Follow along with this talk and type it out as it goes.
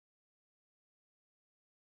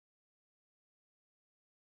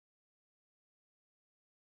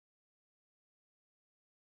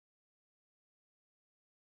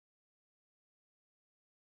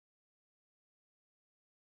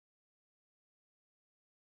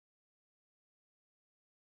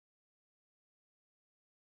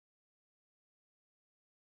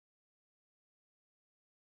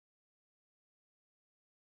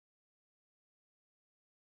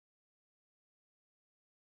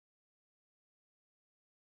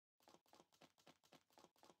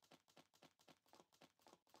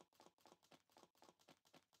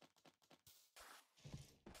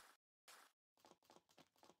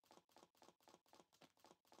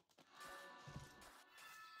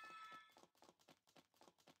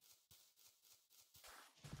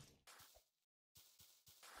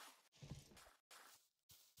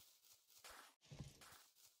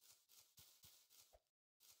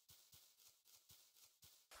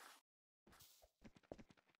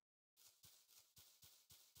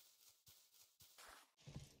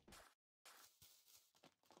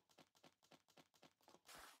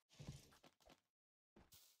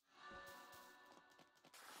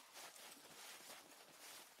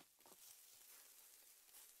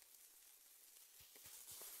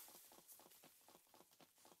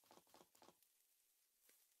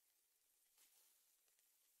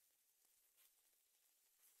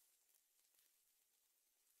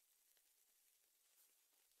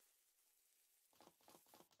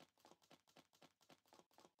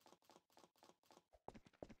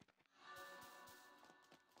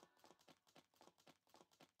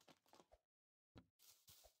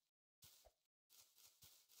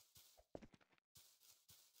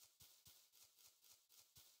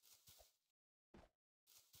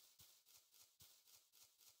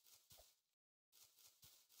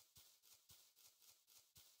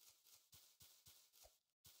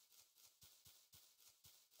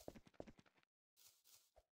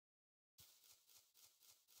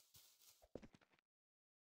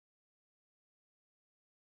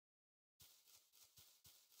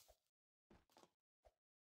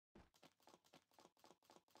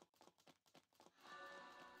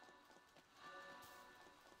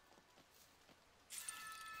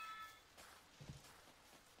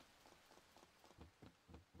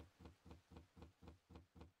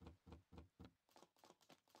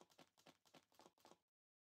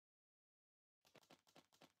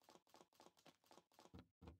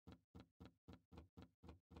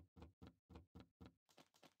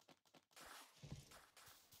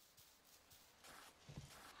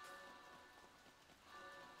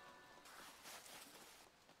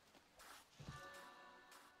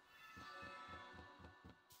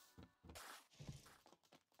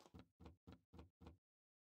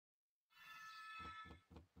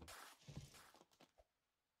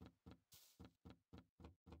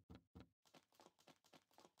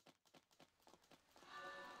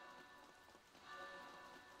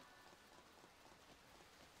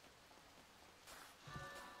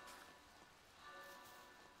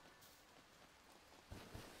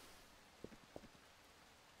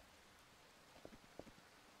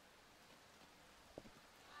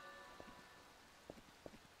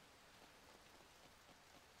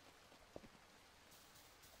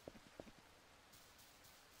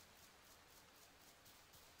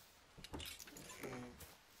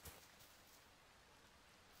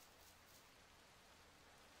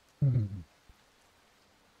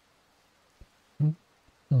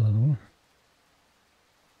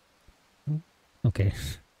Okay,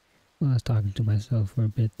 well, I was talking to myself for a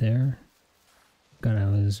bit there. God, I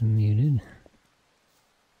was muted.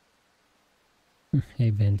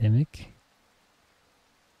 Hey, Pandemic.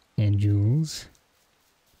 And Jules.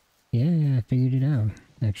 Yeah, I figured it out.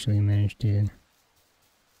 Actually managed to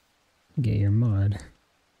get your mod.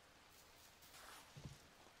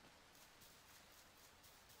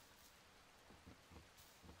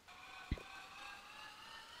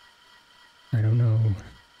 I don't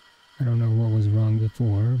know what was wrong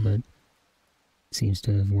before, but it seems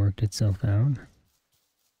to have worked itself out.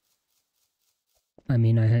 I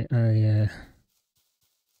mean, I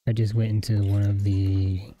just went into one of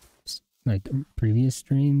the like previous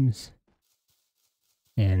streams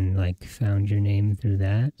and like found your name through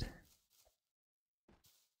that,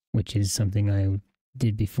 which is something I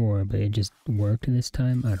did before, but it just worked this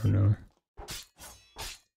time. I don't know.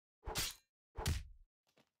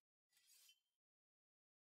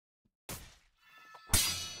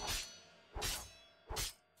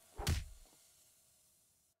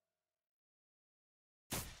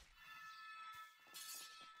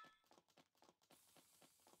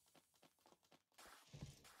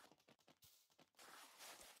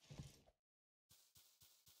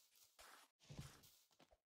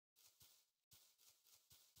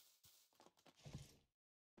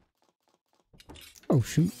 Oh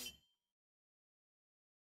shoot.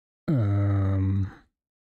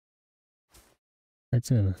 That's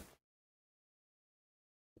a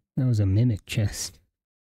that was a mimic chest.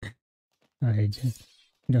 I just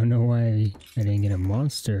don't know why I didn't get a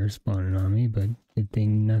monster spawning on me, but good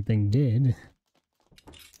thing nothing did.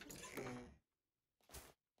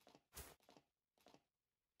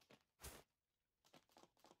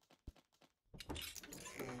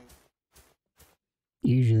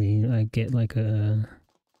 Usually I get like a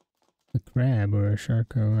crab or a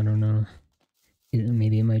sharko, I don't know.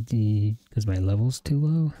 Maybe it might be because my level's too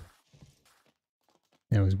low?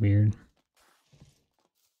 That was weird.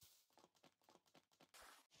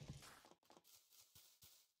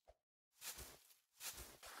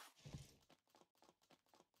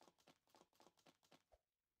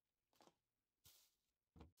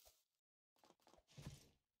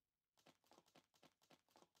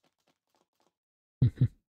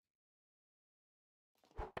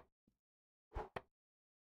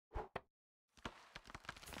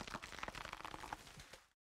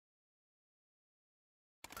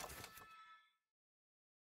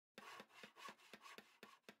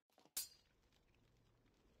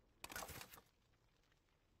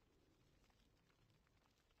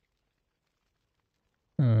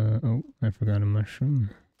 Oh, I forgot a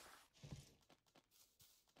mushroom.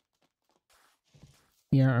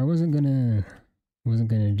 Yeah, I wasn't gonna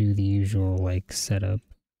do the usual like setup.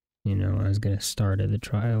 You know, I was gonna start at the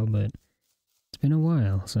trial, but it's been a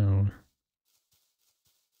while, so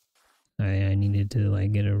I needed to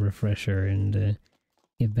like get a refresher and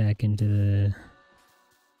get back into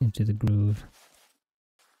the groove.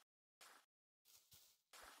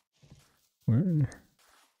 Where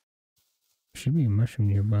should be a mushroom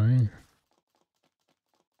nearby?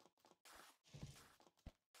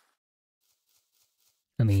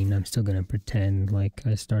 I mean, I'm still gonna pretend like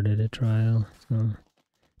I started a trial, so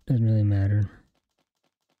it doesn't really matter.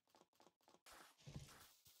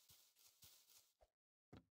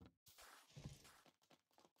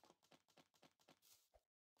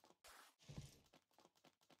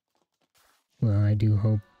 Well, I do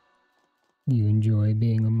hope you enjoy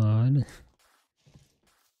being a mod.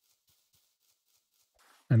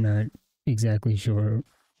 I'm not exactly sure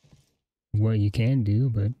what you can do,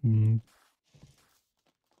 but you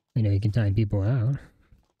know, you can time people out.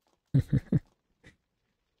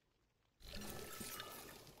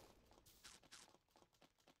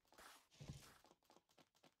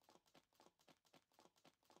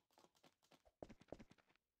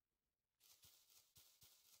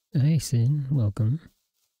 Hey Sin, welcome.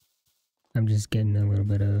 I'm just getting a little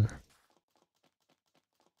bit of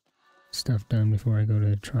stuff done before I go to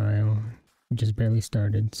the trial. It just barely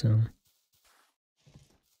started, so...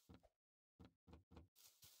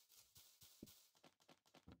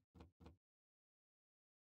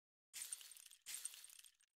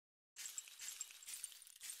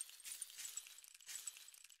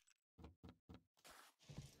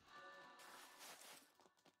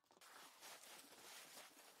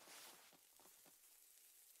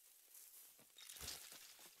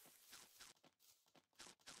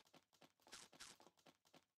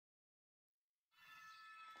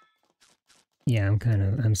 Yeah,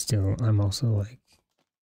 I'm also like,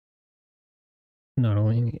 not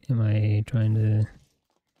only am I trying to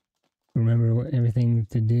remember everything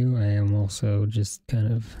to do, I am also just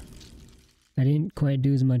kind of, I didn't quite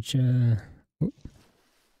do as much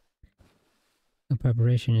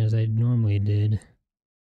preparation as I normally did.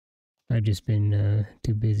 I've just been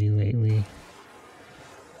too busy lately.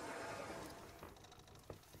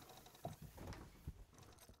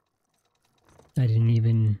 I didn't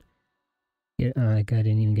even get I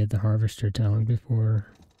didn't even get the harvester talent before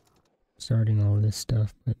starting all of this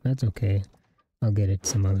stuff, but that's okay. I'll get it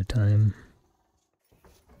some other time.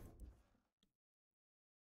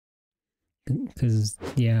 Cause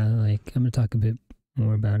yeah, like I'm gonna talk a bit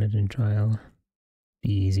more about it in trial.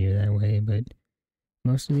 Be easier that way, but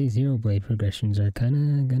most of these Heroblade progressions are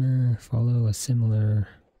kinda gonna follow a similar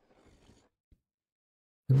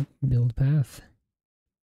build path.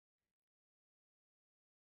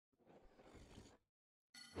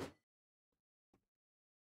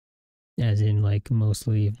 As in like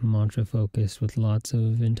mostly mantra focused with lots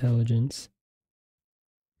of intelligence.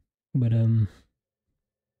 But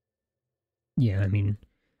yeah, I mean,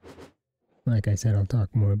 like I said, I'll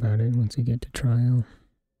talk more about it once we get to trial.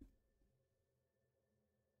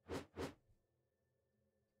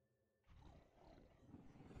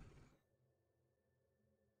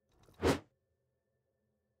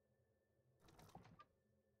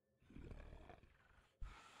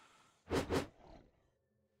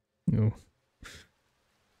 No.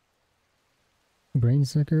 Brain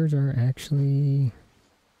suckers are actually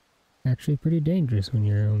pretty dangerous when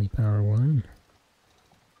you're only power 1.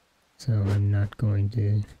 So I'm not going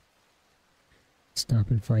to stop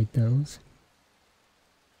and fight those.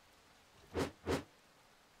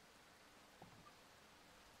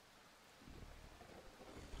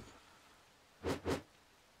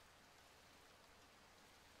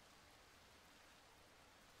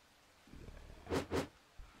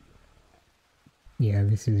 Yeah,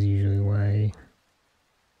 this is usually why...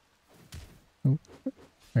 Oh,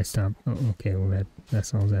 I stopped. Oh, okay, well that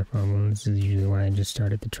solves that problem. This is usually why I just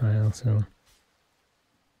started the trial, so...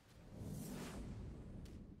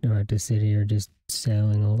 Don't have to sit here just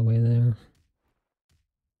sailing all the way there.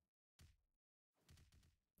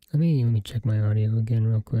 Let me check my audio again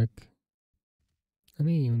real quick. Let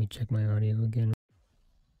me check my audio again.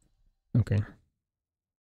 Okay.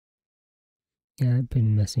 Yeah, I've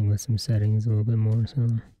been messing with some settings a little bit more, so...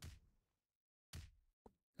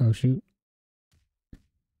 Oh, shoot.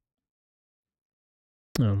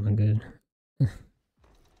 Oh my god.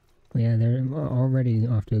 Yeah, they're already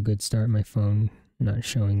off to a good start. My phone not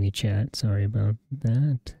showing me chat. Sorry about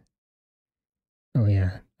that. Oh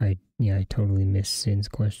yeah, I totally missed Sid's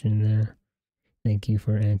question there. Thank you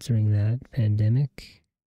for answering that, Pandemic.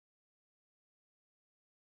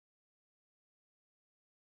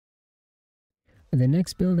 The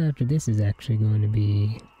next build after this is actually going to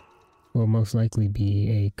be, will most likely be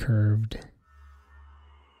a curved,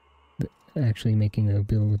 actually making a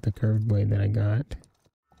build with the curved blade that I got.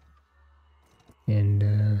 And,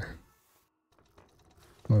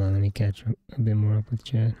 hold on, let me catch a bit more up with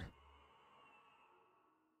chat.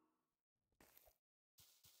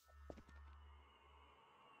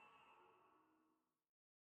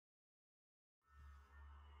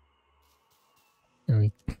 Oh,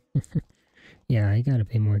 yeah, I gotta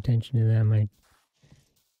pay more attention to that.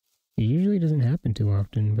 It usually doesn't happen too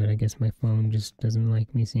often, but I guess my phone just doesn't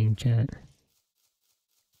like me seeing chat.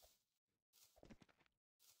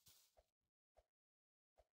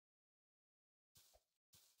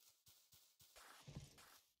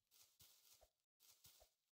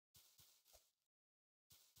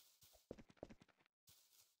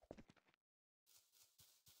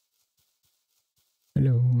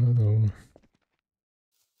 Hello, hello.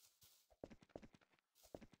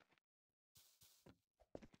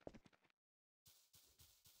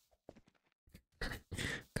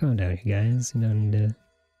 Calm down, you guys. You don't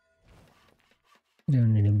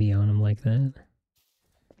need to be on them like that.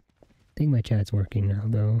 I think my chat's working now,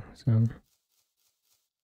 though, so...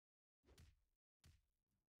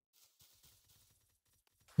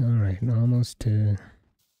 Alright, almost to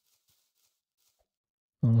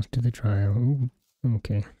the trial. Ooh,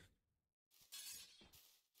 okay.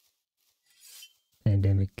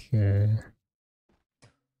 Pandemic, ooh.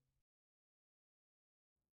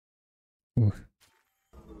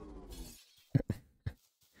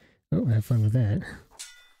 Oh, have fun with that.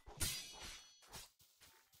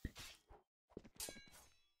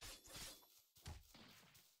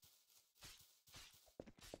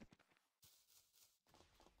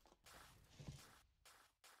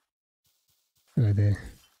 The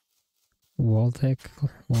wall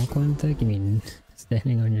climb tech? You mean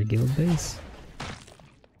standing on your guild base?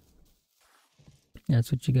 That's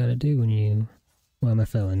what you gotta do when you... Well, I'm a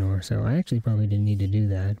Felinor, so I actually probably didn't need to do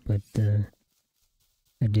that, but,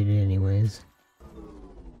 I did it anyways.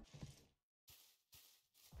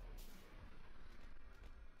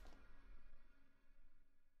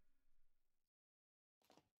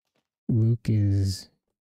 Luke is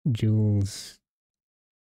Jules.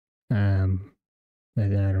 I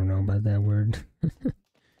don't know about that word.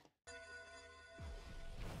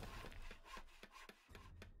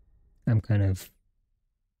 I'm kind of.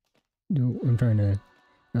 I'm trying to.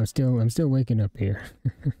 I'm still waking up here.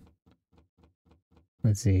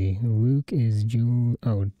 Let's see. Luke is Jules.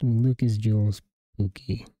 Oh, Luke is Jules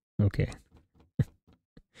Spooky. Okay.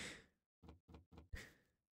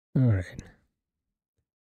 Alright.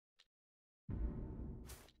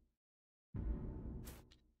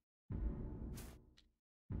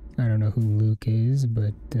 I don't know who Luke is,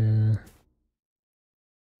 but I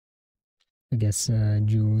guess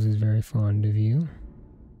Jules is very fond of you.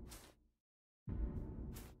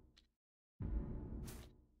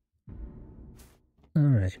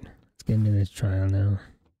 Alright, let's get into this trial now.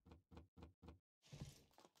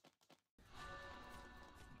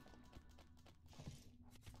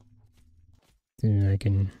 As soon as I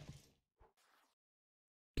can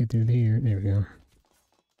get through here, there we go.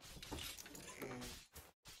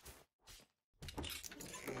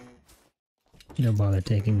 Don't bother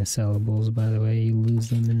taking the sellables, by the way, you lose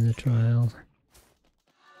them in the trial.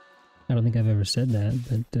 I don't think I've ever said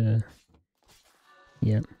that, but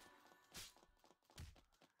yeah.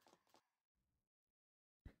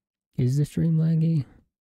 Is the stream laggy?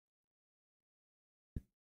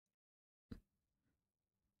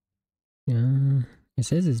 Yeah, it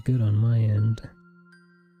says it's good on my end.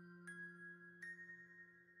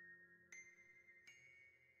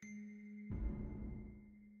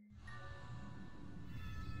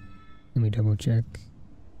 Let me double check.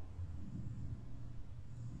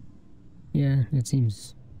 Yeah,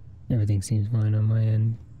 everything seems fine on my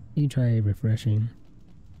end. You try refreshing.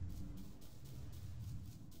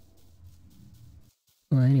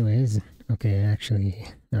 Well, anyways, okay, actually,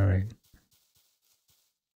 alright.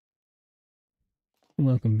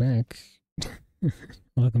 Welcome back.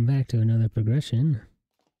 Welcome back to another progression.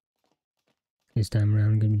 This time around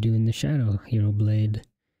I'm going to be doing the Shadow Heroblade.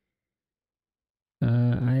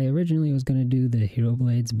 I originally was going to do the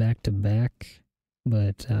Heroblades back to back,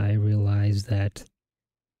 but I realized that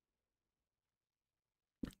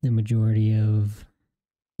the majority of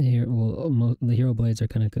the Heroblades are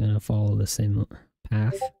kind of going to follow the same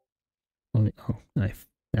path. Only,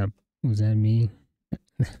 was that me?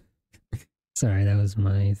 Sorry, that was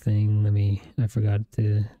my thing. I forgot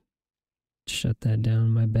to shut that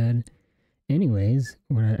down, my bad. Anyways,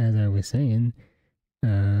 as I was saying,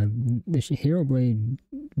 the Heroblade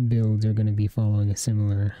builds are going to be following a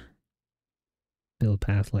similar build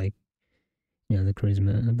path, like, you know, the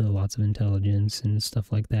charisma, the lots of intelligence and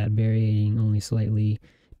stuff like that, varying only slightly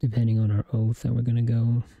depending on our oath that we're going to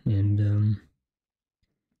go, and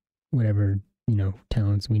whatever, you know,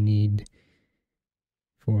 talents we need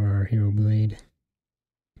for our Heroblade.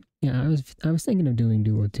 Yeah, I was thinking of doing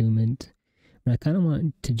dual attunement, but I kind of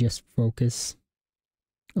want to just focus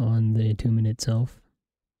on the attunement itself,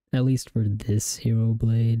 at least for this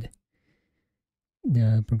Heroblade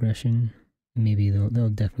progression. Maybe there'll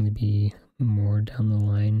definitely be more down the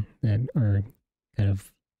line that are kind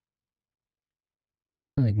of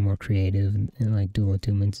like more creative and like dual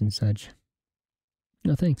attunements and such.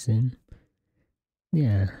 No, thanks, Sin.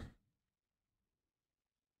 Yeah.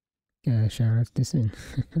 Shout out to Sin.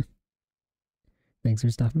 Thanks for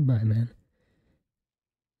stopping by, man.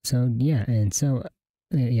 So, yeah, and so,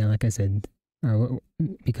 yeah, like I said,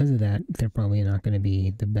 because of that, they're probably not going to be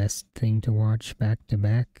the best thing to watch back to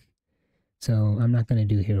back. So, I'm not going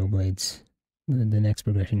to do Heroblades. The next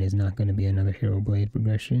progression is not going to be another Heroblade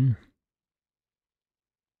progression.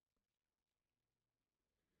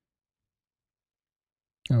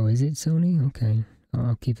 Oh, is it Sony? Okay,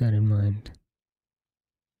 I'll keep that in mind.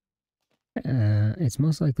 It's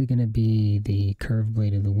most likely going to be the Curved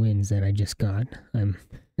Blade of the Winds that I just got. I'm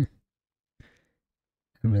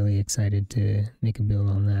really excited to make a build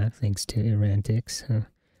on that, thanks to Erantix.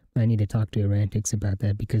 I need to talk to Erantix about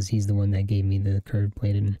that because he's the one that gave me the Curved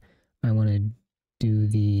Blade, and I want to do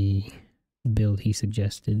the build he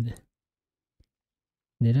suggested.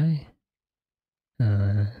 Did I?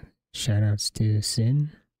 Shoutouts to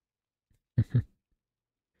Sin.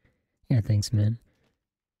 Yeah, thanks, man.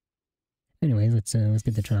 Anyway, let's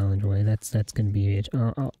get the trial underway. That's gonna be it.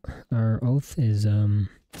 Our oath is we're gonna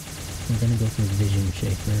go for Vision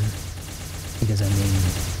Shaper because I mean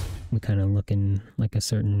we're kind of looking like a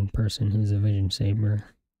certain person who's a Vision Saber,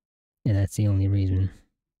 and that's the only reason.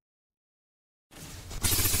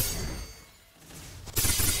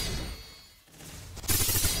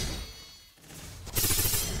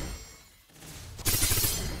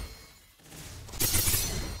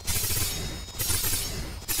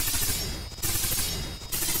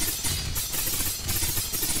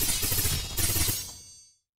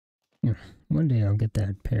 one day I'll get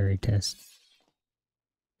that parry test.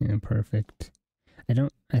 Yeah, perfect.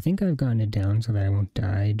 I think I've gotten it down so that I won't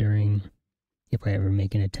die during, if I ever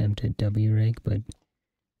make an attempt at W rake, but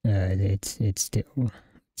it's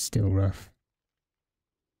still rough.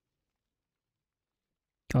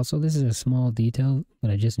 Also, this is a small detail,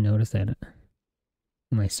 but I just noticed that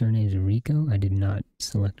my surname is Rico. I did not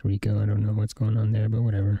select Rico. I don't know what's going on there, but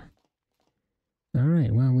whatever.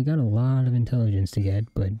 Alright, well, we got a lot of intelligence to get,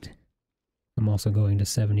 but I'm also going to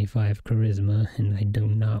 75 charisma, and I do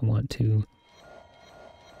not want to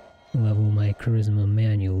level my charisma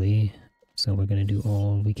manually, so we're going to do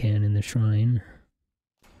all we can in the shrine.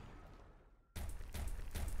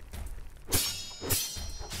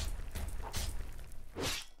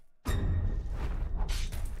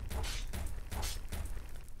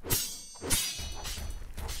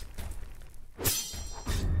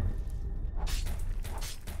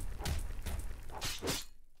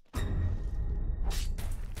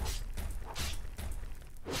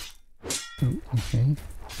 Oh, okay.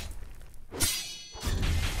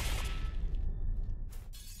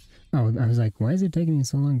 Oh, I was like, why is it taking me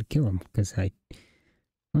so long to kill him? Because I,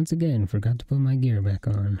 once again, forgot to put my gear back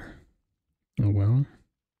on. Oh well.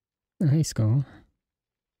 Hey, Skull.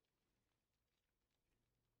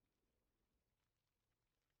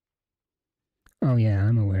 Oh yeah,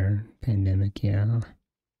 I'm aware. Pandemic, yeah.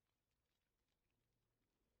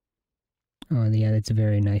 Oh yeah, that's a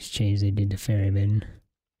very nice change they did to Ferryman.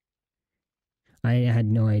 I had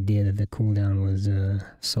no idea that the cooldown was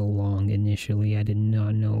so long initially. I did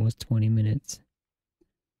not know it was 20 minutes.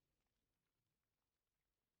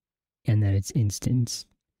 And that it's instant.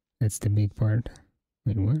 That's the big part.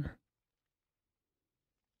 Wait, what?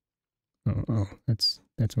 Oh, that's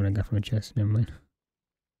what I got from a chest. Never mind.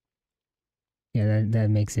 Yeah, that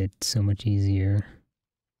makes it so much easier.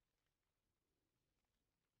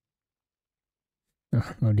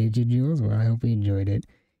 Oh, did you, Jules? Well, I hope you enjoyed it.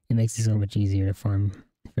 It makes it so much easier to farm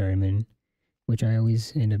Ferryman, which I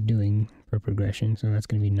always end up doing for progression, so that's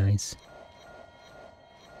gonna be nice.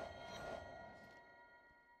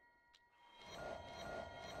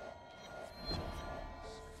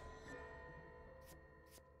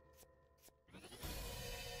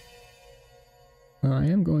 Well, I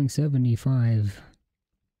am going 75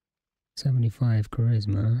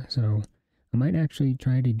 charisma, so I might actually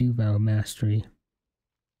try to do Vow Mastery.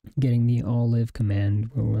 Getting the All Live command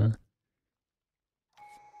will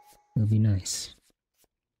be nice.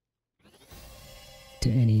 To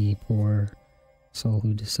any poor soul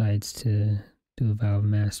who decides to do a Vow of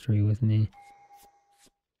Mastery with me.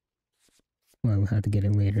 Well, we'll have to get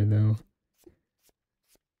it later though.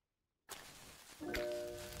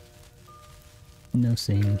 No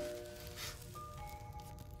sing.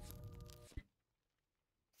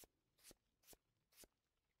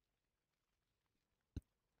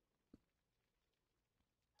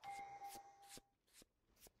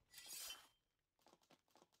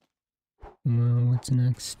 Well, what's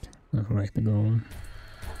next? Oh, right, the goal.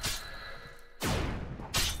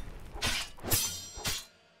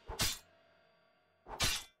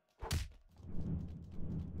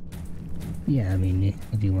 Yeah, I mean,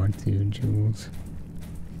 if you want to, Jules.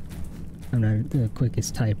 I'm not the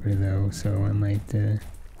quickest typer though, so I might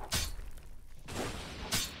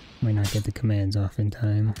not get the commands off in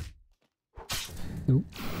time. Oop,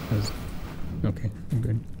 that was... okay, I'm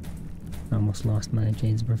good. I almost lost my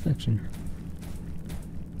Chains of Perfection.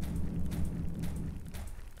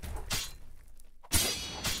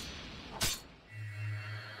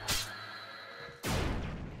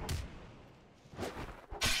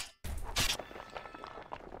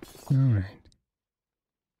 Alright.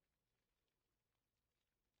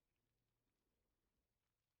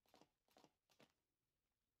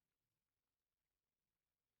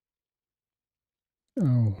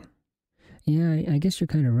 Oh. Yeah, I guess you're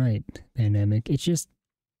kind of right, Pandemic. It's just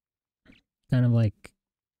kind of like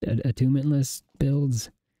attunementless builds.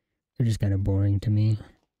 They're just kind of boring to me.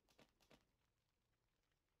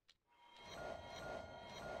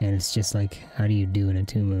 And it's just like, how do you do an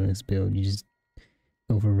attunementless build? You just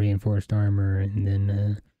go for reinforced armor and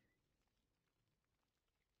then,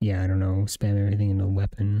 yeah, I don't know, spam everything into a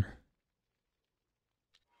weapon.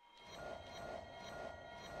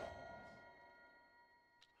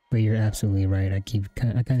 But you're absolutely right. I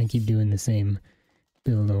kind of keep doing the same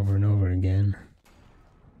build over and over again.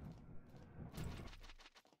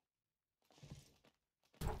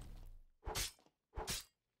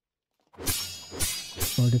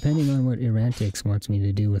 Well, depending on what Erantix wants me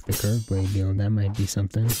to do with the curve blade build, that might be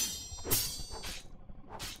something.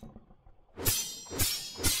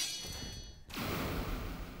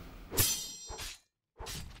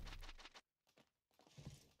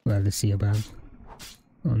 We'll have to see about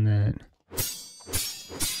on that.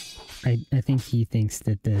 I think he thinks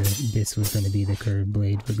that this was going to be the curved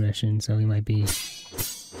blade progression, so he might be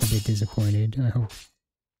a bit disappointed. I hope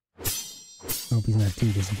he's not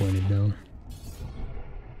too disappointed though.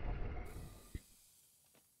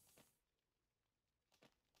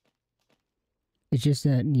 It's just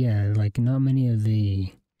that, yeah, like not many of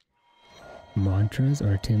the mantras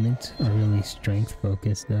or attunements are really strength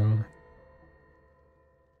focused though.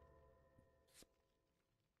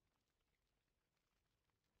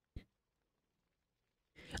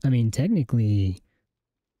 I mean, technically,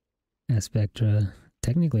 Aspectra,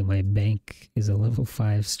 technically my bank is a level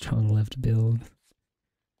 5 strong left build.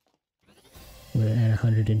 With at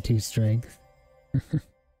 102 strength.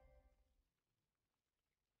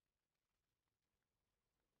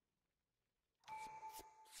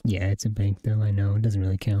 Yeah, it's a bank though, I know, it doesn't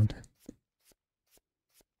really count.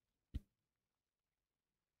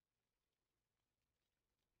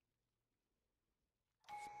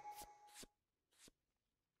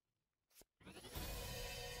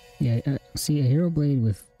 Yeah, see, a Heroblade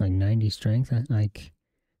with like 90 strength, like,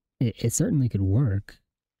 it certainly could work.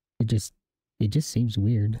 It just seems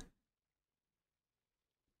weird.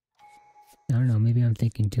 I don't know, maybe I'm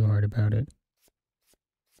thinking too hard about it.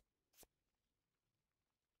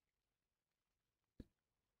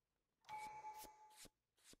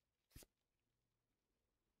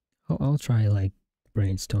 I'll try, like,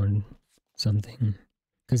 brainstorm something.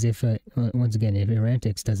 Because if, once again, if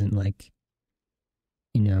Erantix doesn't, like,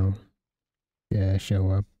 you know,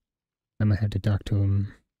 show up, I might have to talk to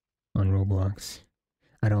him on Roblox.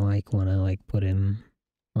 I don't, like, want to, like, put him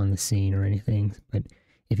on the scene or anything, but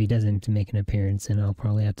if he doesn't make an appearance, then I'll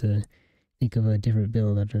probably have to think of a different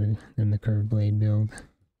build than the curved blade build.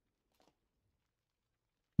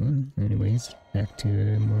 Well, anyways, back to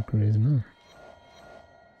more charisma.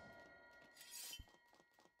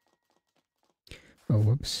 Oh,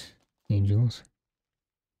 whoops. Angels.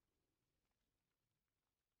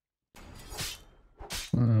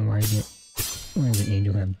 Why does an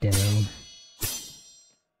angel have Deo?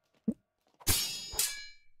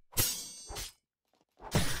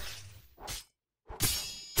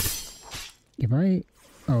 If I...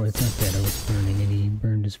 Oh, it's not Deo, it's burning, and he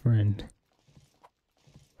burned his friend.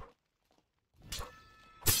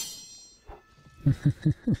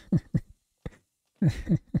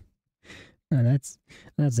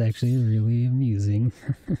 That's actually really amusing.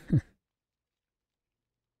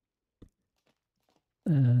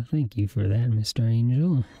 Thank you for that, Mr.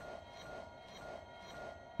 Angel.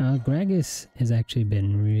 Gragas has actually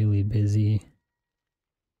been really busy.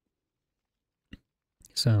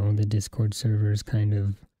 So the Discord server is kind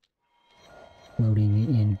of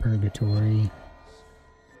floating in purgatory.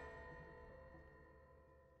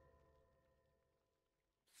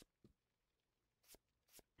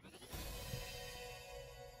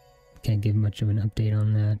 Can't give much of an update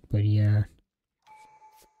on that, but yeah.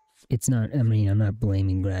 It's not, I mean, I'm not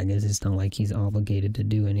blaming Gragas, it's not like he's obligated to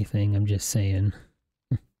do anything, I'm just saying.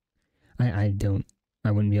 I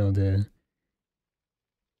wouldn't be able to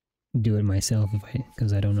do it myself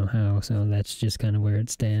because I don't know how, so that's just kind of where it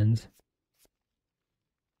stands.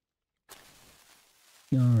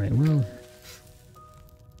 Alright, well,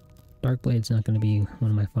 Darkblade's not going to be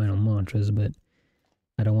one of my final mantras, but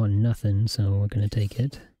I don't want nothing, so we're going to take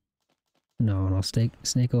it. No, and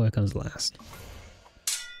Snake Oil comes last.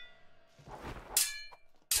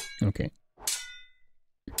 Okay.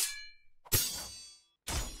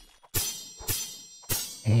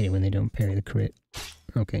 I hate it when they don't parry the crit.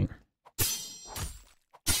 Okay.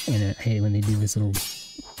 And I hate it when they do this little...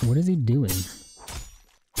 What is he doing?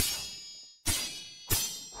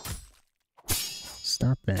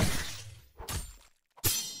 Stop that.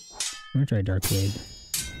 I'm gonna try Darkblade.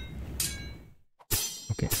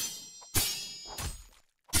 Okay.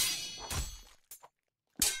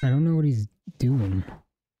 I don't know what he's doing.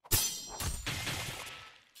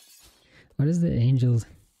 Why does the angels...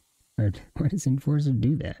 Or why does Enforcer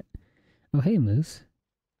do that? Oh, hey, Moose.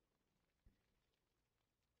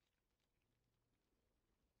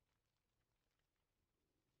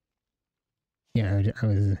 Yeah, I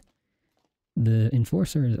was... The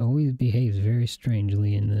Enforcer always behaves very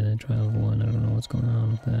strangely in the Trial of One. I don't know what's going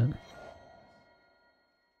on with that.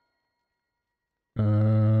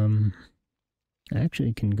 I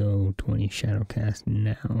actually can go 20 Shadowcast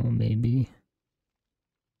now, maybe.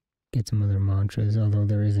 Get some other mantras, although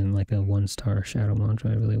there isn't like a 1-star Shadow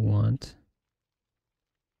mantra I really want.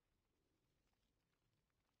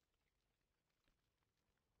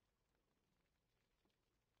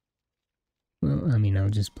 Well, I mean, I'll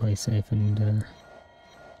just play safe and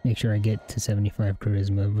make sure I get to 75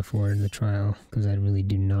 charisma before the trial, because I really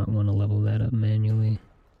do not want to level that up manually.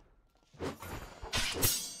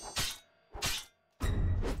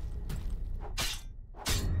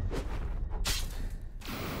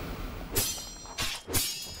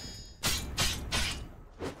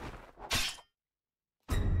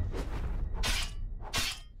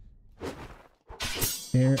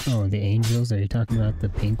 Oh, the angels? Are you talking about the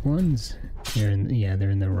pink ones? They're in, yeah, they're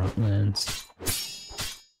in the Rotlands.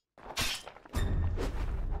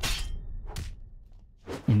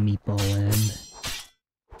 In Meatball Land.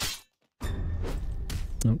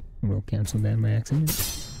 Oh, we'll cancel that by accident.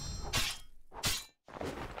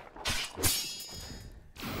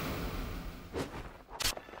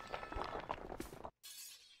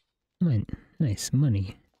 Nice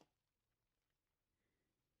money.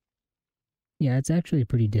 Yeah, it's actually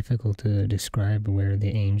pretty difficult to describe where the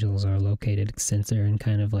angels are located since they're in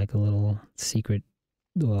kind of like a little secret,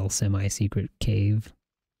 well, semi-secret cave.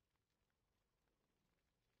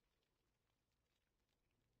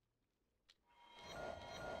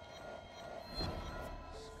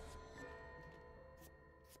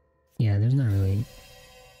 Yeah, there's not really...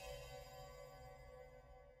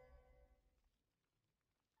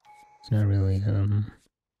 It's not really, a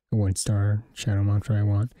 1-star Shadow Mantra I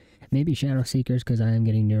want. Maybe Shadow Seekers, because I am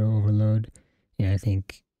getting Neuro Overload. Yeah, I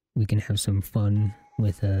think we can have some fun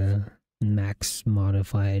with max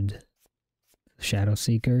modified Shadow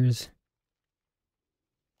Seekers.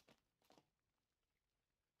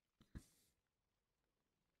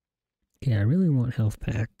 Okay, I really want Health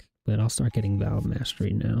Pack, but I'll start getting Valve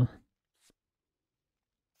Mastery now.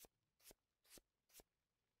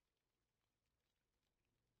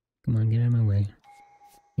 Come on, get out of my way.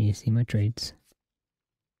 You see my traits.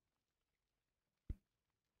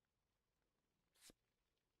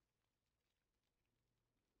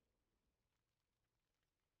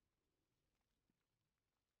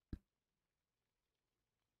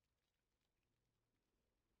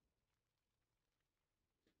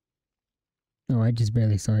 Oh, I just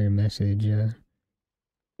barely saw your message,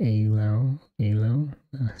 Alo.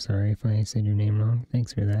 Sorry if I said your name wrong.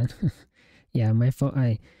 Thanks for that. Yeah, my phone,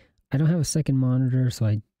 I don't have a second monitor, so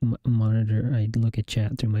I look at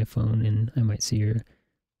chat through my phone, and I might see your,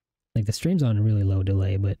 like, the stream's on a really low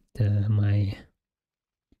delay, but my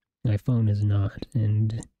phone is not,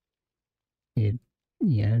 and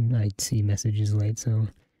yeah, I see messages late, so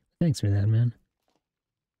thanks for that, man.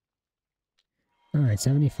 Alright,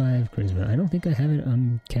 75 charisma. I don't think I have it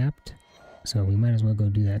uncapped, so we might as well go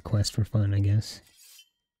do that quest for fun, I guess.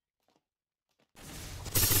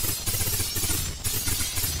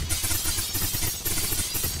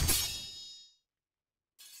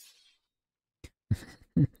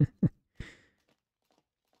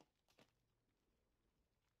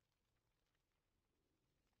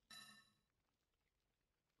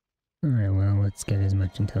 Alright, well, let's get as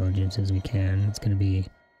much intelligence as we can. It's gonna be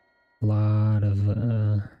a lot of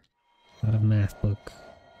math book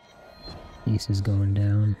pieces going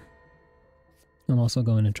down. I'm also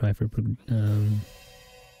going to try for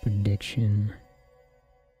prediction.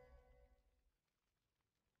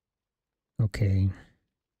 Okay.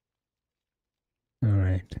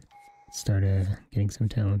 Alright. Start getting some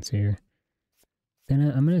talents here.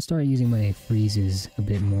 Then I'm gonna start using my freezes a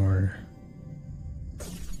bit more,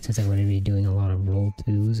 since I'm going to be doing a lot of roll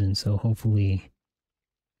 2s, and so hopefully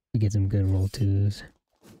we get some good roll 2s.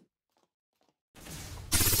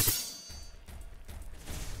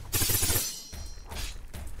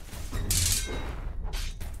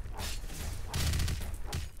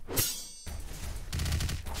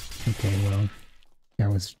 Okay, well, that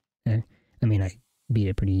was... I mean, I beat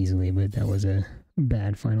it pretty easily, but that was a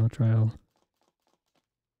bad final trial.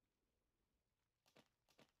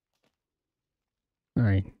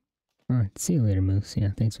 Alright. Alright, see you later, Moose. Yeah,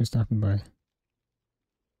 thanks for stopping by.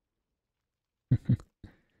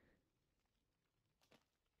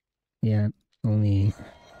 Yeah, only...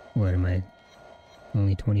 What am I?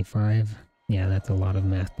 Only 25? Yeah, that's a lot of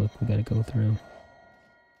math book we gotta go through.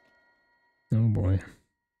 Oh boy.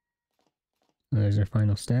 There's our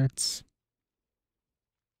final stats.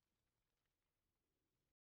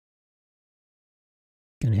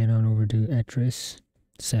 Gonna head on over to Etris,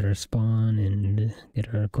 set our spawn, and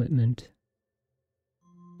get our equipment.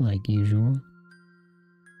 Like usual.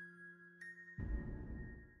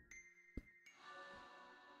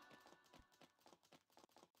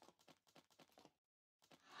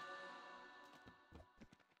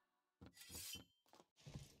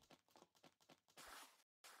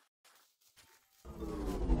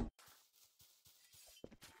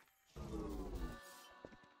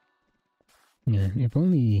 Yeah, if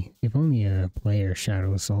only a player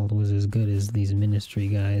Shadow Assault was as good as these Ministry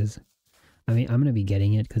guys. I mean, I'm gonna be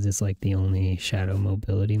getting it because it's like the only Shadow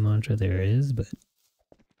mobility mantra there is, but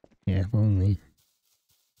yeah, if only.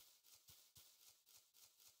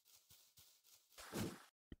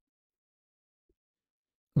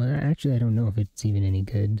 Well, actually, I don't know if it's even any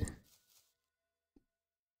good.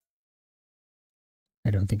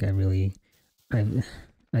 I don't think I've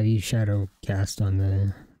I've used Shadow Cast on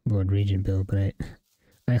the Lord Regent build, but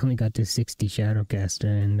I only got to 60 Shadowcaster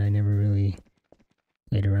and I never really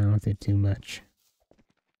played around with it too much.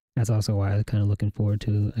 That's also why I was kind of looking forward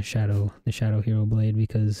to the Shadow Heroblade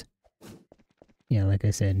because, yeah, like I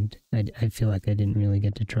said, I feel like I didn't really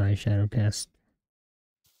get to try Shadowcast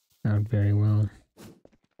out very well.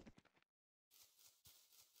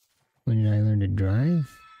 When did I learn to drive?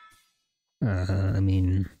 I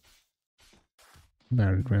mean,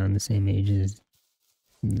 about around the same age as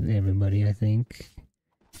everybody, I think.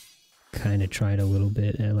 Kind of tried a little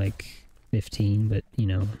bit at like 15, but you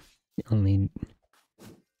know, only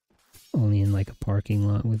in like a parking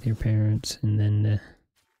lot with your parents, and then,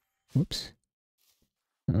 whoops.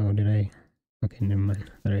 Oh, did I? Okay, never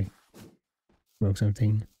mind. Thought I broke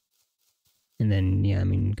something. And then, yeah, I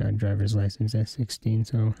mean, got a driver's license at 16,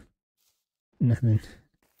 so nothing.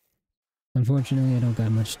 Unfortunately, I don't got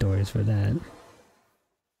much stories for that.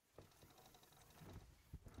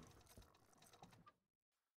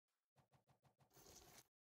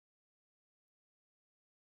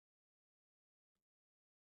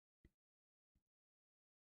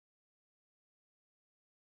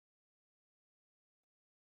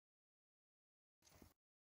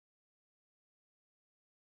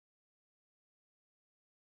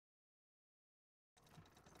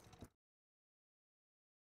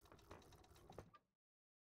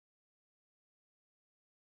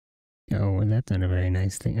 Oh, well, that's not a very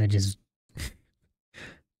nice thing. I just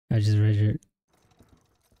read your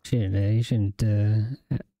shit. You shouldn't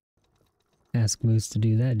ask Moose to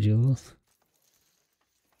do that, Jules.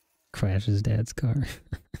 Crashes Dad's car.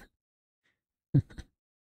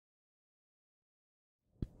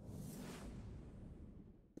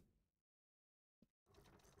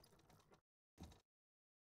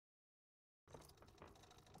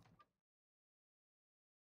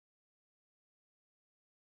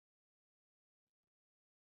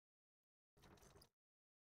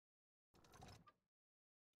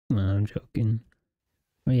 No, I'm joking.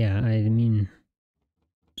 But yeah, I mean,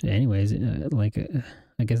 anyways, like,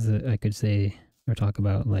 I guess I could say or talk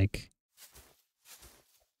about like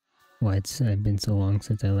why it's been so long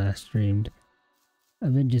since I last streamed.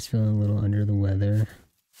 I've been just feeling a little under the weather.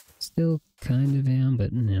 Still kind of am,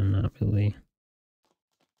 but no, not really.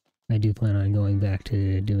 I do plan on going back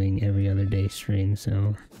to doing every other day stream,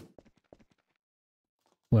 so...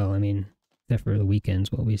 Well, I mean, except for the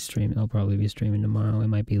weekends while we stream, I'll probably be streaming tomorrow. It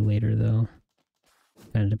might be later, though.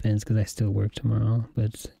 Kind of depends, because I still work tomorrow.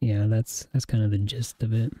 But, yeah, that's kind of the gist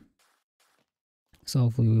of it. So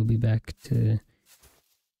hopefully we'll be back to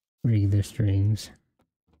regular streams.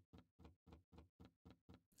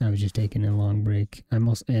 I was just taking a long break.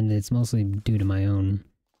 And it's mostly due to my own...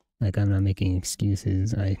 Like, I'm not making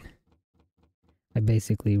excuses. I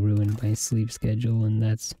basically ruined my sleep schedule, and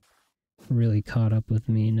that's really caught up with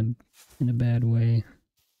me in a bad way.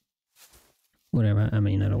 Whatever. I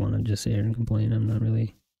mean, I don't want to just sit here and complain. I don't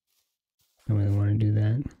really want to do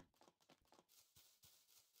that.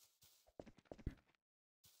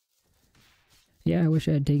 Yeah, I wish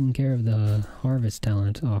I had taken care of the harvest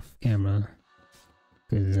talent off camera,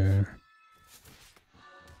 because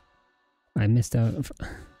I missed out.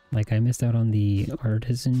 Like, I missed out on the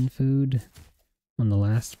artisan food on the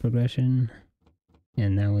last progression,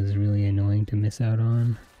 and that was really annoying to miss out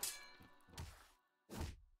on.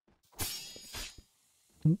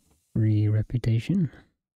 Reputation.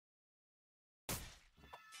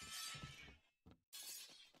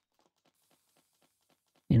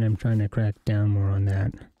 And I'm trying to crack down more on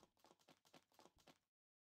that.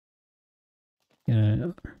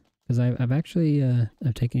 Because I've actually,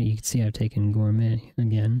 I've taken, you can see I've taken Gourmet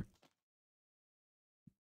again.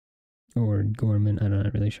 Or Gorman, I'm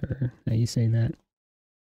not really sure how you say that.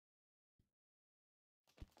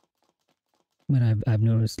 But I've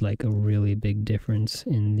noticed like a really big difference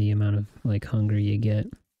in the amount of like hunger you get.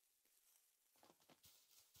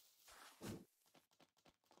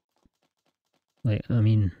 Like, I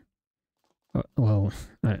mean, well,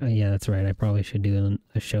 yeah, that's right. I probably should do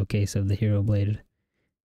a showcase of the Heroblade,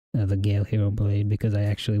 the Gale Heroblade, because I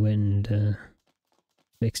actually went and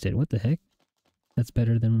fixed it. What the heck? That's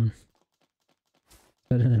better than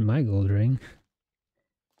my gold ring.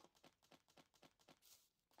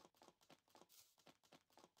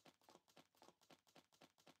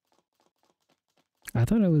 I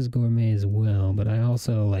thought it was gourmet as well, but I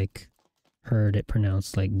also, like, heard it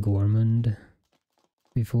pronounced, like, gourmand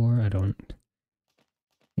before. I don't...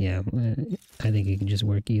 Yeah, I think it could just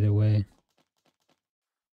work either way.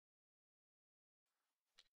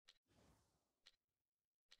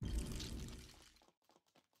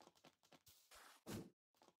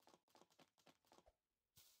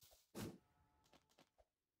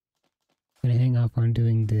 I'm gonna hang off on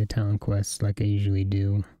doing the talent quests like I usually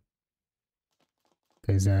do.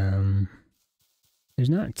 Because, there's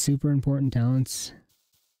not super important talents,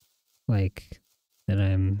 like, that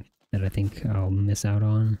I think I'll miss out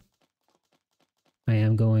on. I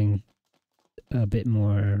am going a bit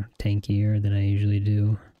more tankier than I usually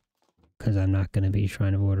do, because I'm not going to be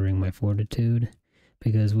shrine of ordering my fortitude,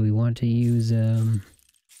 because we want to use, oh,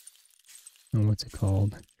 what's it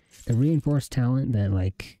called? The reinforced talent that,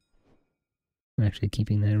 like, I'm actually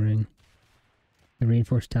keeping that ring. The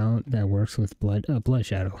reinforced talent that works with blood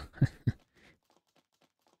shadow.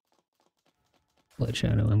 Blood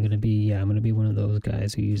shadow. I'm gonna be one of those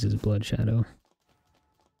guys who uses blood shadow.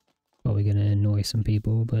 Probably gonna annoy some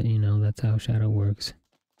people, but you know, that's how shadow works.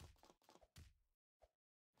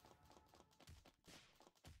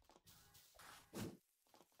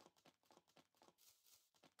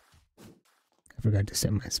 I forgot to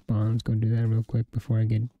set my spawns. Go do that real quick before I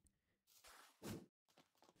get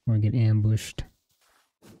ambushed.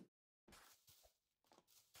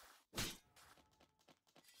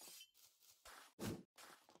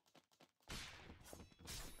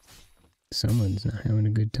 Someone's not having a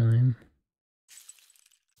good time.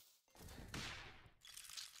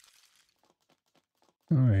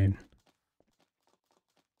 Alright.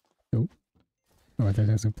 Oh, I thought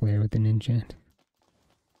that was a player with an enchant.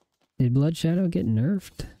 Did Blood Shadow get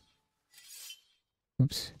nerfed?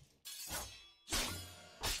 Whoops.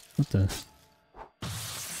 What the?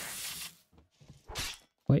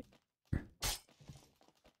 Wait.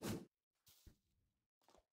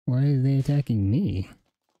 Why are they attacking me?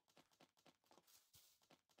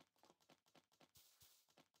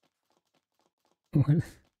 What?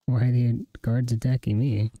 Why are the guards attacking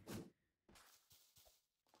me?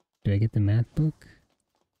 Did I get the math book?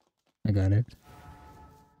 I got it.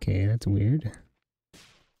 Okay, that's weird.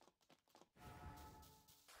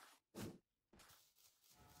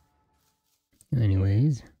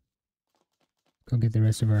 Anyways, go get the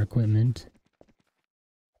rest of our equipment.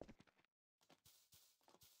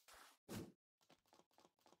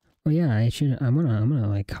 Oh yeah, I'm gonna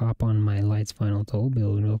like hop on my Light's Final Toll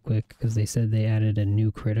build real quick, because they said they added a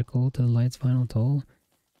new critical to the Light's Final Toll.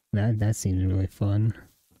 That seems really fun.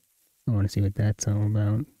 I want to see what that's all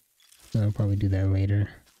about. So I'll probably do that later.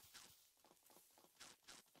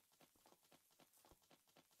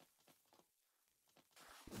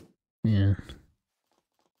 Yeah.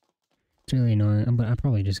 It's really annoying, but I'm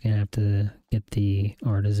probably just gonna have to get the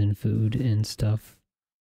artisan food and stuff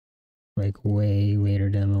like way later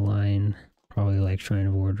down the line. Probably like Shrine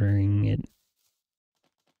of Ordering it.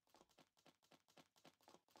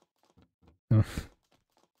 Oh.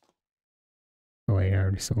 Oh wait, I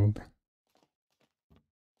already sold.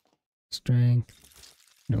 Strength.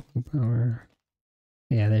 No power.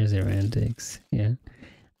 Yeah, there's their antics. Yeah.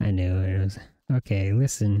 I knew it was. Okay,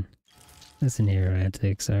 listen. Listen here,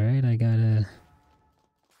 antics, alright? I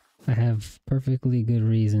have perfectly good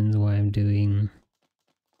reasons why I'm doing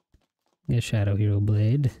a Shadow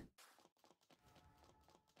Heroblade.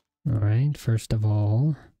 Alright, first of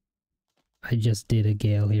all, I just did a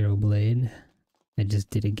Gale Heroblade. I just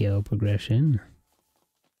did a Gale progression.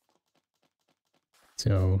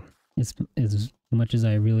 So, as much as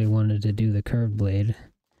I really wanted to do the curved blade,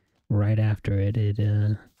 right after it,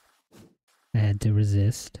 I had to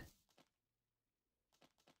resist.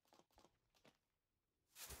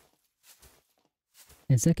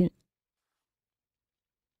 And secondly,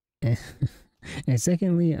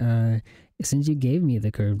 since you gave me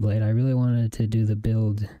the curved blade, I really wanted to do the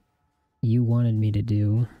build you wanted me to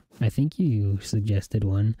do. I think you suggested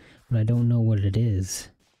one, but I don't know what it is.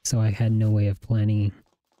 So I had no way of planning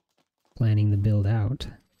the build out.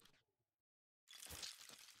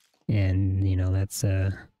 And, you know, that's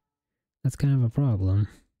kind of a problem.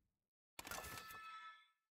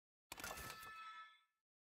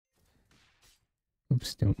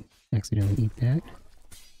 Oops, don't accidentally eat that.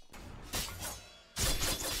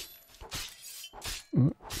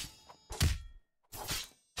 Oh,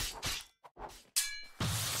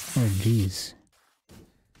 oh jeez.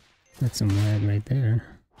 That's some lag right there.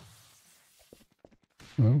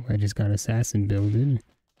 Oh, I just got assassin builded.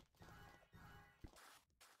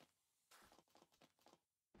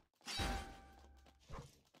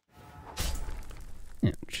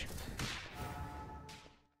 Ouch.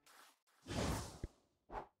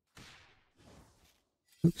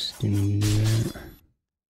 Oops, didn't mean to do that.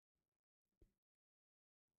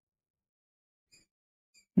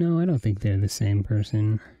 No, I don't think they're the same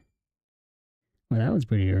person. Well, that was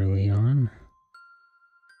pretty early on.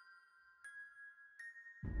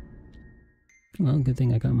 Well, good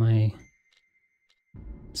thing I got my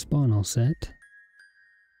spawn all set.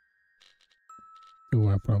 Oh,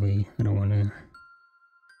 I don't want to...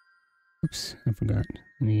 Oops, I forgot.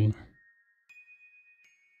 Let me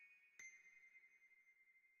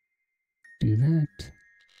do that.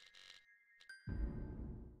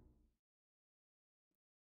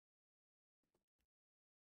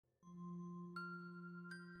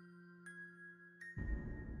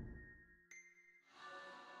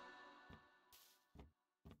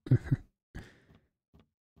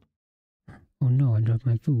 Oh no, I dropped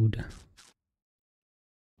my food.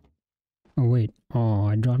 Oh wait, oh,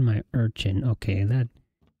 I dropped my urchin. Okay, that...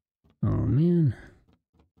 Oh man.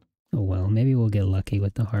 Oh well, maybe we'll get lucky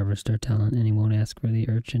with the harvester talent and he won't ask for the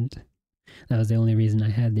urchin. That was the only reason I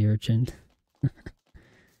had the urchin.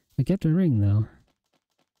 I kept a ring though.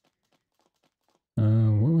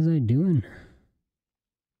 What was I doing?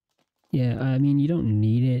 Yeah, I mean, you don't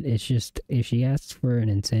need it. It's just, if she asks for an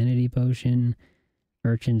insanity potion,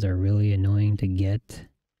 urchins are really annoying to get.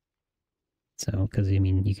 So, because, I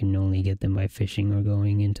mean, you can only get them by fishing or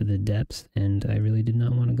going into the depths, and I really did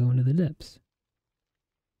not want to go into the depths.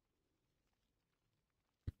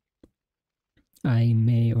 I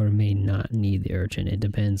may or may not need the urchin. It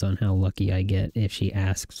depends on how lucky I get if she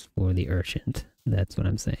asks for the urchin. That's what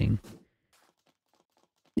I'm saying.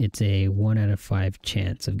 It's a 1 out of 5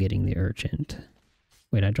 chance of getting the urchin.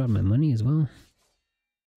 Wait, I dropped my money as well?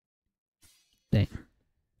 Dang.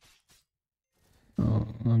 Oh,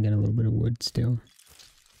 I'll get a little bit of wood still.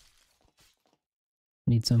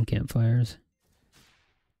 Need some campfires.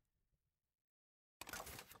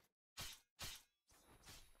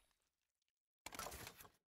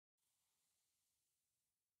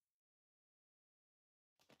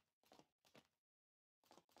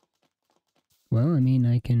 Well, I mean,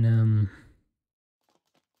 I can,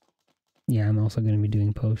 yeah, I'm also going to be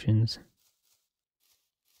doing potions.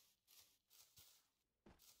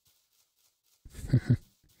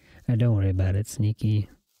 Don't worry about it, Sneaky.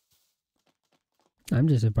 I'm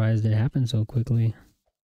just surprised it happened so quickly.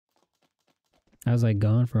 I was like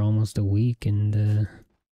gone for almost a week and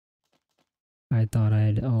I thought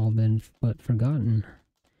I'd all been but forgotten.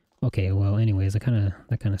 Okay, well anyways, that kind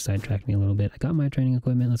of sidetracked me a little bit. I got my training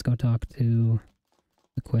equipment. Let's go talk to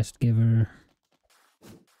the quest giver.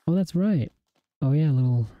 Oh, that's right. Oh yeah,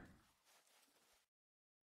 little...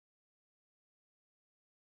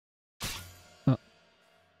 Oh.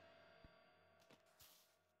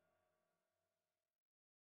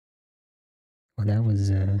 Well, that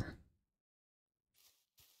was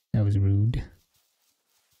rude.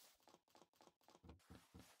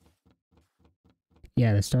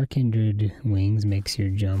 Yeah, the Star Kindred wings makes your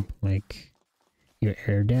jump, like, your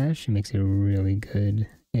air dash, it makes it really good.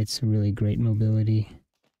 It's really great mobility.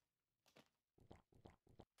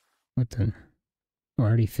 What the? Oh, I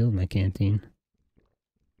already filled my canteen.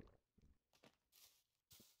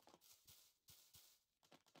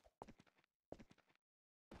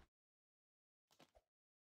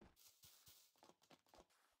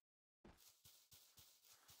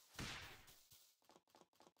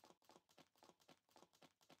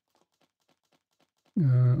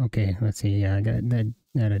 Okay, let's see. Yeah, I got that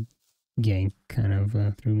a gank kind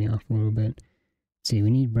of threw me off a little bit. Let's see, we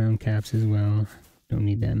need brown caps as well. Don't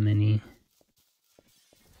need that many.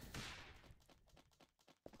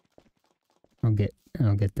 I'll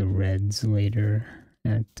get the reds later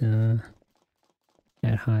at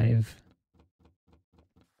Hive.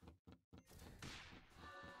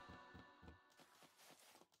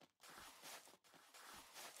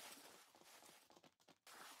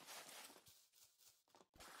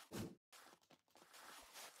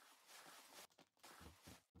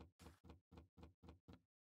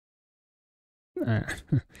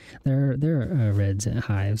 There are reds at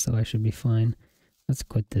Hive, so I should be fine. Let's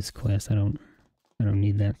quit this quest. I don't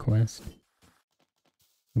need that quest.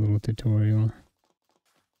 A little tutorial.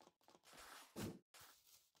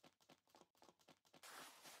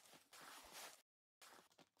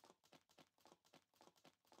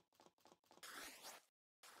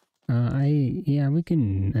 Yeah, we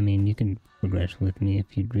can, I mean, you can progress with me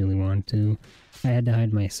if you'd really want to. I had to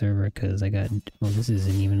hide my server because I got, well, this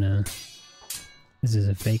isn't even a, this is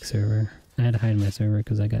a fake server. I had to hide my server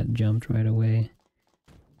because I got jumped right away.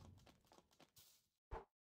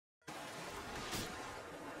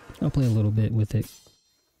 I'll play a little bit with it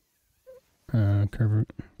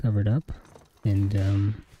covered up,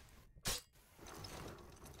 and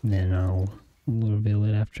Then I'll reveal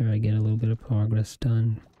it after I get a little bit of progress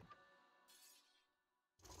done.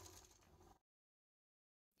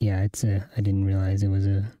 Yeah, I didn't realize it was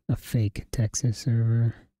a fake Texas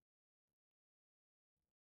server.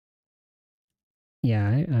 Yeah,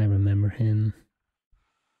 I remember him.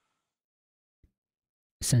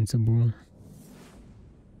 Sensible.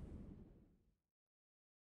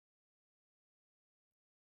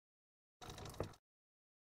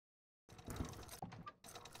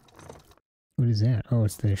 What is that? Oh,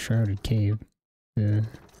 it's the Shrouded Cave. The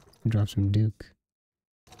drop some Duke.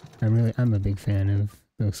 I'm a big fan of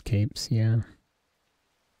those capes, yeah.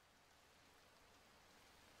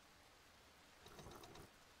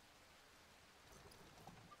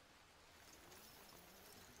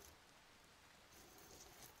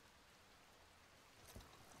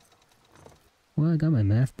 Well, I got my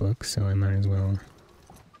math book, so I might as well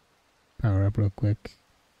power up real quick.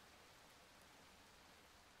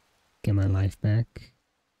 Get my life back.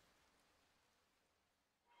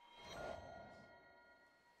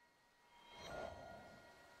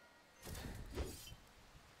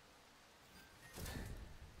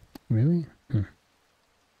 Really? Huh.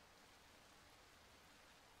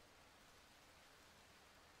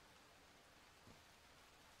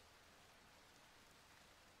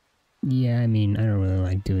 Yeah, I mean, I don't really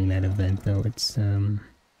like doing that event though. It's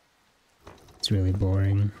really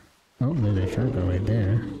boring. Oh, there's a Sharko right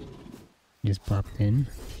there. Just popped in.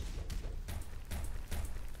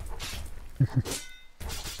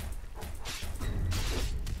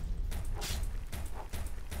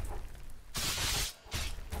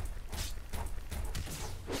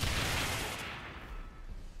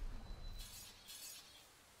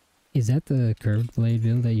 Is that the curved blade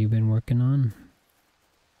build that you've been working on?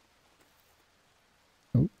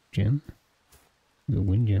 Oh, gem. The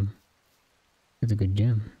wind gem. That's a good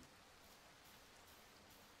gem.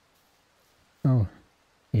 Oh,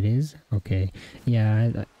 it is? Okay.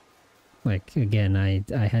 Yeah, like, again, I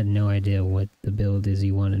had no idea what the build is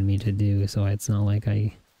you wanted me to do, so it's not like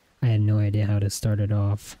I had no idea how to start it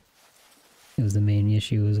off. It was the main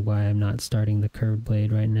issue is why I'm not starting the curved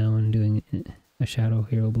blade right now and doing a shadow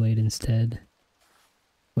hero blade instead.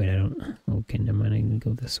 Wait, I don't... Okay, never mind, I can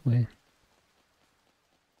go this way.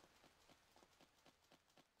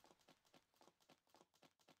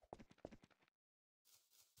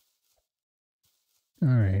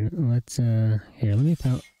 Alright, let's, here, let me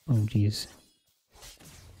power... Oh, jeez.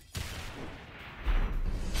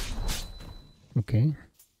 Okay,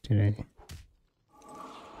 did I...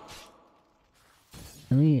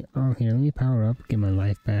 Oh, here, let me power up, get my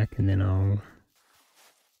life back, and then I'll...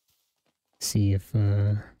 see if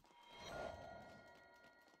I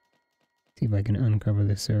can uncover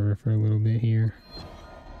the server for a little bit here.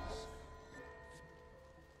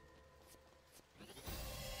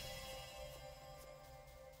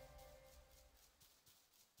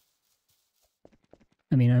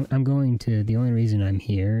 I mean, I'm going to... The only reason I'm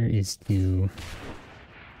here is to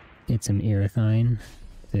get some erythine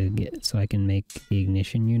so I can make the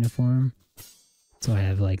ignition uniform. So I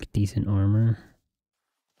have, like, decent armor.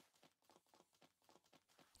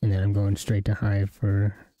 And then I'm going straight to Hive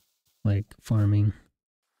for, like, farming.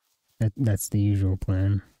 That's the usual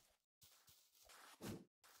plan.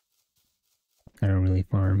 I don't really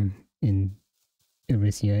farm in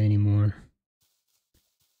Erysia anymore.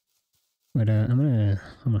 But I'm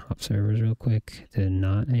gonna hop servers real quick to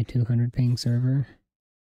not a 200 ping server.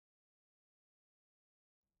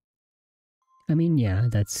 I mean, yeah,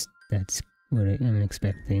 that's what I'm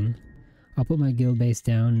expecting. I'll put my guild base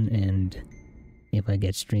down, and if I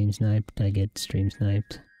get stream sniped, I get stream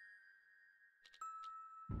sniped.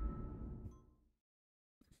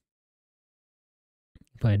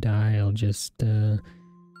 If I die, I'll just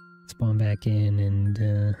spawn back in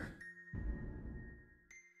and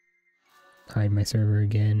hide my server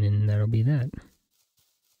again, and that'll be that.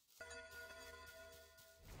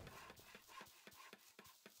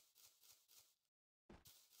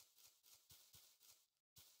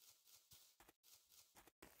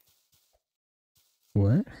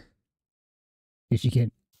 What? Did you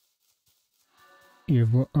get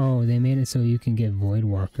your oh, they made it so you can get void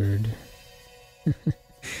walkered.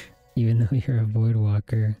 Even though you're a void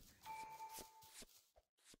walker.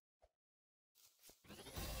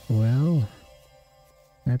 Well,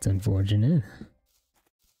 that's unfortunate.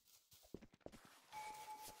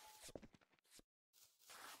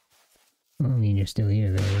 Well, I mean, you're still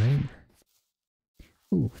here though, right?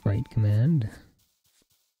 Ooh, fight command.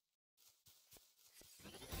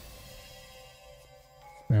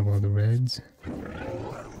 Grab all the reds.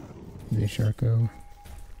 The Sharko.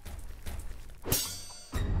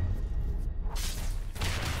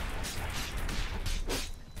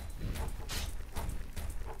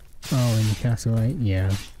 Castlelight,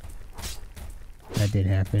 yeah. That did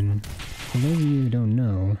happen. For those of you who don't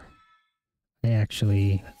know, I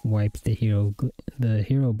actually wiped the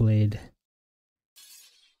Heroblade,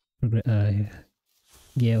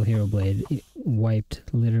 Gale Heroblade. It wiped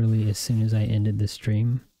literally as soon as I ended the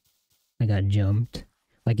stream. I got jumped.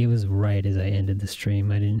 Like, it was right as I ended the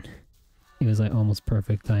stream. It was like almost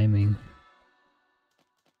perfect timing.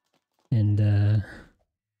 And,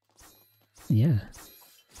 yeah.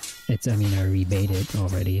 I mean, I rebait it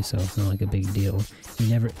already, so it's not like a big deal.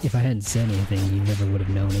 If I hadn't said anything, you never would have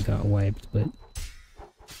known it got wiped, but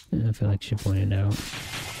I feel like she pointed out.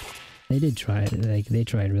 They did try it, like, they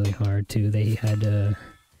tried really hard too. They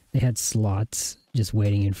had slots just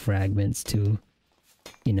waiting in fragments to,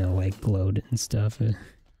 you know, like, load and stuff. It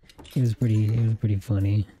was pretty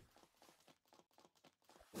funny.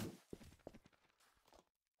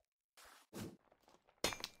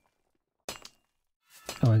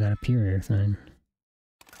 Oh, I got a pure airtime.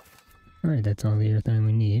 Alright, that's all the airtime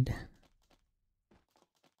we need.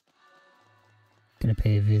 Gonna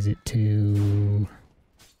pay a visit to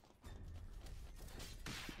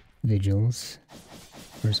Vigils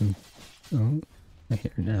for some... Oh, I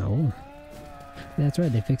hear an owl. That's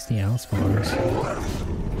right, they fixed the owl spawners.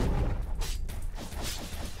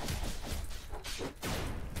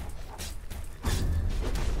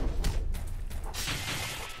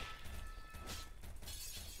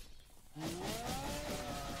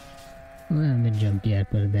 Well, I haven't been jumped yet,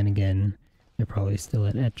 but then again, they're probably still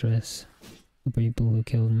at Etris. The people who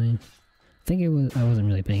killed me. I think I wasn't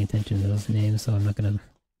really paying attention to those names, so I'm not gonna...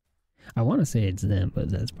 I want to say it's them, but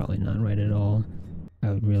that's probably not right at all.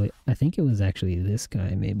 I think it was actually this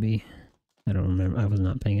guy, maybe. I don't remember. I was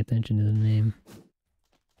not paying attention to the name.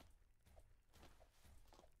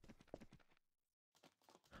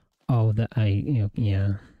 Oh,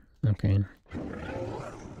 yeah. Okay.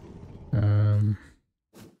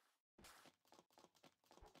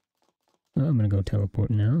 Oh, I'm gonna go teleport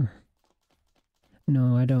now.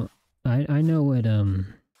 No, I don't. I know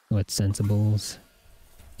what Sensible's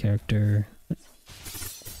character...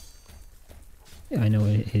 I know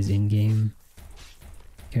his in-game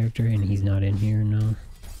character, and he's not in here, no.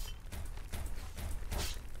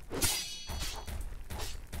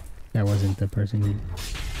 That wasn't the person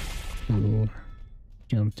who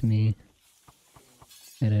jumped me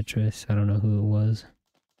at Etris. I don't know who it was.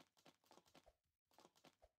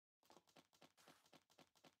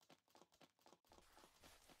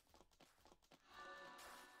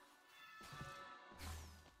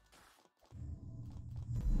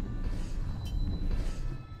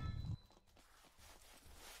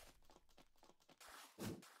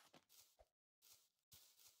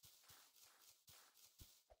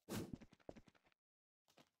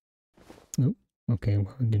 Oh, okay,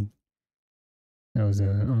 well, that was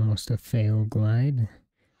almost a fail glide.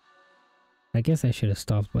 I guess I should have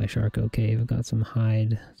stopped by Sharko Cave, got some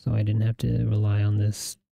hide, so I didn't have to rely on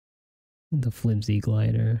the flimsy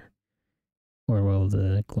glider. Or, well,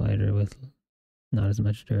 the glider with not as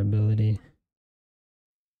much durability.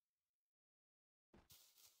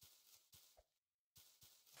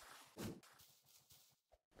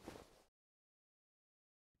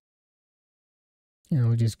 Yeah,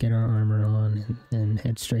 we'll just get our armor on and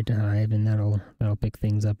head straight to Hive, and that'll pick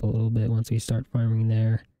things up a little bit once we start farming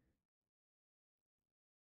there.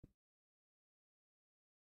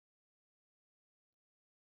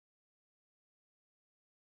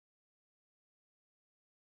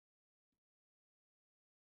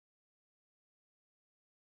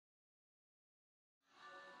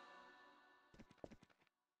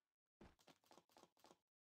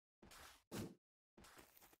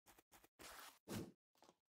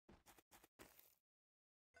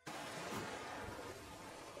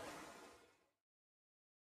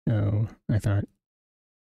 Oh, I thought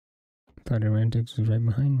Arantix was right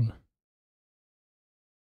behind me.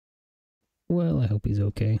 Well, I hope he's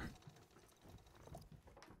okay.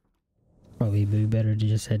 Probably be better to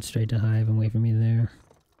just head straight to Hive and wait for me there.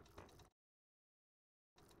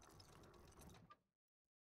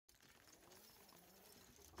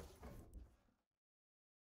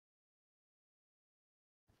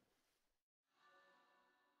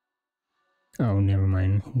 Oh, never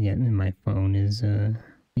mind. Yeah, my phone is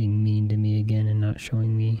being mean to me again and not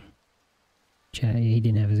showing me chat. He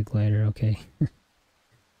didn't have his glider, okay.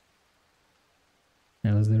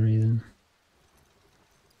 That was the reason.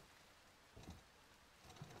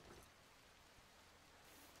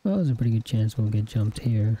 Well, there's a pretty good chance we'll get jumped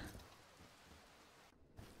here.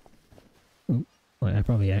 Oh, well, I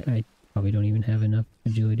probably don't even have enough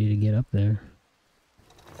agility to get up there.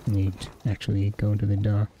 I need to actually go to the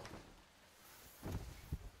dock.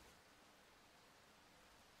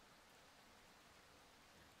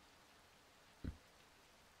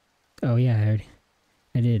 Oh yeah,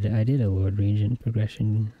 I did a Lord Regent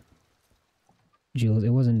progression jewels. It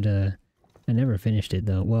wasn't I never finished it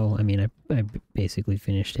though. Well, I mean I basically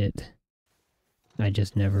finished it. I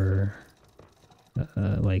just never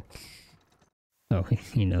like oh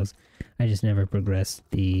he knows. I just never progressed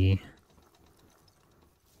the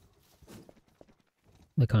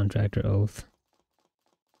contractor oath.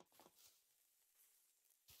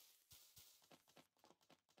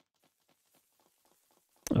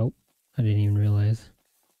 Oh, I didn't even realize.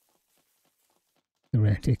 The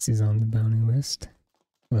Ratix is on the bounty list.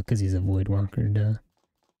 Well, because he's a Voidwalker, duh.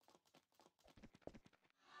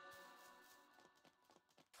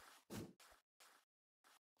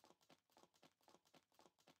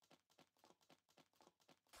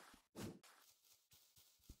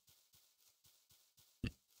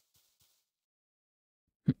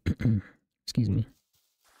 Excuse me.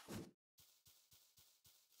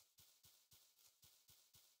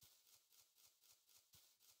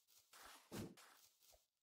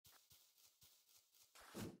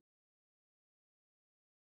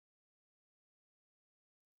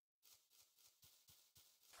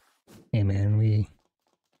 Hey man,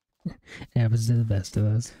 it happens to the best of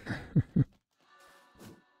us.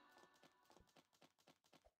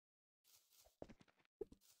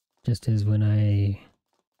 Just as when I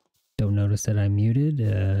don't notice that I'm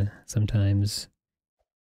muted, sometimes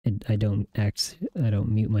I don't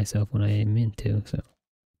mute myself when I am meant to, so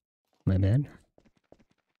my bad.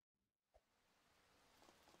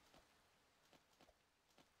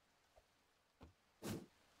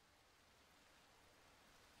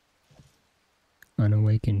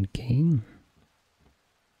 Unawakened King?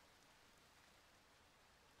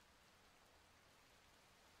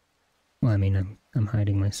 Well, I mean, I'm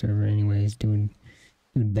hiding my server anyways, doing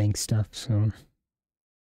bank stuff, so...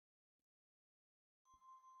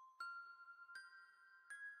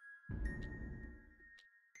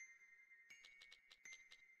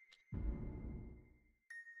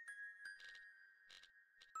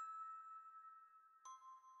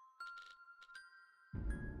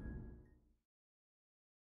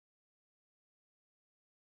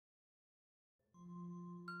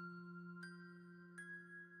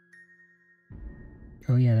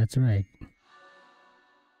 Oh yeah, that's right.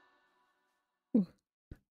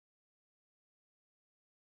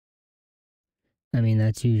 I mean,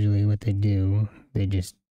 that's usually what they do. They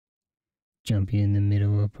just jump you in the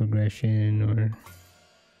middle of progression, or...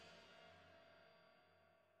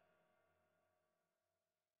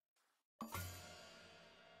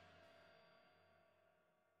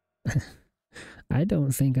 I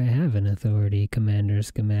don't think I have an authority commander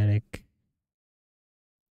schematic.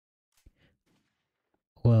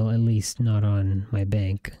 Well, at least not on my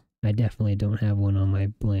bank. I definitely don't have one on my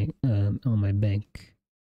on my bank.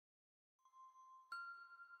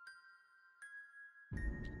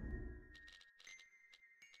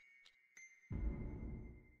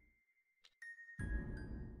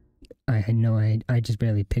 I know I just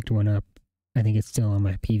barely picked one up. I think it's still on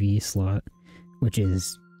my PvE slot, which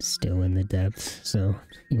is still in the depths. So,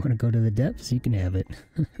 you want to go to the depths? You can have it.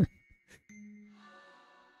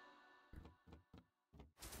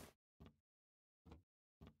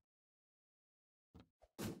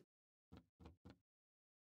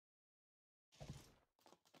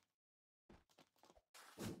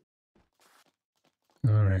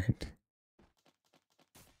 Alright.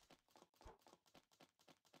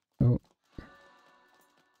 Oh.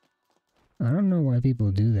 I don't know why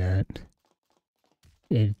people do that.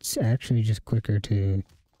 It's actually just quicker to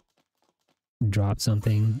drop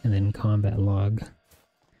something and then combat log.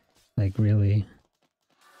 Like, really.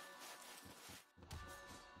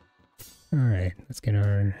 Alright, let's get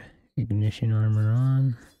our ignition armor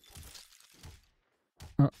on.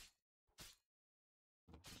 Oh.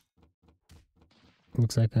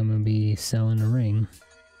 Looks like I'm gonna be selling a ring.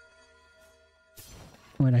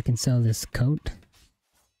 What, I can sell this coat?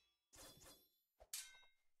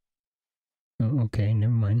 Oh, okay,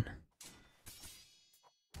 never mind.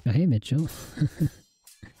 Oh, hey, Mitchell.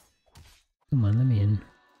 Come on, let me in.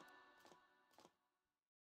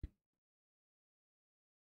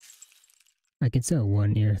 I can sell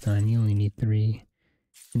one Earthon, you only need 3.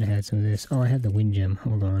 And I had some of this. Oh, I had the wind gem.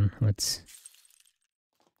 Hold on, let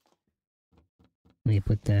me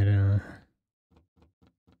put that,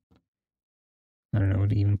 I don't know what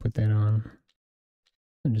to even put that on.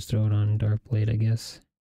 I'll just throw it on Dark Blade, I guess.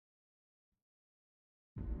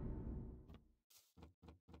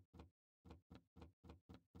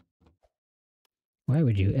 Why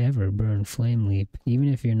would you ever burn Flame Leap?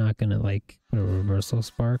 Even if you're not gonna, like, put a Reversal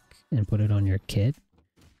Spark and put it on your kit,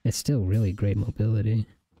 it's still really great mobility.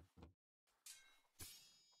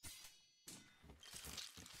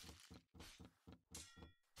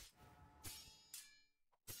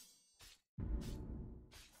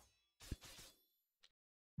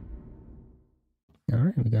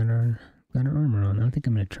 Alright, we got our armor on. I think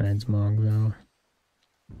I'm gonna transmog though.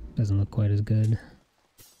 Doesn't look quite as good.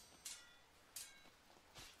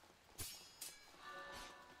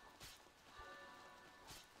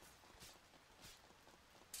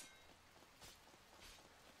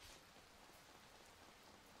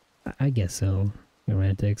 I guess so,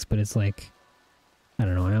 Romantics, but it's like, I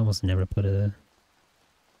don't know, I almost never put a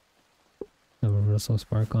reversal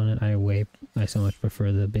spark on it. I so much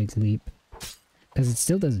prefer the big leap. Because it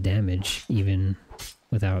still does damage, even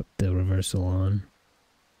without the reversal on.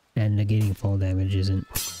 And negating fall damage isn't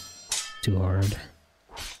too hard.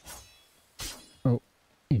 Oh,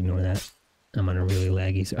 ignore that. I'm on a really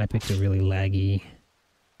laggy, so I picked a really laggy,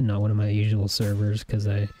 not one of my usual servers, because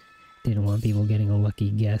I didn't want people getting a lucky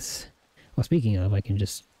guess. Well, speaking of, I can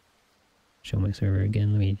just show my server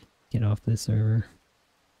again. Let me get off this server.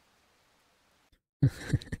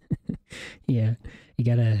 Yeah, you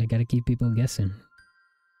gotta keep people guessing.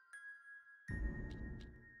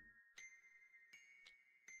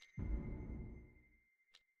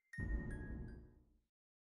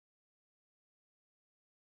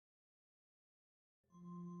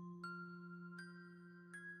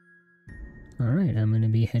 Alright, I'm gonna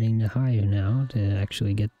be heading to Hive now to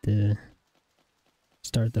actually get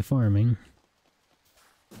start the farming.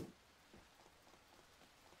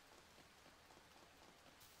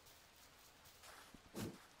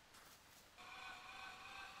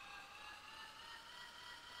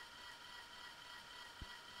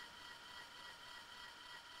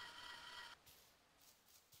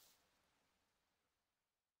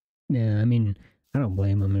 Yeah, I mean, I don't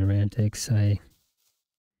blame them in Rantics.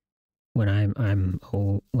 When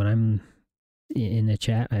I'm in the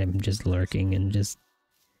chat, I'm just lurking and just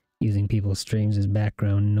using people's streams as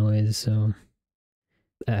background noise, so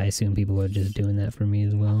I assume people are just doing that for me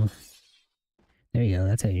as well. There you go,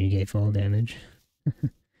 that's how you get fall damage.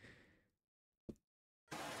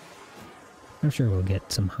 I'm sure we'll get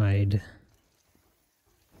some hide.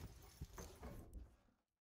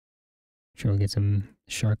 Sure we'll get some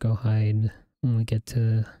Sharko hide when we get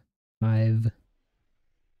to Hive.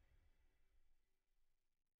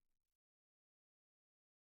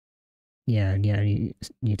 Yeah, you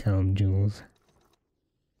tell him, Jules.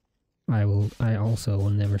 I also will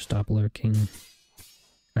never stop lurking.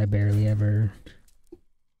 I barely ever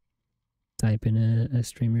type in a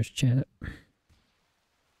streamer's chat.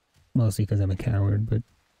 Mostly because I'm a coward, but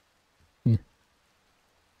yeah.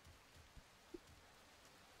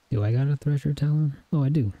 Do I got a Thresher Talon? Oh, I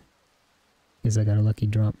do. Because I got a lucky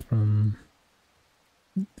drop from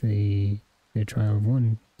the Trial of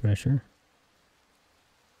One Thresher.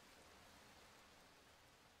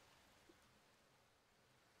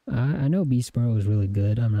 I know Beastboro is really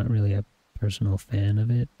good. I'm not really a personal fan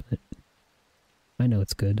of it, but I know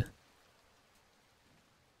it's good.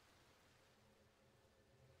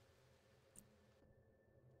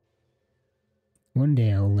 One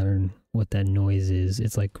day I'll learn what that noise is.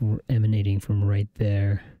 It's like emanating from right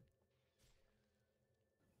there.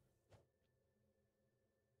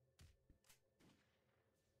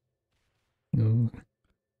 Oh,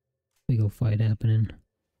 big ol' fight happening.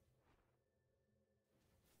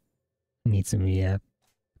 Need some, yeah.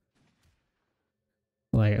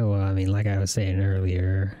 Like, oh, I mean, like I was saying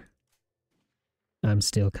earlier, I'm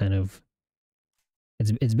still kind of...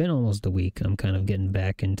 It's been almost a week. I'm kind of getting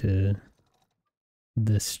back into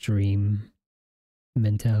the stream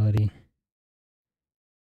mentality.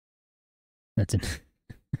 That's it.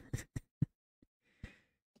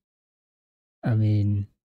 I mean,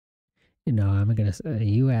 you know, I'm gonna say,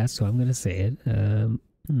 you asked, so I'm gonna say it.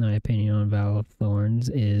 My opinion on Val of Thorns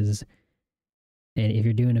is, and if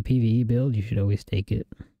you're doing a PvE build, you should always take it.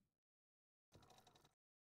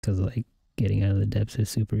 Because, like, getting out of the depths is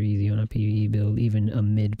super easy on a PvE build. Even a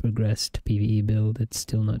mid-progressed PvE build, it's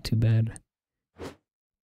still not too bad.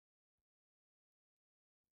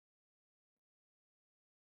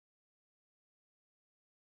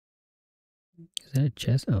 Is that a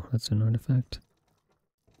chest? Oh, that's an artifact.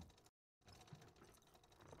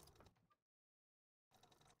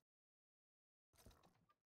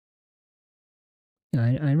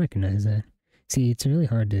 Yeah, I recognize that. See, it's really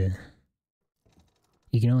hard to...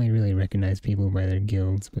 You can only really recognize people by their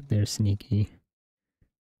guilds, but they're sneaky.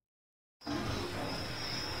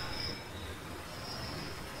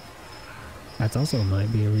 That's also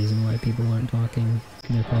might be a reason why people aren't talking.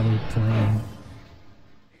 They're probably playing.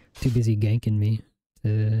 Too busy ganking me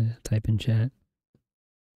to type in chat.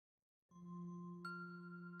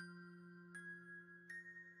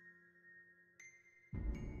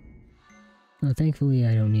 Well, thankfully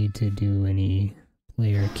I don't need to do any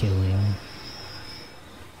player killing.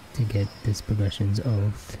 to get this progression's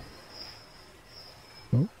oath.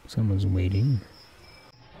 Oh, someone's waiting.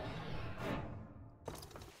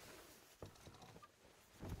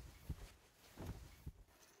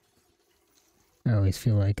 I always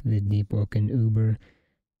feel like the Deepwoken Uber.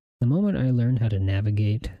 The moment I learned how to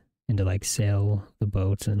navigate and to like sail the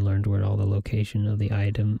boats and learned where all the location of the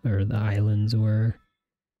item or the islands were,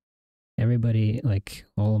 everybody, like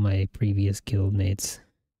all of my previous guildmates,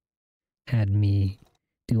 had me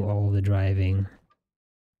do all the driving.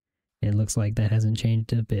 It looks like that hasn't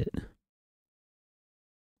changed a bit.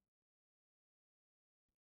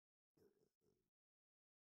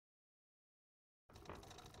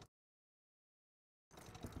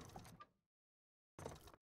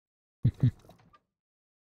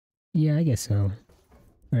 Yeah, I guess so.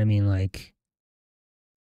 I mean, like,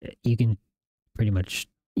 you can pretty much,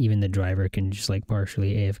 even the driver can just like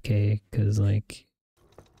partially AFK, because like,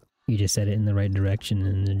 you just set it in the right direction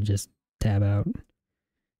and then just tab out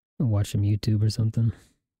and watch some YouTube or something.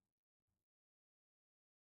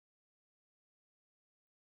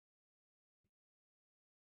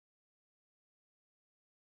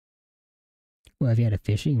 Well, if you had a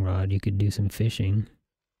fishing rod, you could do some fishing.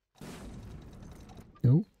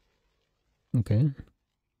 Oh, okay.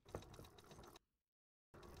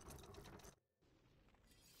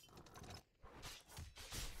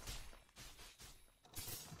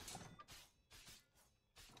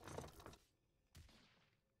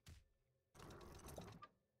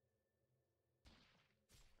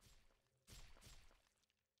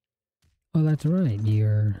 Oh, that's right.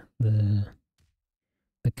 You're the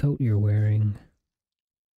coat you're wearing.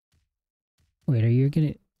 Wait, you're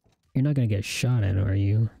not gonna get shot at, are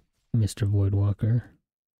you, Mr. Voidwalker?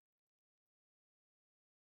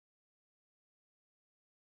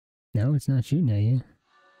 No, it's not shooting at you.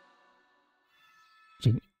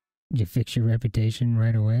 Did you fix your reputation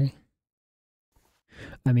right away?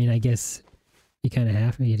 I mean, I guess you'd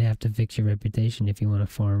have to fix your reputation if you want to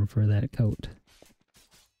farm for that coat.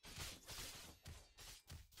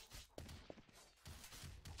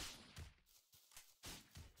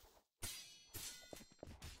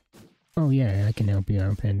 Oh yeah, I can help you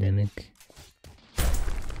out, Pandemic.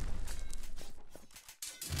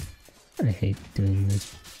 I hate doing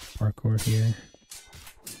this parkour here.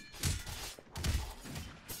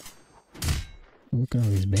 Look at all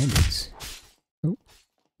these bandits. Oh,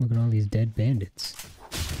 look at all these dead bandits.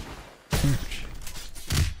 Ouch.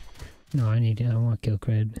 No, I want kill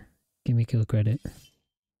cred. Give me kill credit.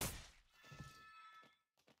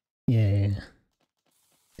 Yeah.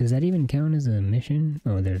 Does that even count as a mission?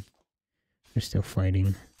 Oh, they're still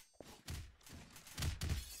fighting.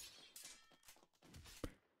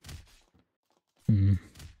 Hmm.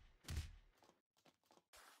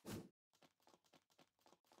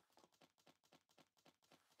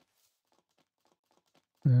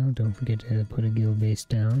 Well, don't forget to put a guild base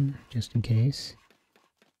down, just in case.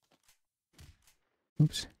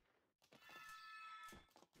 Oops.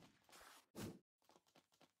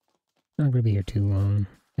 Not gonna be here too long.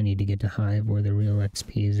 I need to get to Hive where the real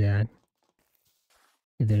XP is at.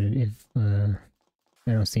 If I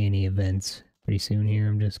don't see any events pretty soon here,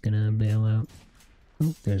 I'm just gonna bail out.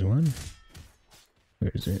 Oh, there's one.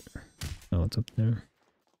 Where is it? Oh, it's up there.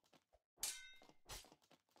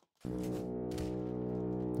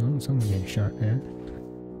 Oh, someone's getting shot at.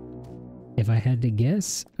 If I had to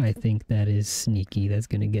guess, I think that is Sneaky that's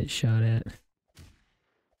gonna get shot at.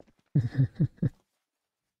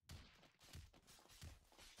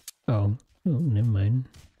 Oh, never mind.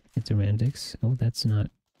 It's Semantics. Oh, that's not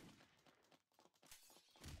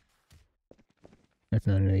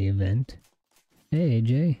an event. Hey,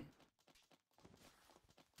 AJ.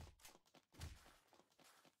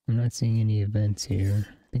 I'm not seeing any events here.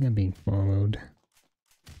 I think I'm being followed.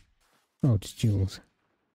 Oh, it's Jules.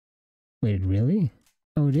 Wait, really?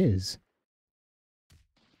 Oh, it is.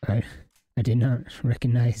 I did not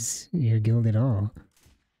recognize your guild at all.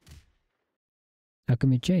 How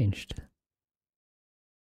come it changed?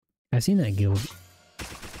 I've seen that guild.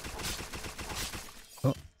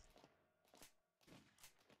 Oh.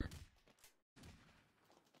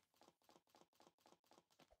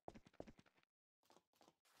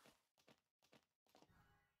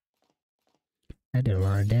 That did a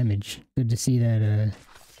lot of damage. Good to see that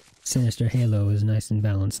Sinister Halo is nice and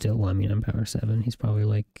balanced still. Well, I mean, I'm power 7. He's probably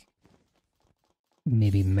like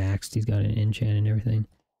maybe maxed. He's got an enchant and everything.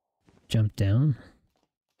 Jump down.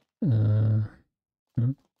 Oh.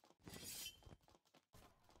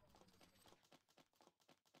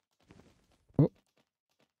 Oh.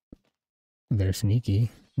 They're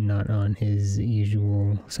Sneaky. Not on his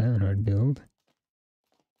usual Silent Heart build.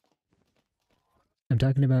 I'm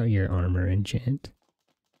talking about your armor enchant.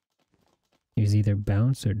 There's either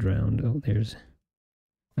bounce or drowned. Oh, there's...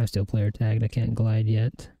 I'm still player tagged. I can't glide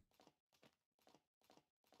yet.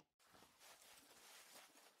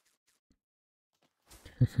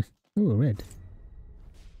 Ooh, a red.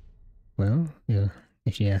 Well, yeah,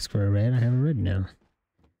 if she asks for a red, I have a red now.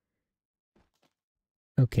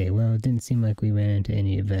 Okay, well, it didn't seem like we ran into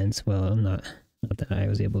any events. Well, not that I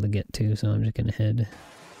was able to get to, so I'm just gonna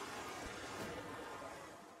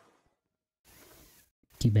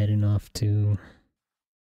keep heading off to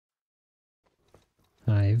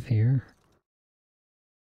Hive here.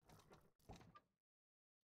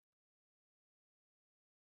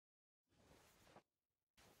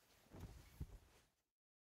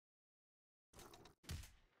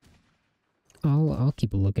 I'll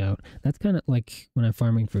keep a lookout. That's kind of like when I'm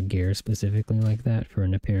farming for gear specifically like that for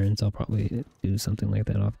an appearance. I'll probably do something like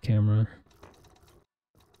that off camera.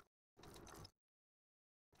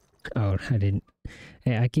 Oh, I didn't.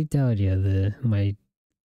 Hey, I keep telling you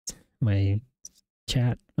my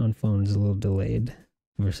chat on phone is a little delayed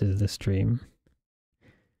versus the stream.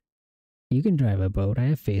 You can drive a boat. I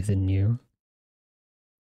have faith in you.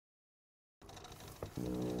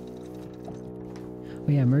 Oh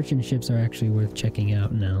yeah, merchant ships are actually worth checking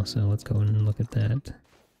out now, so let's go and look at that.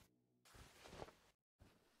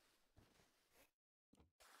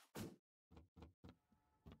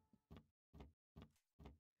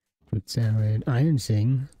 Fruit salad, iron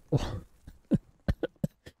sing.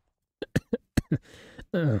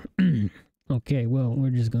 Oh. Okay, well, we're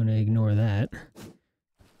just gonna ignore that.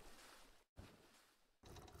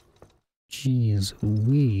 Jeez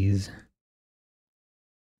Louise.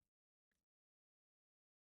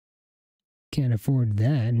 Can't afford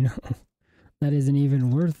that, no. That isn't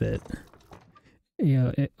even worth it.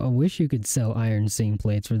 Yeah, I wish you could sell iron sing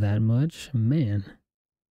plates for that much. Man.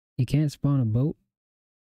 You can't spawn a boat?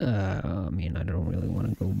 I mean, I don't really want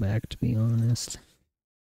to go back, to be honest.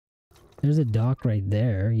 There's a dock right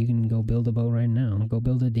there. You can go build a boat right now. Go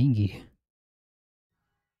build a dinghy.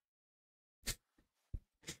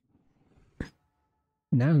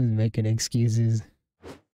 Now who's making excuses?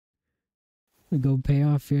 Go pay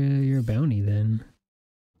off your bounty then.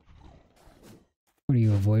 What are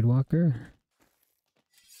you, a void walker?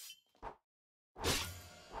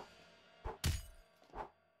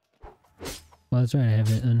 Well, that's right, I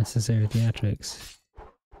have unnecessary theatrics.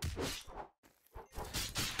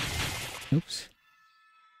 Oops.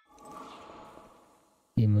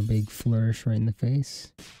 Gave him a big flourish right in the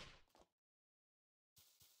face.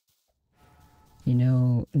 You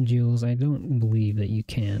know, Jules, I don't believe that you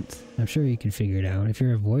can't. I'm sure you can figure it out. If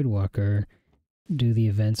you're a void walker, do the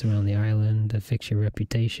events around the island to fix your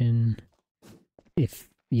reputation. If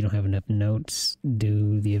you don't have enough notes,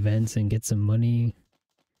 do the events and get some money.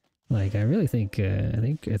 Like, I really think, I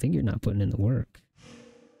think you're not putting in the work.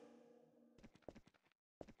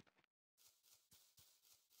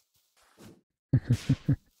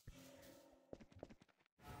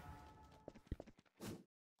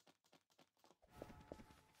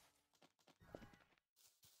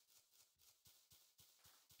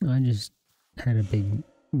 I just had a big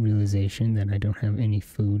realization that I don't have any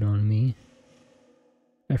food on me.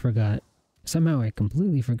 I forgot. Somehow I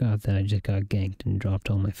completely forgot that I just got ganked and dropped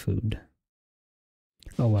all my food.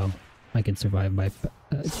 Oh well, I can survive by...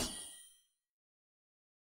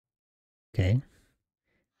 okay.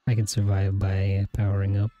 I can survive by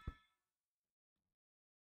powering up.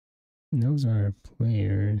 Those are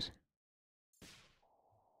players.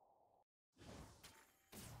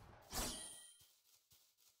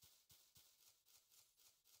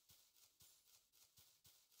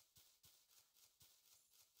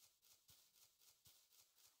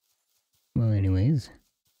 Well, anyways.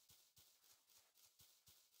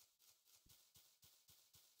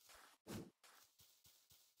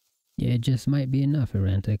 Yeah, it just might be enough,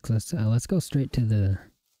 Erantix. Let's go straight to the...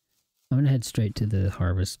 I'm gonna head straight to the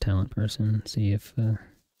harvest talent person, see if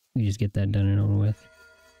we just get that done and over with.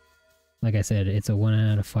 Like I said, it's a 1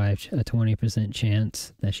 out of 5, a 20%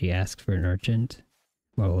 chance that she asks for an urchant.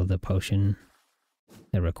 Well, the potion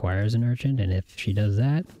that requires an urchant, and if she does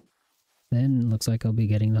that, then looks like I'll be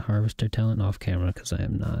getting the harvester talent off camera because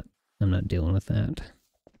I'm not dealing with that.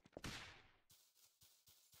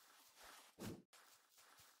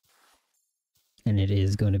 And it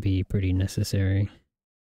is going to be pretty necessary.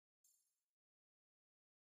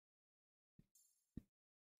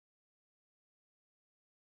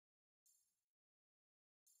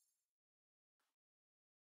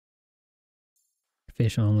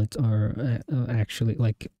 Fish omelets are actually,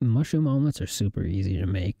 like, mushroom omelets are super easy to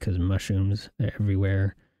make because mushrooms are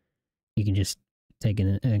everywhere. You can just take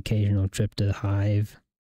an occasional trip to the hive,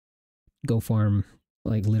 go farm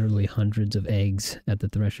like literally hundreds of eggs at the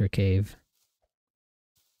Thresher Cave.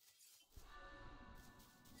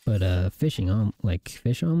 But fishing on like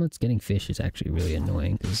fish omelets, getting fish is actually really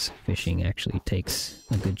annoying because fishing actually takes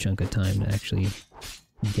a good chunk of time to actually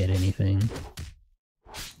get anything.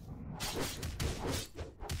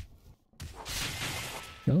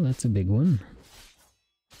 Oh, that's a big one.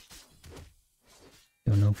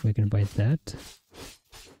 Don't know if we can bite that.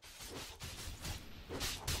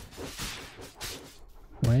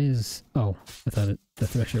 Why is... Oh, I thought the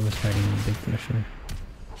Thresher was fighting the big Thresher.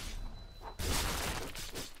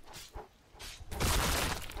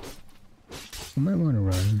 I might want to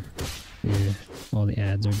run. Yeah, all the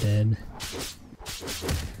ads are dead.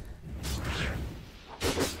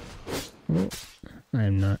 Oh, I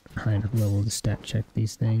am not high enough level to stat check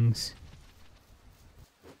these things.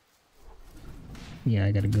 Yeah,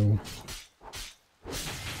 I gotta go.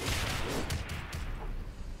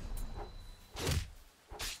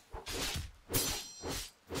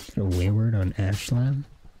 A wayward on Ash Slab?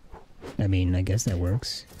 I mean, I guess that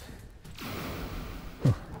works.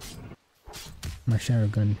 Oh. My shadow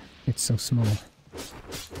gun, it's so small.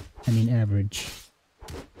 I mean average.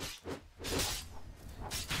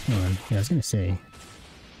 Hold on, yeah, I was gonna say.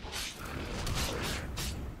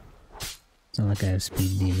 It's not like I have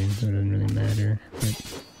speed demons, so it doesn't really matter. But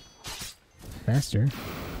faster.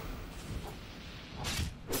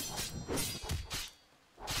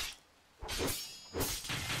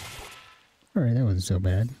 Alright, that wasn't so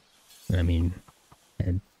bad. I mean, I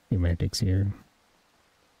had Romantics here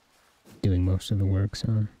doing most of the work,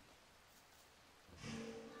 so...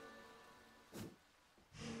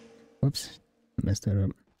 Whoops, messed that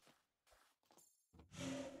up.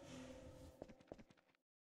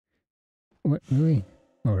 What, really?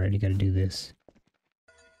 Alright, you gotta do this.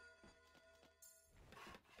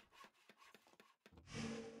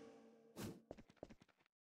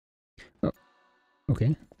 Oh,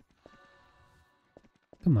 okay.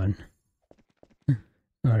 Come on.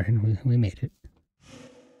 Alright, we made it.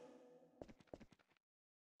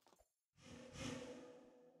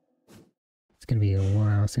 It's gonna be a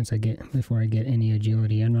while before I get any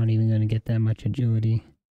agility. I'm not even gonna get that much agility.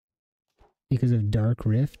 Because of Dark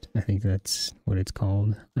Rift, I think that's what it's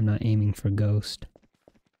called. I'm not aiming for Ghost.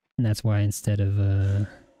 And that's why instead of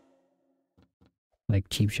like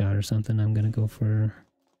Cheap Shot or something, I'm gonna go for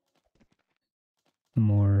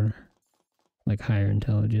more like higher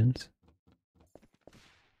intelligence.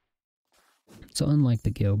 So unlike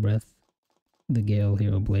the Gale Breath, the Gale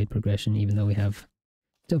Heroblade progression, even though we have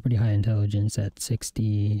still pretty high intelligence at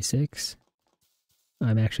 66,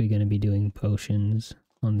 I'm actually going to be doing potions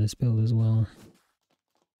on this build as well.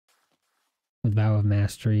 With Vow of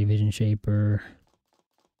Mastery, Vision Shaper.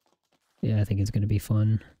 Yeah, I think it's going to be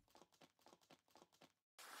fun.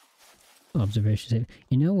 Observation save.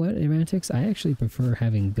 You know what, Errantix? I actually prefer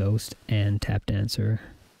having Ghost and Tap Dancer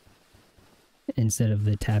instead of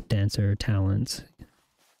the Tap Dancer talents.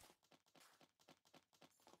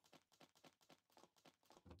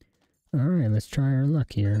 Alright, let's try our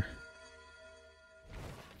luck here.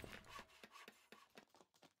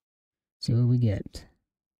 See what we get.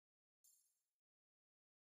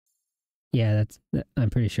 Yeah, I'm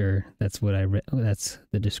pretty sure that's what I read. That's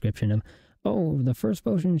the description of. Oh, the first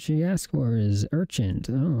potion she asked for is Urchin.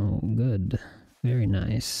 Oh, good. Very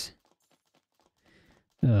nice.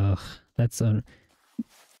 Ugh, that's a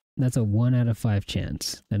 1 out of 5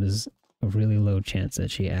 chance. That is a really low chance that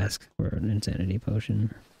she asked for an insanity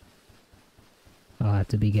potion. I'll have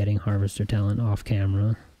to be getting Harvester talent off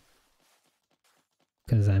camera.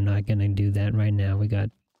 Because I'm not gonna do that right now. We got...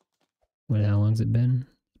 how long's it been?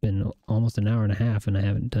 It's been almost an hour and a half and I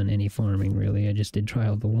haven't done any farming really. I just did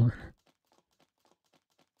Trial of the One.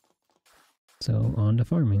 So, on to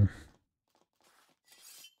farming.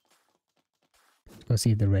 Let's go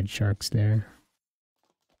see if the red shark's there.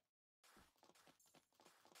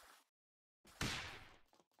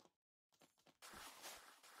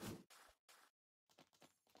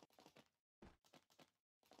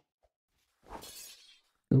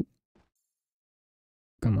 Oh.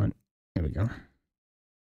 Come on. There we go. Is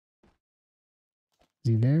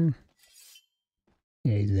he there?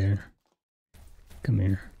 Yeah, he's there. Come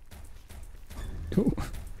here. Oh,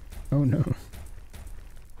 oh no.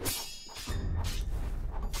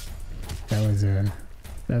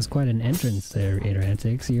 That was quite an entrance there,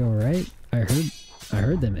 Adorantics. You alright? I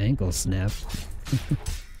heard them ankles snap.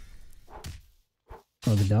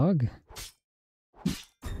 Oh, the dog?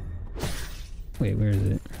 Wait, where is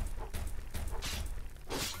it?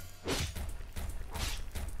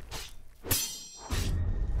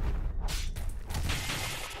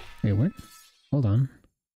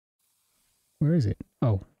 is it?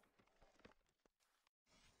 Oh.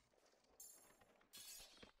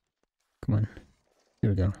 Come on. There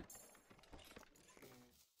we go.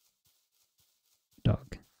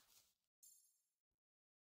 Dog.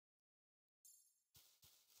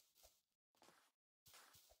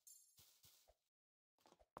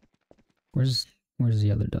 Where's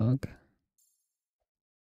the other dog?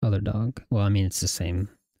 Other dog. Well, I mean it's the same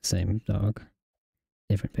dog.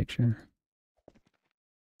 Different picture.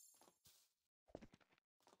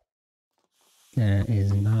 That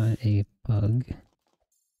is not a pug.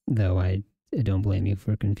 Though I don't blame you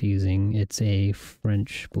for confusing. It's a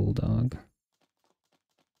French bulldog.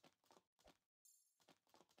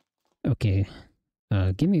 Okay.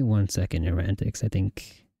 Give me 1 second, Erantix. I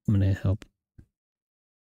think I'm gonna help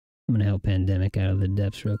Pandemic out of the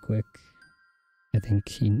depths real quick. I think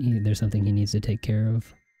there's something he needs to take care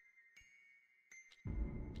of.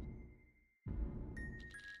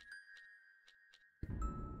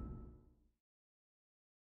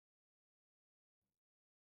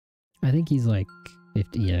 I think he's like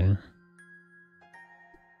 50, yeah.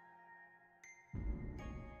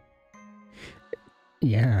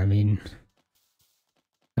 Yeah, I mean,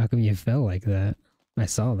 how come you fell like that? I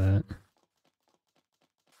saw that.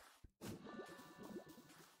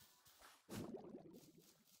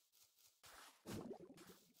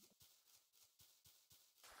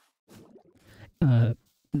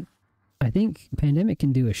 I think Pandemic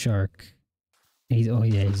can do a shark. Oh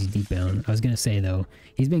yeah, he's deep bound. I was gonna say though,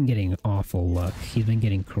 he's been getting awful luck. He's been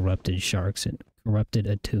getting corrupted sharks and corrupted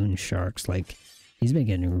attuned sharks. Like, he's been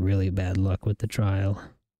getting really bad luck with the trial.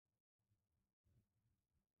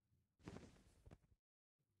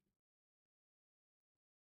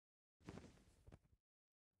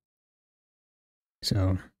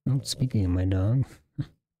 So, oh, speaking of my dog,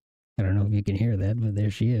 I don't know if you can hear that, but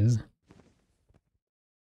there she is.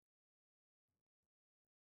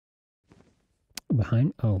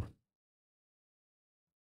 Behind? Oh.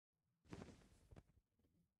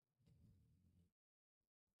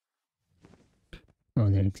 Oh,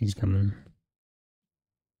 there he's coming.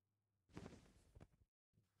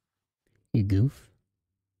 You goof.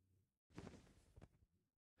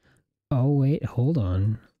 Oh, wait, hold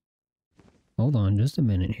on. Hold on just a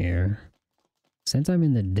minute here. Since I'm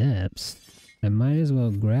in the depths, I might as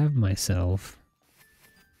well grab myself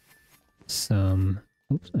some...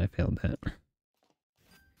 Oops, I failed that.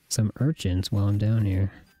 Some urchins while I'm down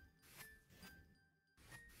here.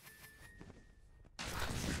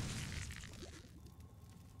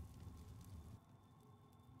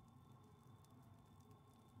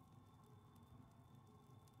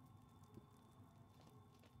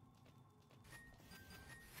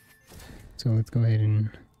 So let's go ahead and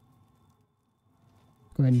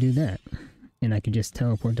do that. And I can just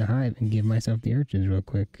teleport to Hive and give myself the urchins real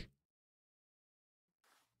quick.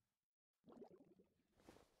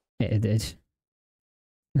 It's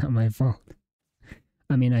not my fault.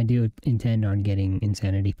 I mean, I do intend on getting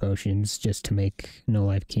insanity potions just to make No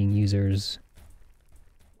Life King users...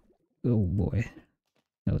 Oh boy.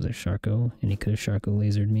 That was a Sharko, and he could have Sharko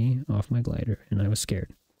lasered me off my glider, and I was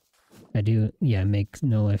scared. I do, yeah, make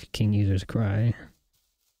No Life King users cry.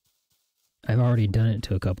 I've already done it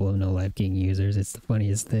to a couple of No Life King users, it's the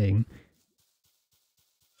funniest thing.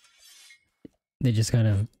 They just kind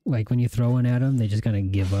of, like when you throw one at them, they just kind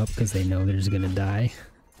of give up because they know they're just gonna die.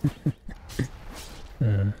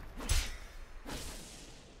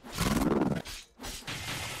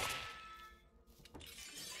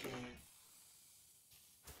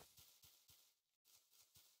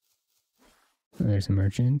 There's some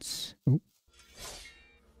merchants. Oh.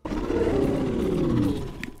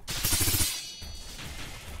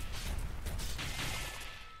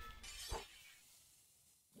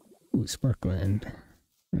 Ooh, Sparkland.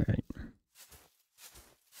 Alright.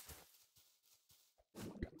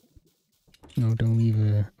 No, don't leave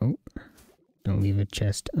a... Oh. Don't leave a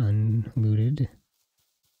chest unlooted.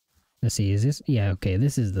 Let's see, is this... Yeah, okay,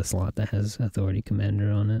 this is the slot that has Authority Commander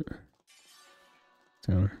on it.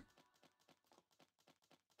 So...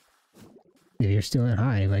 If you're still at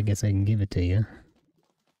Hive, I guess I can give it to you.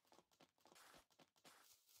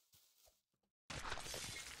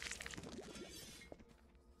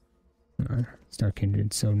 Star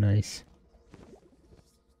Kindred's so nice.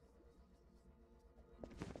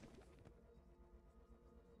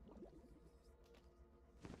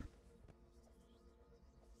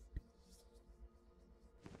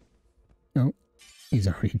 Oh, he's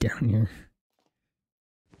already down here.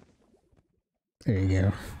 There you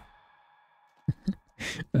go.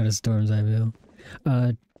 Out of Storm's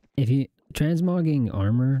Eye. If you... Transmogging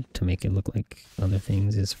armor to make it look like other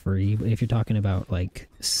things is free, but if you're talking about, like,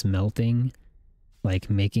 smelting, like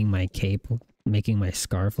making my cape, making my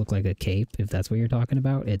scarf look like a cape, if that's what you're talking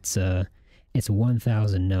about, it's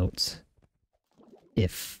 1,000 notes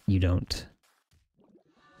if you don't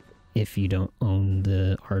own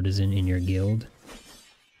the artisan in your guild.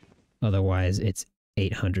 Otherwise, it's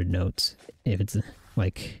 800 notes. If it's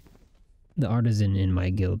like the artisan in my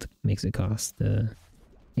guild makes it cost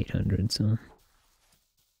 800, so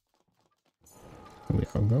are we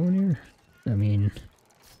all going here? I mean,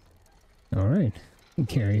 all right, it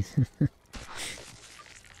carries.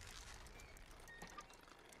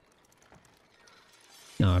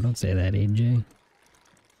 No, don't say that, AJ.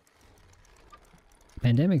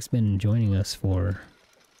 Pandemic's been joining us for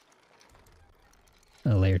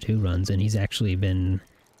layer 2 runs, and he's actually gotten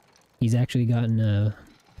a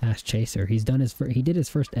past chaser. He did his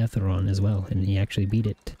first Etheron as well, and he actually beat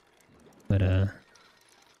it. But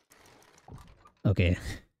okay.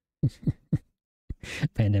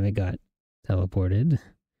 Pandemic got teleported.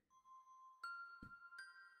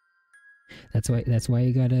 That's why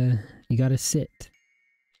you gotta sit.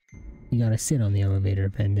 You gotta sit on the elevator,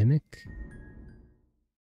 Pandemic.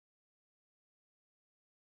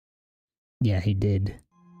 Yeah, he did.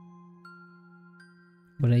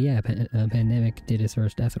 But yeah, Pandemic did his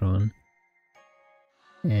first Etheron,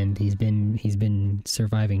 and he's been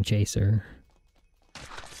surviving Chaser.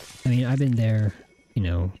 I mean, I've been there, you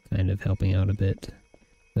know, kind of helping out a bit,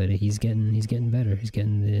 but he's getting better. He's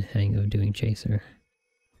getting the hang of doing Chaser.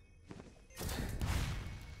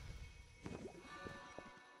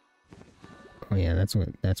 Oh yeah, that's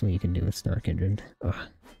what you can do with Star Kindred. Ugh,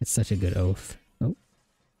 it's such a good oath. Oh,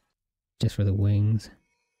 just for the wings.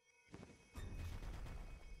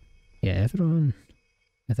 Yeah, Etheron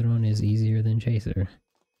is easier than Chaser.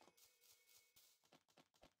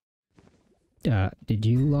 Did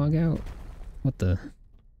you log out? What the?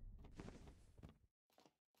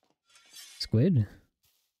 Squid?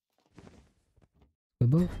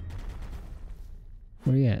 Squibbo?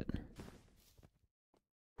 Where you at?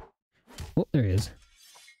 Oh, there he is.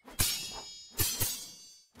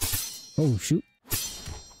 Oh, shoot.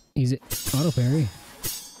 He's auto parry.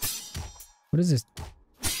 What is this?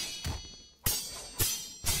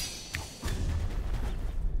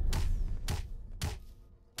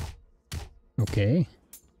 Okay.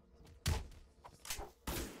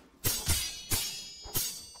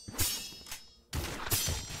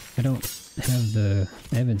 I don't have the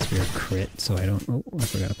Evan Sphere crit, so I don't... Oh, I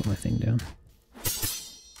forgot to put my thing down.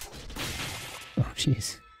 Oh,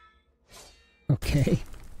 jeez. Okay.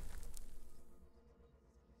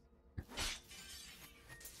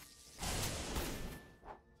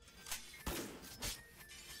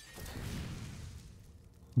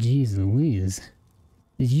 Jeez Louise.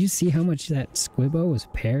 Did you see how much that Squibbo was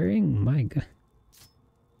parrying? My god.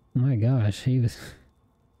 My gosh, he was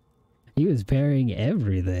parrying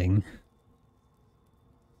everything.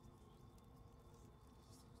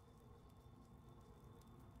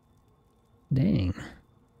 Dang.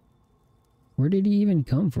 Where did he even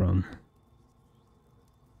come from?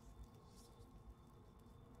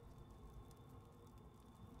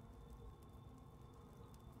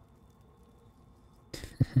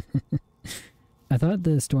 I thought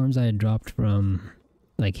the storms I had dropped from,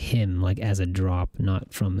 like, him, like, as a drop,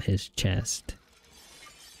 not from his chest.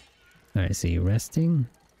 Alright, so you resting?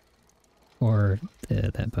 Or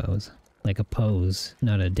that pose. Like a pose,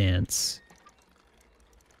 not a dance.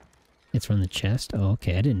 It's from the chest? Oh,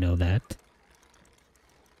 okay, I didn't know that.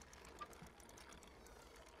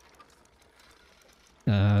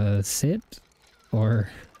 Sit?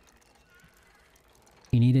 Or...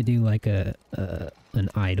 You need to do like an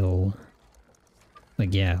idle...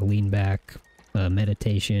 Like, yeah, lean back,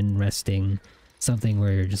 meditation, resting, something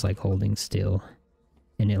where you're just like holding still,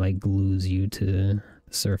 and it like glues you to the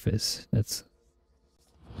surface. That's...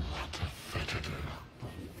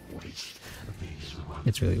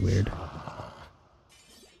 It's really weird. Oh,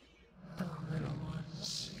 little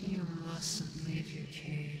ones, you mustn't leave your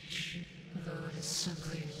cage, though it is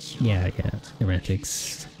simply... Yeah,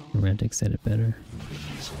 Errantics said it better.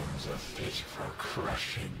 These ones are fit for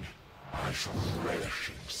crushing. I shall relish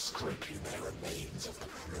in scraping the remains of the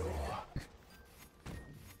floor.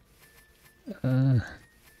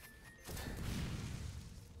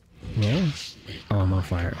 Roll? Oh, I'm on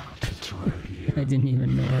fire. I didn't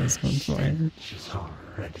even know I was on fire.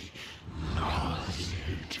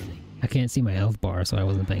 I can't see my health bar, so I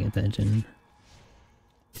wasn't paying attention.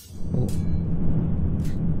 Oh.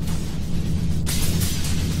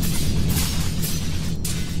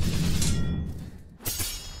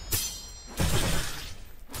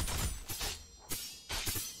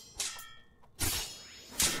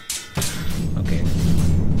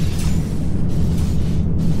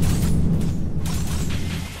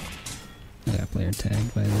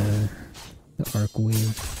 teabagged by the arc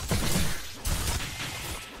wave.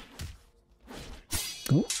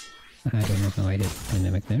 Oh, I don't know how I hit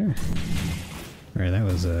Pandemic there. Alright, that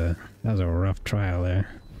was a rough trial there.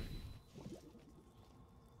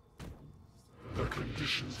 The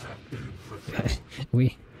conditions have been fulfilled.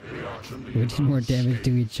 we did more damage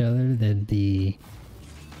to each other than the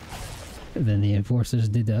enforcers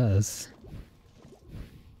did to us.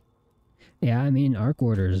 Yeah, I mean, Arc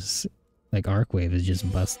Orders, like Arc Wave is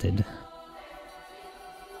just busted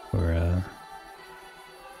for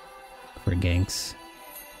ganks.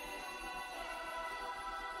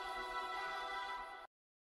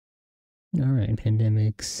 Alright,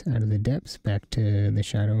 Pandemic's out of the depths, back to the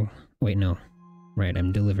shadow. Wait, no. Right,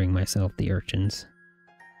 I'm delivering myself the urchins.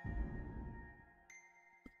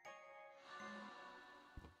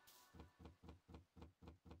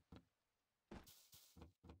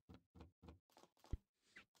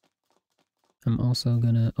 I'm also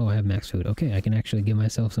gonna... Oh, I have max food. Okay, I can actually give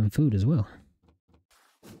myself some food as well.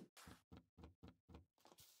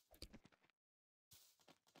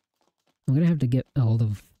 I'm gonna have to get a hold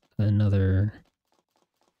of another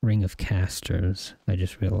ring of casters. I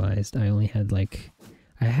just realized I only had like...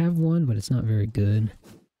 I have one, but it's not very good.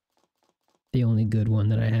 The only good one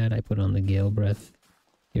that I had, I put on the Gale Breath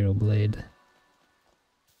Heroblade.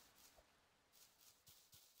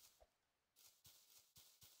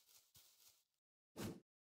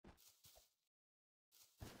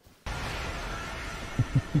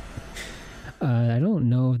 I don't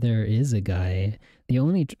know if there is a guy. The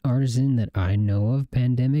only artisan that I know of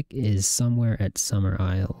Pandemic is somewhere at Summer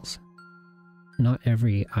Isles. Not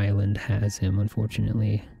every island has him,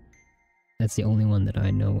 unfortunately. That's the only one that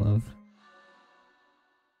I know of.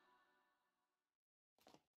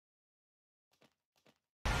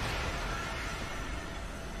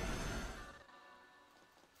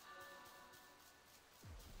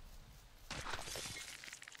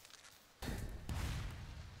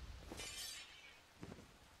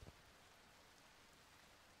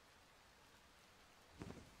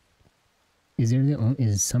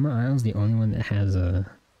 Is Summer Isles the only one that has an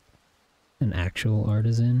actual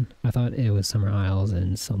artisan? I thought it was Summer Isles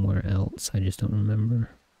and somewhere else. I just don't remember.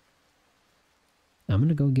 I'm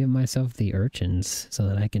gonna go give myself the urchins so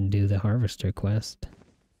that I can do the harvester quest.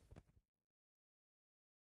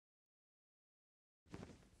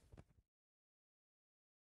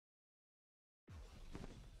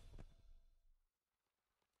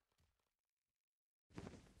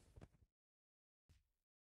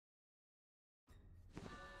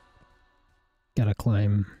 Gotta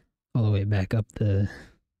climb all the way back up the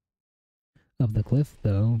cliff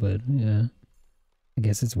though, but yeah, I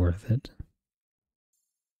guess it's worth it.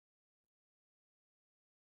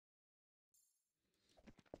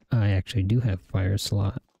 I actually do have fire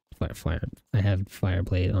slot. I have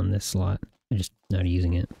Fireblade on this slot. I'm just not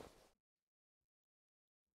using it.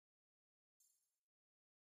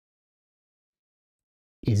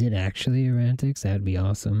 Is it actually Erantix? That'd be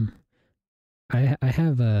awesome. I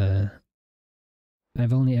have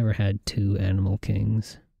I've only ever had 2 Animal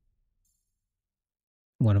Kings.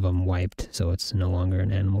 One of them wiped, so it's no longer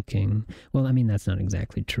an Animal King. Well, I mean, that's not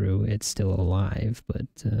exactly true. It's still alive, but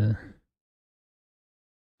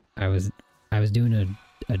I was doing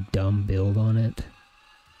a dumb build on it,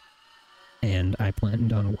 and I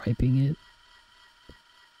planned on wiping it.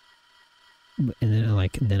 And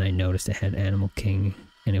then I noticed it had Animal King,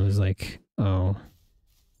 and it was like, oh,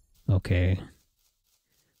 okay.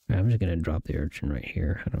 I'm just gonna drop the urchin right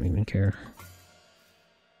here. I don't even care.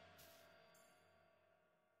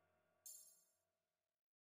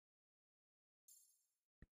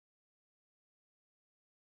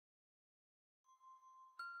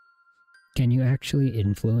 Can you actually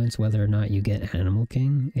influence whether or not you get Animal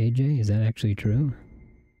King, AJ? Is that actually true?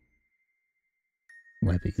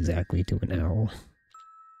 Wipe exactly to an owl.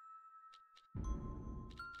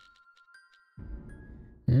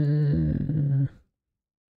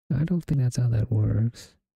 I don't think that's how that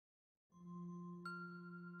works.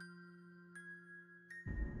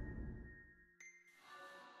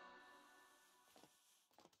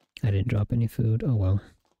 I didn't drop any food. Oh well.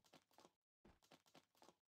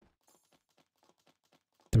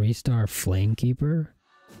 3-star Flamekeeper?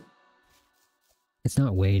 It's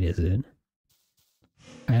not weight, is it?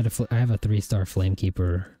 I have a 3-star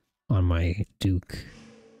Flamekeeper on my Duke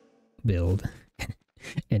build,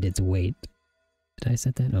 and it's weight. Did I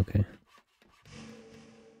set that? Okay.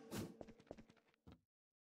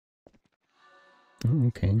 Oh,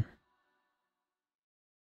 okay.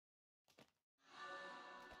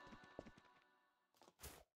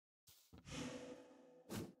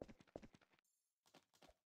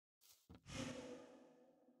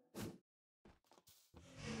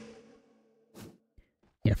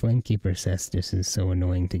 Flamekeeper Cestus is so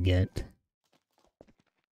annoying to get.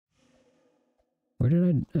 Where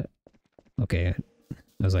did I... okay,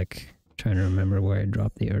 I was like trying to remember where I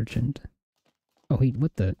dropped the urchin. Oh wait,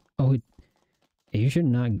 what the... oh wait. You should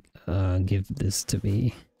not give this to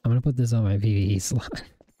me. I'm gonna put this on my PvE slot.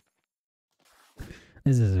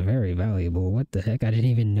 This is very valuable. What the heck? I didn't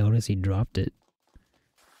even notice he dropped it.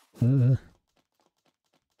 I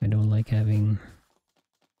don't like having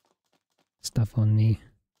stuff on me.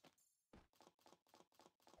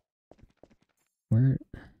 Where? It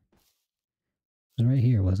was right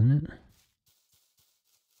here, wasn't it?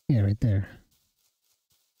 Yeah, right there.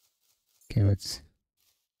 Okay, let's...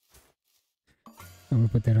 I'm gonna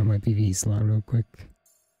put that on my PvE slot real quick.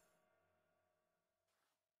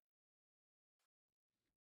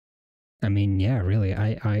 I mean, yeah, really,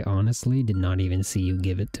 I honestly did not even see you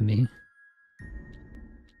give it to me.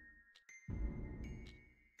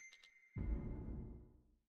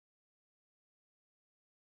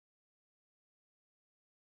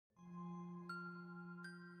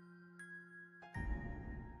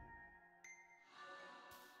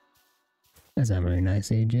 That's not very nice,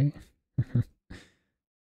 AJ.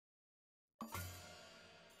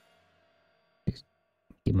 Just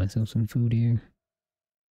give myself some food here.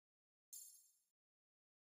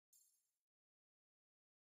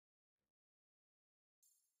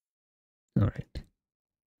 Alright.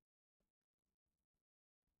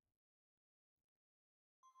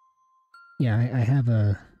 Yeah, I have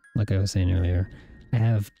a... like I was saying earlier, I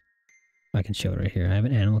have... I can show it right here. I have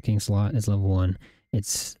an Animal King slot. It's level 1.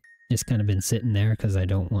 It's just kind of been sitting there because I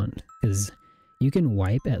don't want... because you can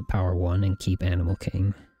wipe at power 1 and keep Animal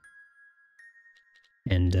King.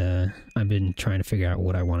 And I've been trying to figure out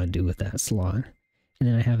what I want to do with that slot. And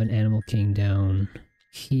then I have an Animal King down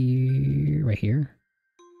here... right here.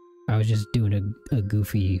 I was just doing a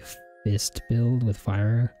goofy fist build with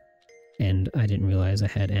fire. And I didn't realize I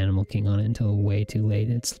had Animal King on it until way too late.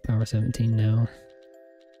 It's power 17 now.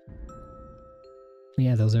 But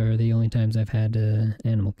yeah, those are the only times I've had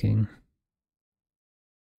Animal King.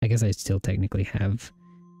 I guess I still technically have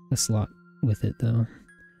a slot with it though.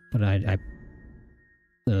 But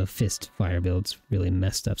the fist fire build's really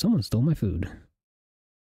messed up. Someone stole my food.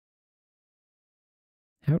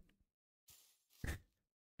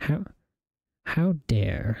 How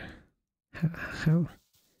dare?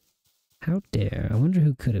 How dare? I wonder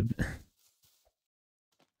who could have...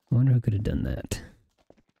 I wonder who could have done that.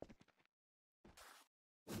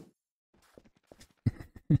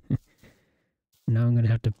 Now I'm gonna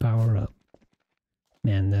have to power up.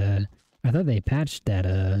 Man, I thought they patched that,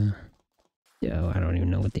 I don't even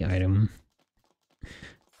know what the item...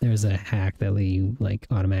 There's a hack that let you, like,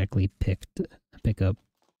 automatically pick up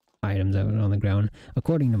items out on the ground,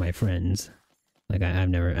 according to my friends. Like, I've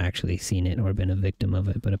never actually seen it or been a victim of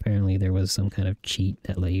it, but apparently there was some kind of cheat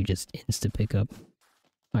that let you just insta-pick up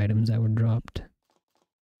items that were dropped.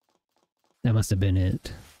 That must have been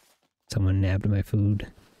it. Someone nabbed my food.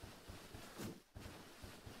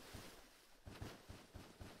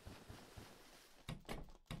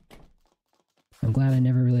 I'm glad I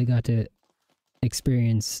never really got to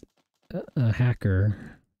experience a hacker,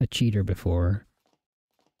 a cheater before.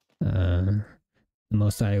 The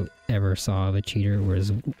most I ever saw of a cheater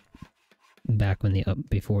was back when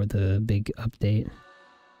before the big update.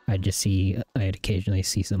 I'd occasionally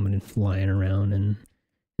see someone flying around and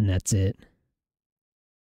that's it.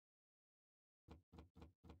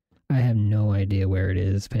 I have no idea where it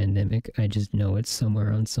is, Pandemic. I just know it's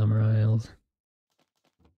somewhere on Summer Isles.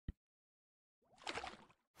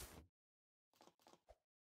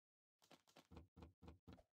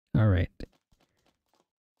 Alright.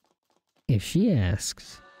 If she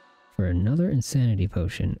asks for another insanity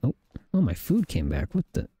potion... Oh, my food came back. What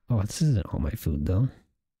the... Oh, this isn't all my food, though.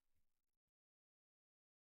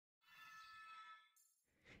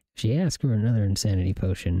 If she asks for another insanity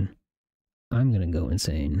potion, I'm gonna go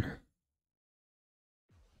insane.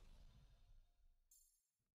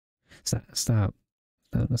 Stop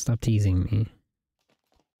teasing me.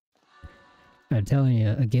 I'm telling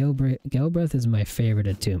you, a Gale Breath is my favorite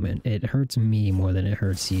attunement. It hurts me more than it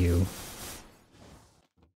hurts you.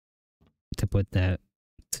 To put that,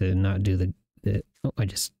 to not do the oh,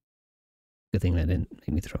 good thing that didn't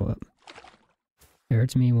make me throw up. It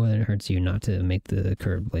hurts me more than it hurts you not to make the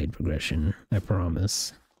curved blade progression. I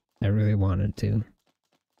promise. I really wanted to.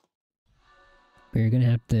 But you're gonna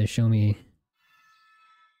have to show me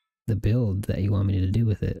the build that you want me to do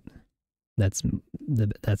with it. That's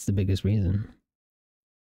the biggest reason.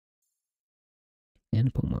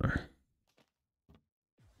 And Pomar.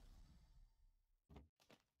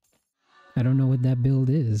 I don't know what that build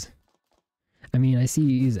is. I mean, I see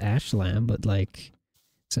you use Ash Lamb, but like,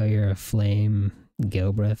 so you're a Flame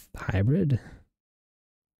Gale Breath hybrid?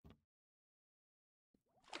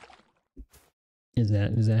 Is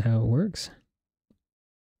that how it works?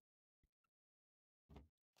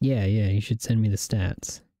 Yeah, you should send me the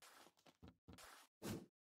stats.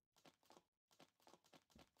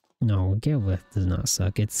 No, Gale Breath does not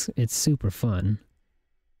suck. It's super fun.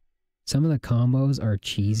 Some of the combos are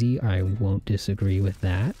cheesy, I won't disagree with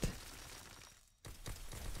that.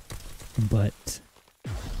 But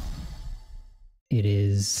it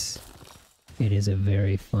is a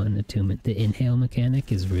very fun attunement. The inhale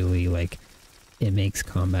mechanic is really like, it makes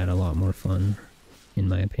combat a lot more fun, in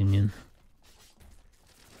my opinion.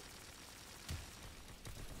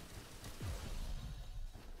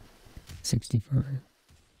 $65.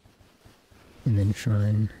 And then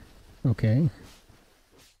Shrine. Okay.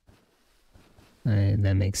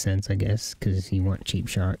 That makes sense, I guess, because you want Cheap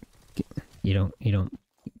Shot. You don't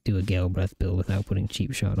do a Gale Breath build without putting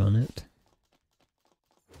Cheap Shot on it.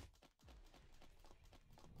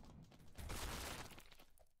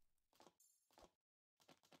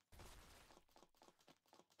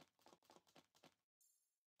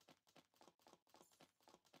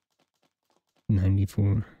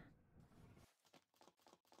 $94.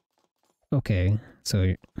 Okay,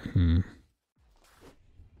 so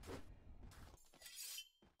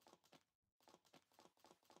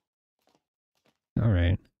all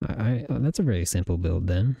right. That's a very simple build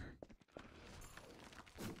then.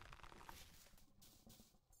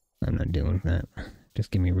 I'm not doing that. Just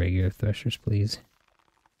give me regular threshers, please.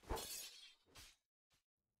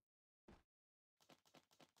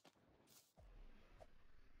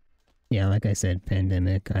 Yeah, like I said,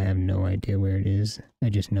 Pandemic, I have no idea where it is. I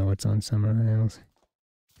just know it's on Summer Isles.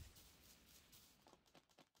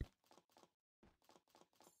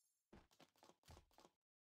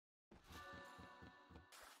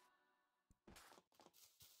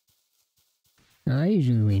 I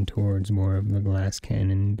usually lean towards more of the glass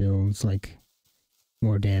cannon builds, like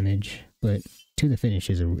more damage, but To the Finish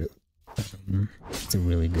is it's a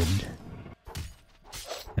really good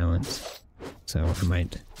talent. So I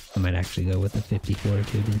might actually go with the 50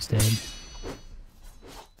 Fortitude instead.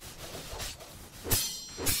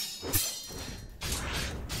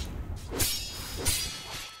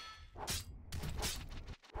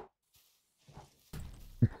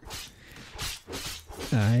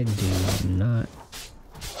 I do not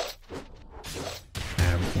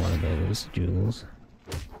have one of those jewels.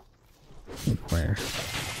 Where?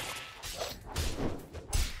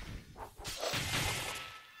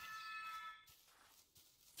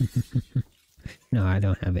 No, I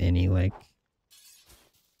don't have any, like,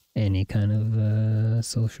 any kind of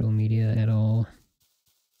social media at all.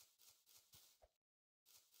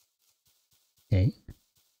 Okay.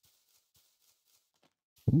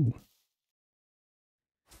 Ooh.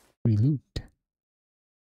 Free loot.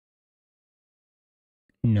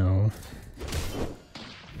 No.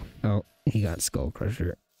 Oh, he got Skull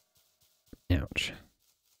Crusher. Ouch.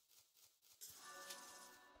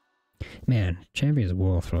 Man, Champion's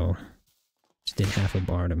Wall Throw just did half a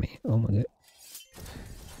bar to me. Oh my god.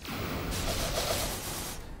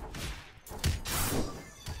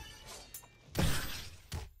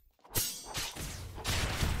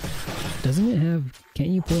 Doesn't it have... Can't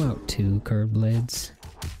you pull out 2 curved blades?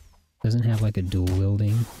 Doesn't have like a dual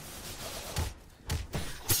wielding?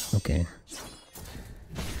 Okay.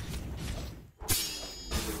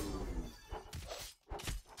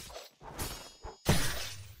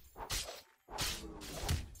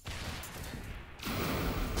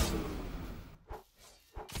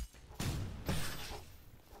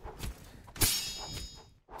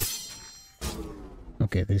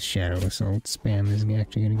 Okay, this Shadow Assault spam is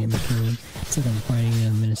actually gonna get me killed. It's like I'm fighting a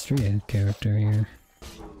Ministria character here.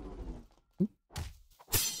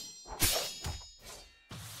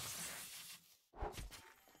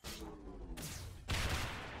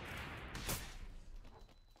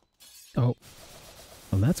 Oh.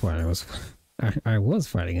 Well, that's why I was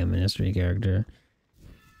fighting a Ministry character.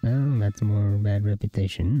 Well, that's more bad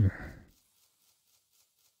reputation.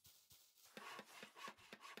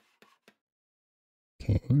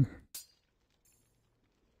 Okay.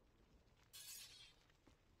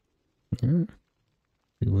 Yeah.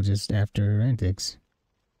 We will just after antics.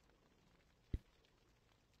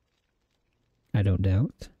 I don't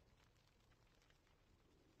doubt.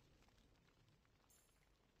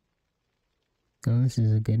 Oh, this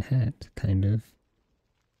is a good hat, kind of.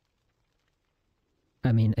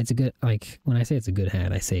 I mean, it's a good, like, when I say it's a good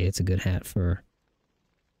hat, I say it's a good hat for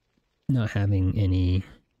not having any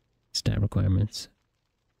stat requirements.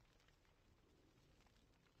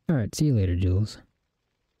 Alright, see you later, Jules.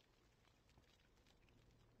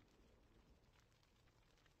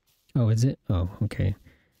 Oh, is it? Oh, okay.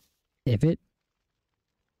 If it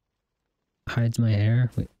hides my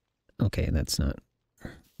hair... Wait, okay, that's not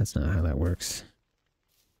how that works.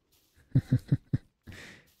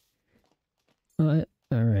 Alright,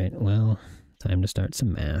 well, time to start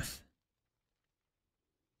some math.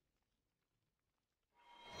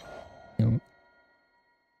 Nope.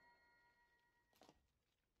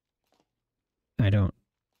 I don't...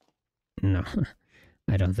 No.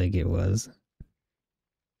 I don't think it was.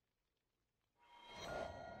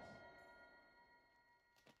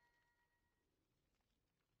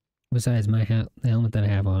 Besides, the helmet that I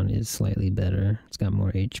have on is slightly better. It's got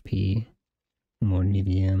more HP, more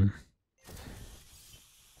NVM.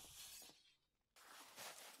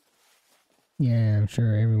 Yeah, I'm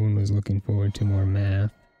sure everyone was looking forward to more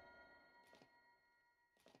math.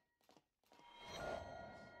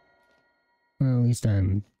 Well, at least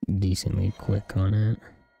I'm decently quick on it.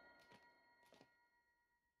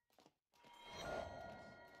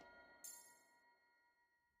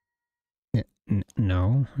 Yeah,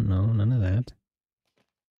 no, none of that.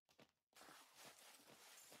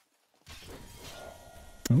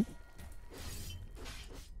 Oh.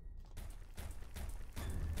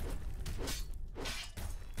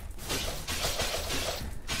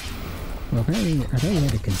 Well, apparently, I thought you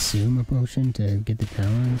had to consume a potion to get the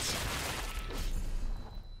talents.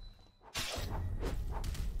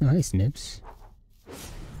 Oh, hey, Snips.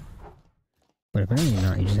 But apparently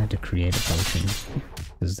not, you just have to create a potion.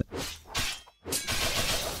 Because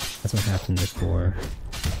that's what happened before.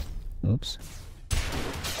 Oops.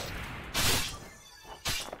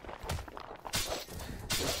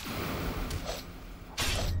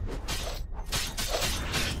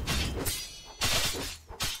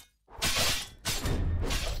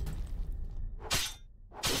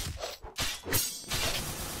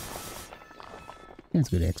 That's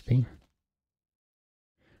good XP.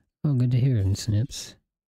 Oh, good to hear it, Snips.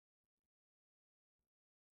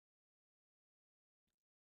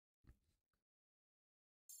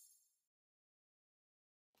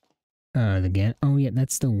 Oh yeah,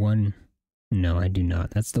 that's the one... No, I do not.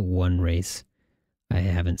 That's the one race I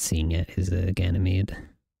haven't seen yet, is the Ganymede.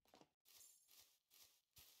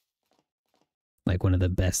 Like one of the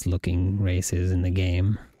best looking races in the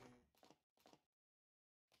game.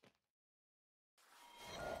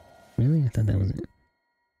 Really? I thought that was it.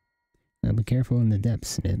 Now be careful in the depths,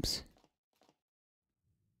 Snips.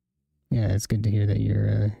 Yeah, it's good to hear that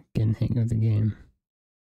you're getting the hang of the game.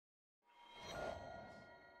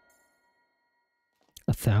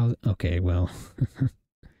 1,000? Okay, well.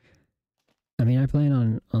 I mean, I plan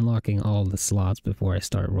on unlocking all the slots before I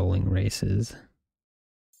start rolling races.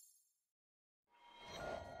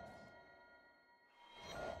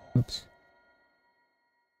 Oops.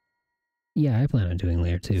 Yeah, I plan on doing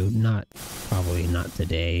layer 2. Probably not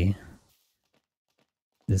today.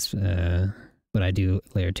 But I do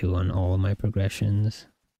layer 2 on all of my progressions.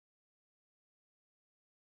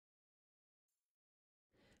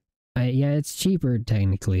 Yeah, it's cheaper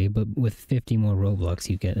technically, but with 50 more Robux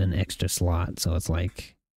you get an extra slot, so it's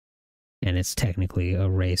like... And it's technically a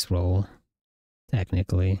race roll.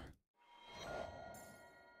 Technically.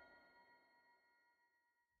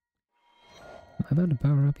 Am I about to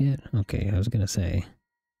power up yet? Okay, I was gonna say.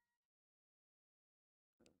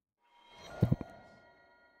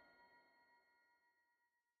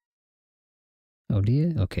 Oh, do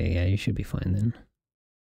you? Okay, yeah, you should be fine then.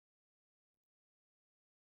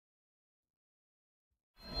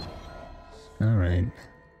 Alright.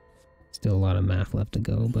 Still a lot of math left to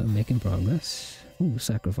go, but making progress. Ooh,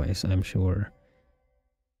 sacrifice. I'm sure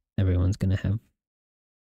everyone's gonna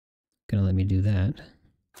let me do that.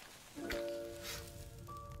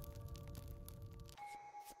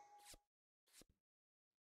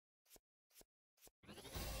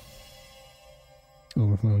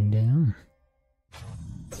 Overflowing down.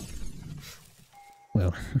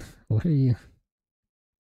 Well, what are you?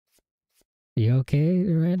 Are you okay,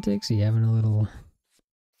 Romantics? Are you having a little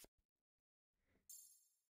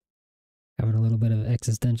bit of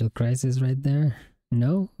existential crisis right there?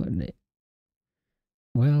 No?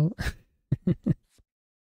 Well,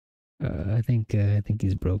 I think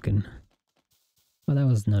he's broken. Well, that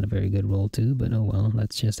was not a very good roll too, but oh well,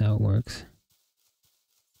 that's just how it works.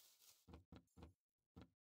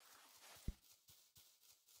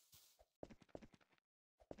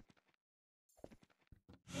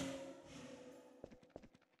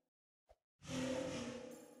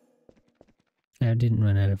 I didn't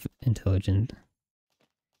run out of intelligent.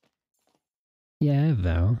 Yeah, I have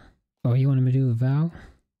Vow. Oh, you want me to do a Vow?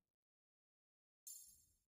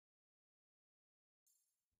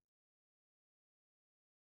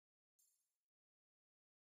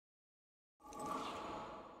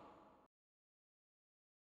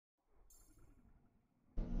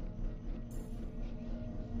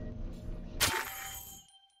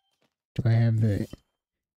 Do I have the...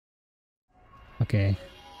 Okay.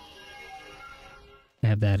 I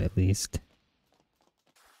have that at least.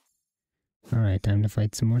 Alright, time to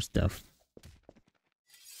fight some more stuff.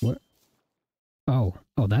 What? Oh,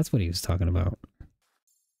 that's what he was talking about.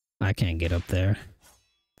 I can't get up there.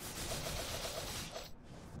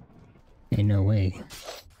 Ain't no way.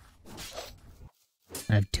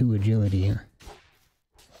 I have 2 agility.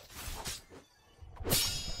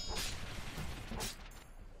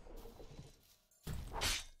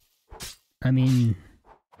 I mean,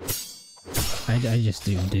 I just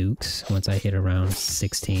do dukes once I hit around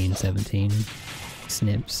 16, 17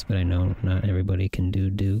 snips, but I know not everybody can do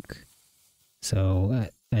duke. So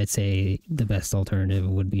I'd say the best alternative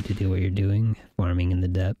would be to do what you're doing, farming in the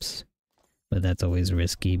depths. But that's always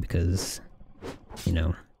risky because, you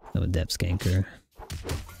know, I'm a depth skanker.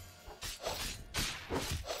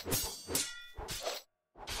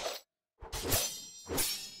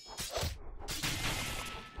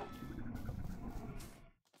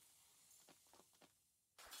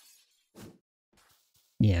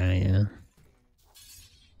 Yeah.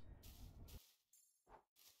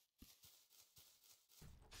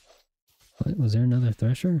 What, was there another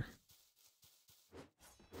thresher?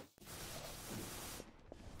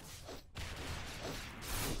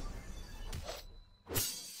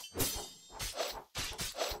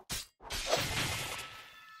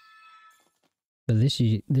 But this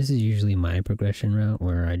is usually my progression route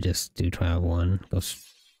where I just do trial 1,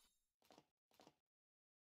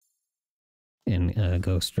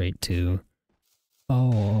 go straight to...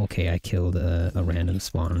 Oh, okay, I killed a random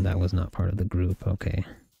spawn. That was not part of the group, okay.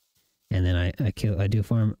 And then I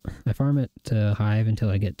farm it to Hive until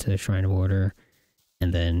I get to Shrine of Order,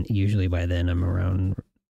 and then usually by then I'm around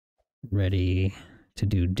ready to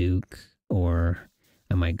do Duke, or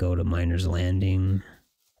I might go to Miner's Landing.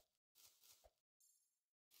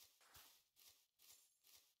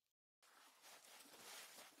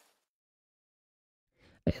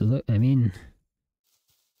 I mean,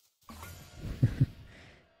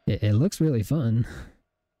 it looks really fun.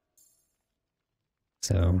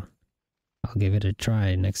 So, I'll give it a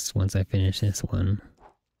try once I finish this one.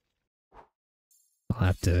 I'll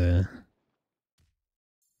have to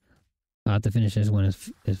finish this one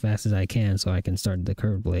as fast as I can so I can start the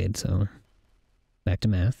curved blade, so back to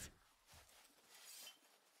math.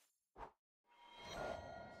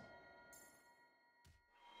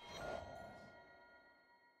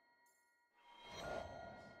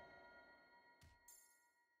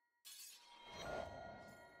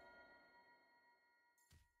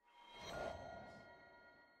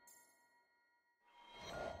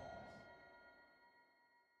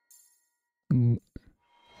 Ooh,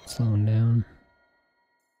 slowing down.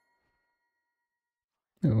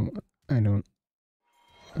 Oh, I don't...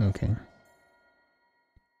 Okay.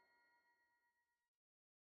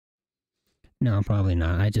 No, probably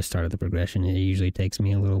not. I just started the progression. It usually takes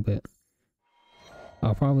me a little bit.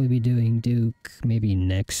 I'll probably be doing Duke maybe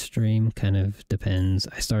next stream. Kind of depends.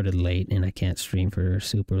 I started late and I can't stream for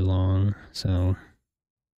super long, so...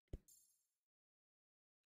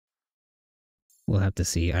 We'll have to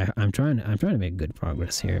see. I'm trying to make good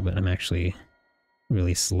progress here, but I'm actually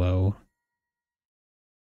really slow.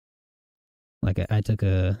 Like I took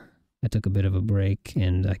a bit of a break,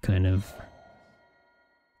 and I kind of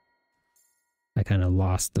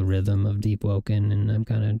lost the rhythm of Deepwoken, and I'm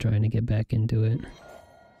kind of trying to get back into it.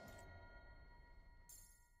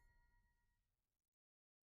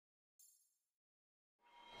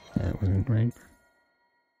 That wasn't right.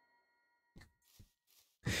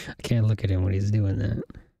 I can't look at him when he's doing that.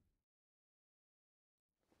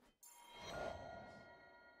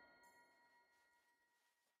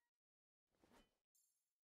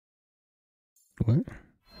 What?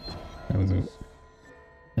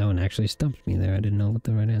 That one actually stumped me there. I didn't know what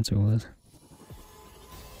the right answer was.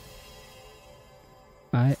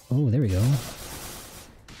 Oh, there we go.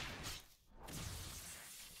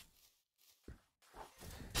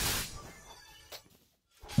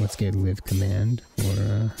 Let's get live command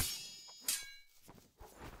for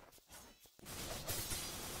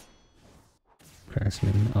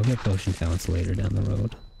Craftsman. I'll get potion talents later down the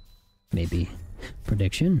road. Maybe.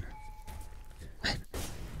 Prediction?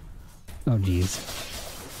 Oh jeez.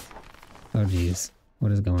 Oh jeez.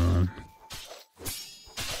 What is going on?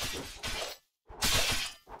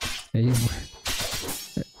 Hey,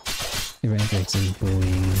 Erantix is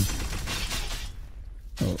bullying.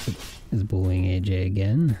 Oh, is bullying AJ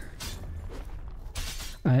again.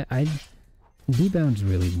 Debound is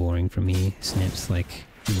really boring for me. Snips, like,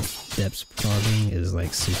 depths progging is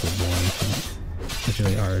like super boring for me. It's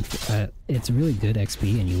really hard. It's really good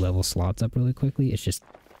XP and you level slots up really quickly. It's just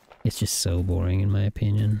It's just so boring in my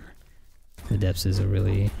opinion. The depths is a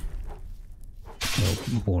really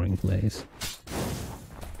boring place.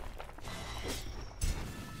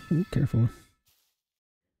 Ooh, careful.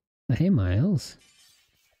 Hey, Miles.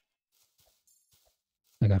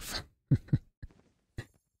 I got...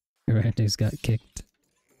 Erratics got kicked.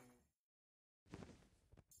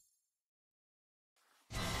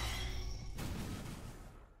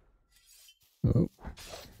 Oh.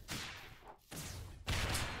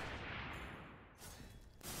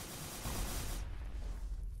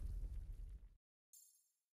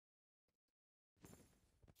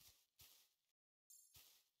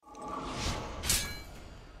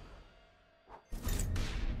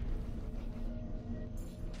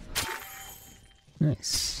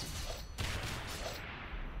 Nice.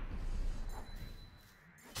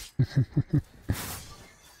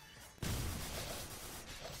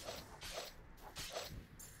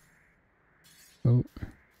 Oh.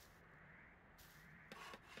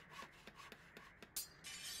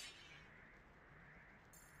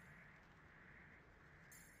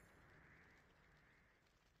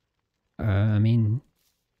 I mean,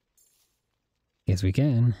 guess we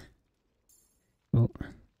can. Oh.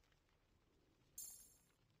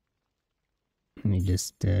 Let me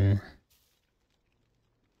just,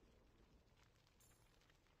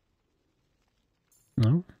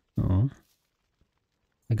 No? Oh.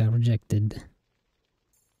 I got rejected.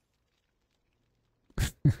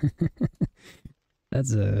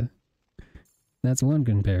 That's one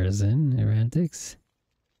comparison, Erratics.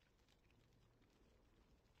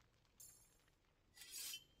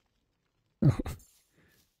 Oh.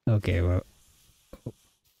 Okay, well.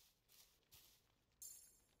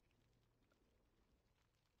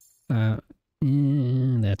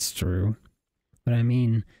 That's true. But I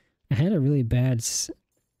mean, I really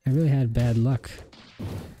had bad luck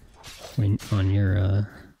when on your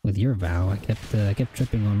with your vow. I kept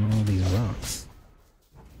tripping on all these rocks.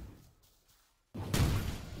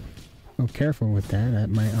 Oh, careful with that. That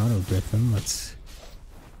might auto grip them. Let's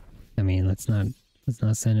not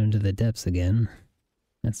send him to the depths again.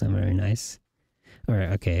 That's not very nice. All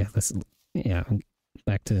right, okay. Yeah,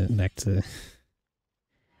 back to.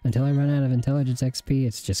 Until I run out of intelligence XP,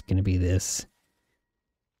 it's just gonna be this.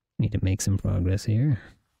 Need to make some progress here.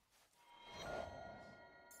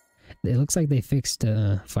 It looks like they fixed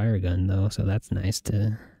fire gun though, so that's nice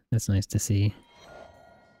to see.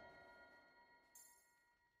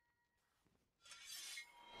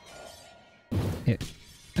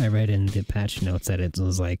 I read in the patch notes that it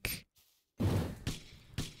was like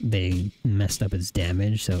they messed up its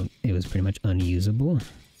damage, so it was pretty much unusable.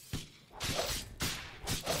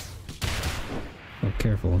 Oh,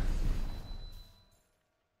 careful.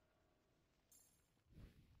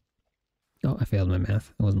 Oh, I failed my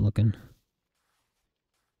math. I wasn't looking.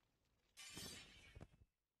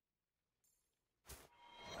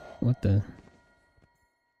 What the?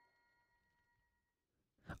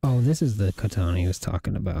 Oh, this is the katana he was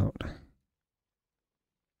talking about.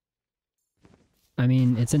 I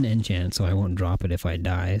mean, it's an enchant, so I won't drop it if I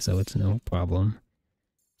die, so it's no problem.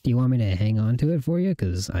 Do you want me to hang on to it for you?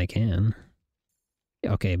 Because I can.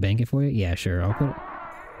 Okay, bank it for you? Yeah, sure.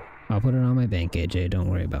 I'll put it on my bank, AJ. Don't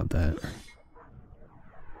worry about that.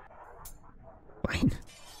 Fine.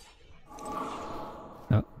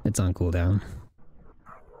 Oh, it's on cooldown.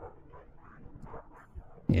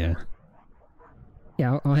 Yeah.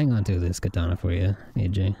 Yeah, I'll hang on to this katana for you,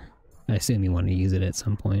 AJ. I assume you want to use it at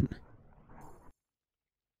some point.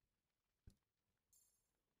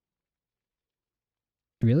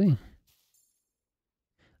 Really?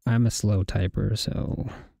 I'm a slow typer, so...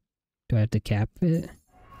 Do I have to cap it?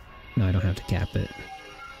 No, I don't have to cap it.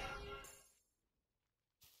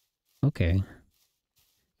 Okay.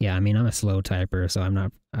 Yeah, I mean, I'm a slow typer, so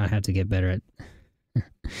I have to get better at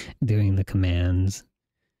doing the commands.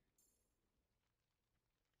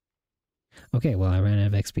 Okay, well, I ran out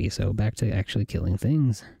of XP, so back to actually killing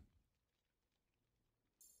things.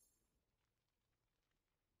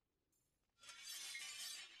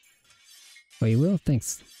 Oh, you will?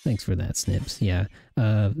 Thanks for that, Snips. Yeah,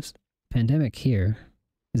 Pandemic here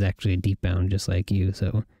is actually deep bound just like you,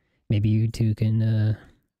 so maybe you two can,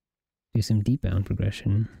 do some deep bound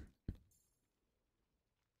progression.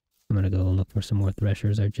 I'm gonna go look for some more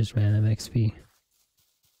threshers. I just ran out of XP.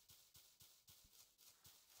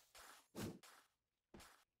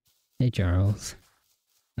 Hey, Charles.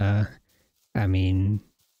 I mean,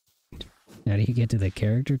 how do you get to the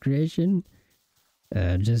character creation?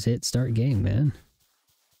 Just hit start game, man.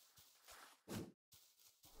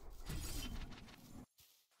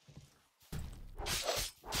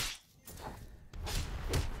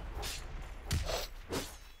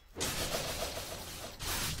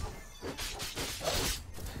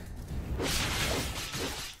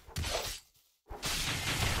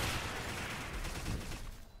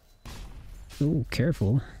 Oh,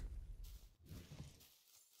 careful.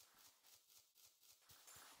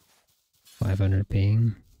 500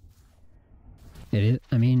 ping. It is,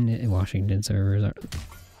 I mean, Washington servers are...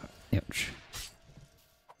 Ouch.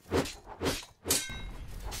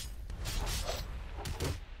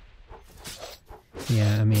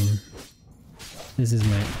 Yeah, I mean, this is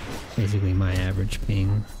basically my average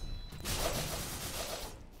ping.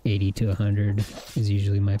 80 to 100 is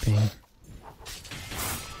usually my ping.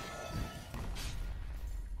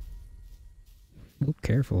 Oh,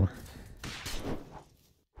 careful.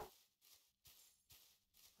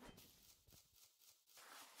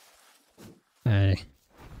 I...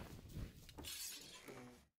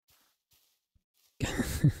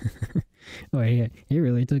 Oh, yeah, he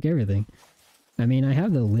really took everything. I mean, I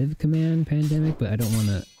have the live command pandemic, but I don't want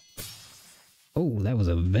to... Oh, that was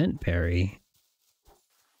a vent parry.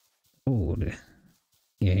 Oh,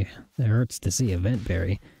 yeah, it hurts to see a vent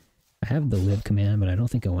parry. I have the live command, but I don't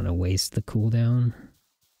think I want to waste the cooldown.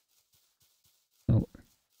 Oh.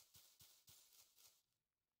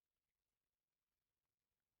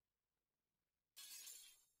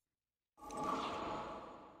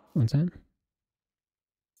 What's that?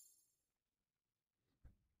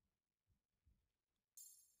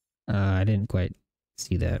 I didn't quite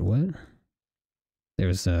see that. What?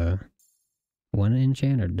 There's one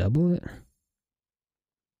enchant or double it?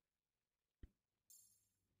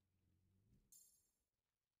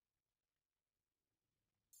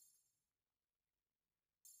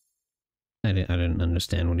 I didn't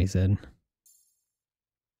understand what he said.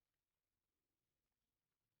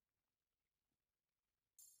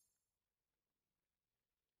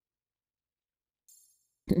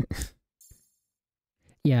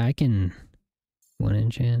 Yeah, I can one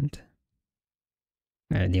enchant.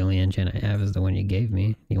 The only enchant I have is the one you gave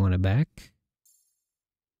me. You want it back?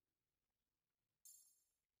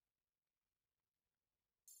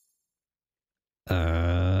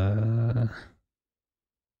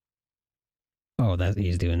 Oh,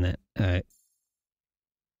 he's doing that.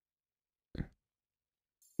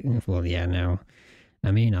 Well, yeah, now.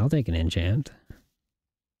 I mean, I'll take an enchant.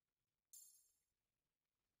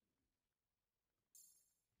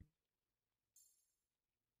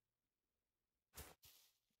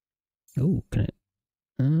 Oh, can I...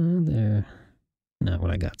 there. Not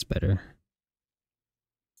what I got's better.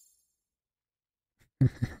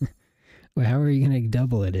 Well, how are you gonna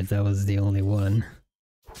double it if that was the only one?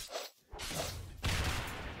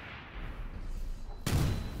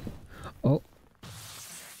 Oh.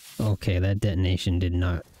 Okay, that detonation did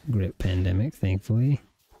not grip pandemic, thankfully.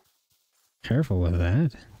 Careful with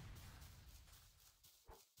that.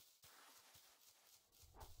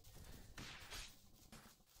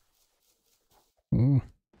 Ooh.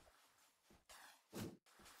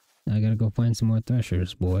 I gotta go find some more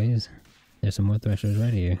threshers, boys. There's some more threshers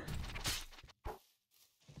right here.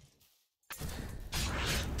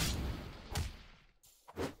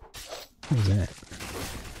 What's that?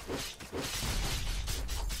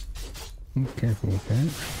 Be careful with that.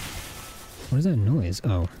 What is that noise?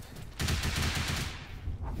 Oh.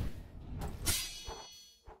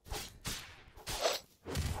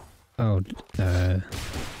 Oh,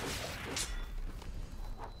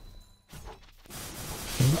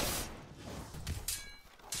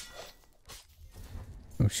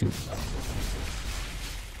 oh shoot.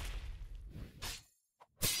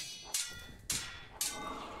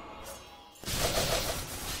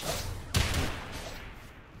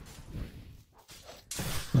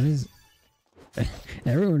 What is...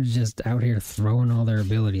 Everyone's just out here throwing all their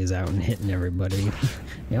abilities out and hitting everybody.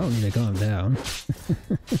 Y'all need to calm down.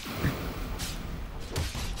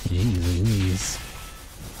 Jeez Louise.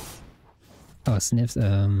 Oh, Sniffs,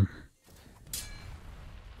 I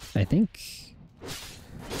think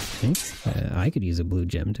I could use a blue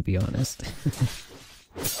gem, to be honest.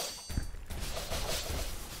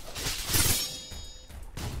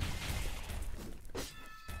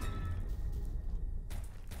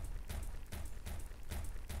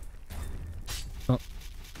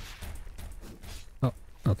 Oh,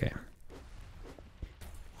 okay.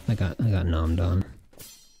 I got nommed on.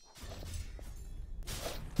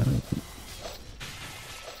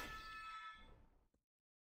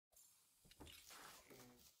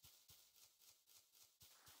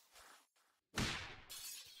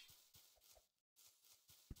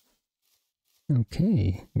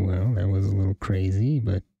 Okay, well, that was a little crazy,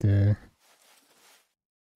 but, oh.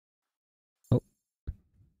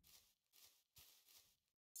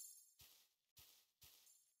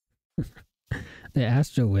 The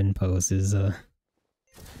Astro Wind pose is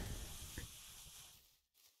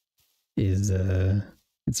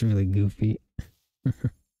it's really goofy.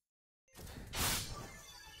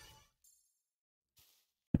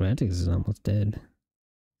 Rantix is almost dead.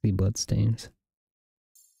 See blood stains.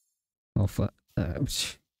 Oh fuck.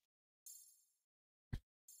 Alright,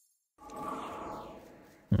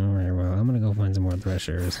 well, I'm gonna go find some more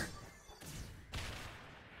threshers.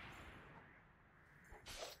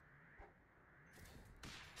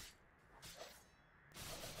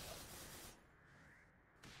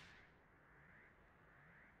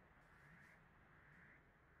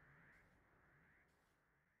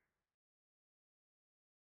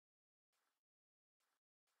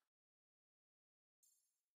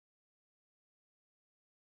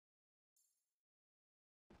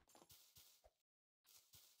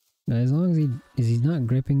 Now, as long as he's not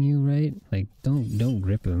gripping you, right? Like, don't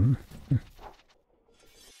grip him.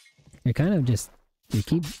 You're kind of just, you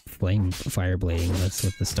keep fire blading us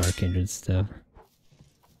with the Star Kindred stuff.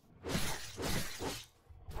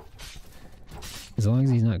 As long as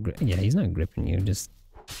he's not yeah, he's not gripping you, just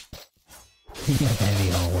you got heavy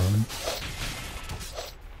haul on him.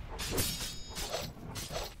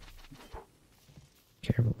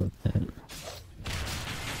 Careful with that.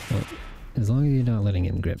 Well, as long as you're not letting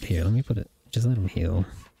him grip here, let me put it, just let him heal.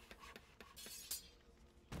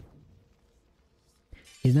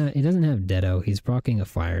 He doesn't have Deado, he's proccing a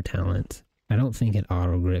fire talent. I don't think it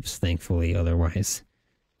auto grips, thankfully, otherwise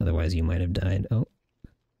you might have died. Oh.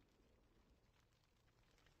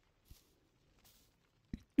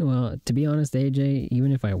 Well, to be honest, AJ,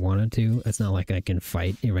 even if I wanted to, it's not like I can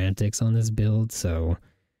fight Errantix on this build, so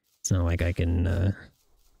it's not like I can,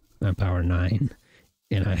 I'm power 9,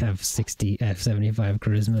 and I have 75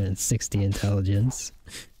 charisma and 60 intelligence.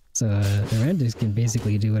 So, Errantix can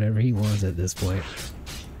basically do whatever he wants at this point.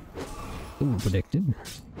 Ooh, predicted.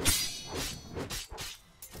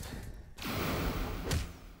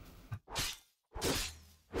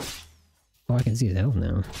 Oh, I can see his health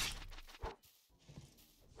now.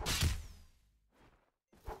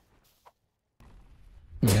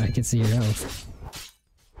 Yeah, I can see your health.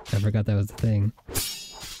 I forgot that was the thing.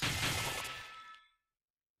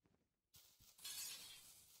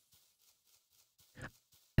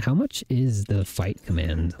 How much is the fight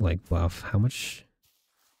command, like, buff? How much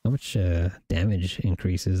damage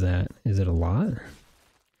increase is that? Is it a lot?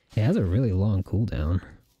 It has a really long cooldown.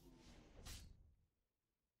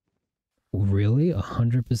 Really?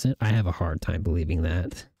 100%? I have a hard time believing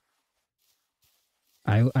that.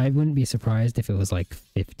 I wouldn't be surprised if it was like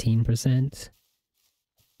 15%.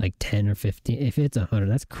 Like 10 or 15. If it's 100,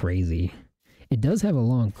 that's crazy. It does have a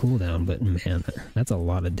long cooldown, but man, that's a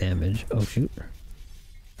lot of damage. Oh shoot.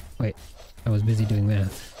 Wait, I was busy doing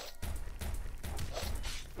math.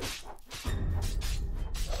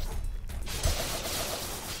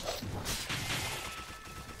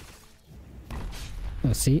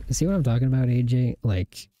 Oh, see what I'm talking about, AJ?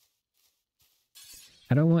 Like,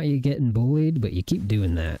 I don't want you getting bullied, but you keep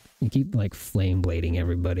doing that. You keep, like, flame blading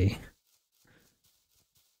everybody.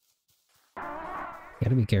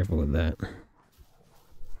 Gotta be careful with that.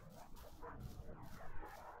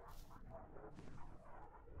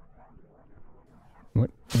 What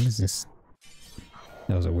is this?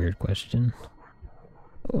 That was a weird question.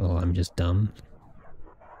 Oh, I'm just dumb.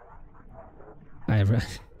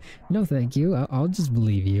 No, thank you. I'll just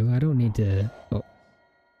believe you. I don't need to... Oh,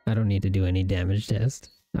 I don't need to do any damage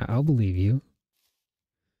test. I'll believe you.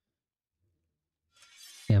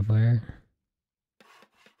 Campfire.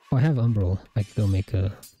 Oh, I have Umbral. I could go make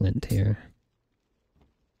a flint here.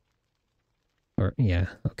 Or, yeah,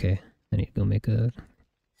 okay. I need to go make a...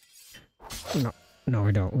 No,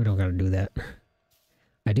 we don't. We don't gotta do that.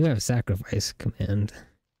 I do have a sacrifice command.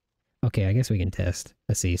 Okay, I guess we can test.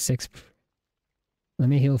 Let's see, 6... Let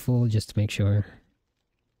me heal full just to make sure.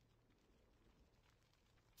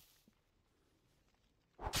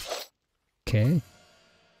 Okay.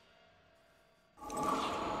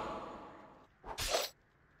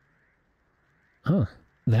 Huh.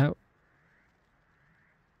 That...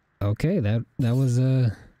 Okay, that was,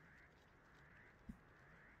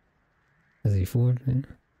 Is he forward?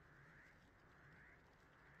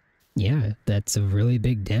 Yeah, that's a really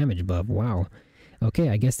big damage buff. Wow. Okay,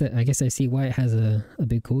 I guess I see why it has a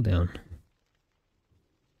big cooldown.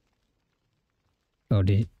 Oh,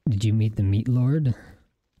 did you meet the meat lord?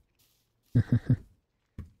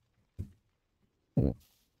 Oh.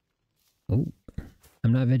 Oh.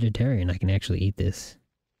 I'm not vegetarian, I can actually eat this.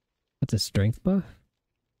 That's a strength buff?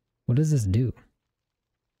 What does this do?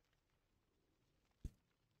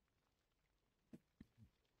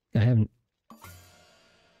 I haven't...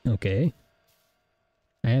 Okay.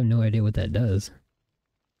 I have no idea what that does.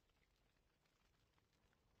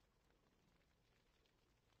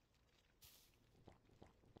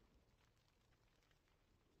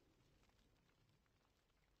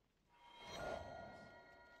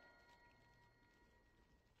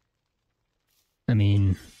 I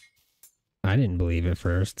mean, I didn't believe it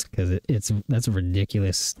first because that's a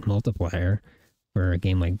ridiculous multiplier for a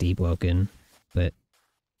game like Deepwoken, but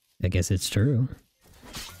I guess it's true.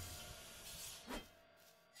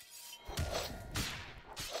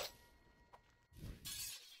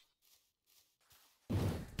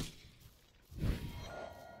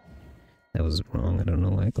 That was wrong. I don't know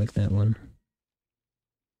why I clicked that one.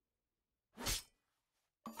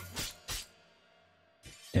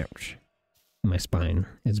 Ouch. My spine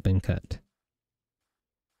has been cut.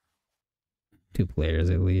 2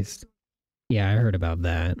 players at least. Yeah, I heard about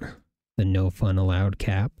that. The no fun allowed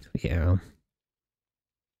cap. Yeah.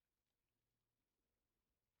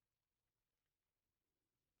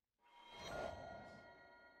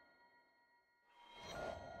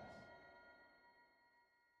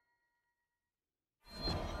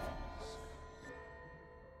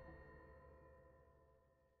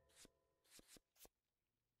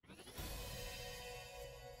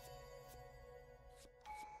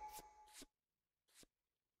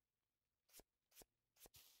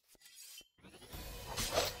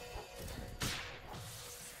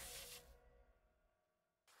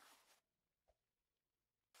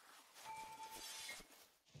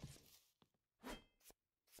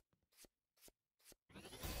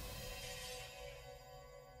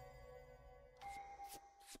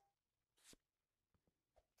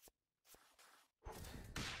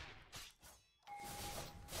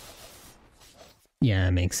 Yeah,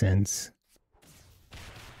 it makes sense.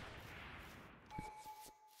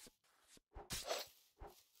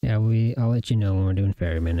 Yeah, I'll let you know when we're doing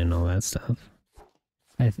ferryman and all that stuff.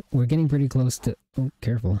 We're getting pretty close to... Oh,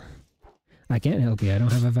 careful. I can't help you, I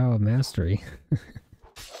don't have a vow of mastery.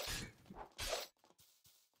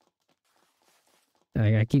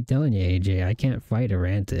 I keep telling you, AJ, I can't fight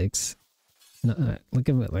Erantics. No, look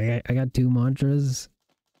at it, like I got 2 mantras,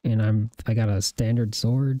 and I got a standard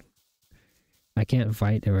sword. I can't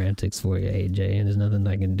fight Erantics for you, AJ, and there's nothing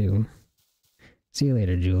I can do. See you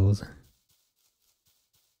later, Jules.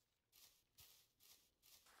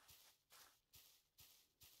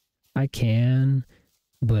 I can,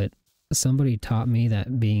 but somebody taught me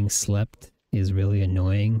that being slept is really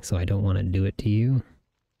annoying, so I don't want to do it to you.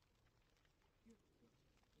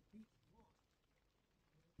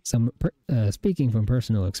 Speaking from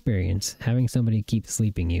personal experience, having somebody keep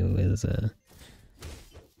sleeping you is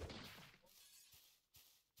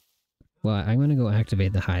Well, I'm gonna go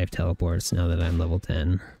activate the Hive teleports now that I'm level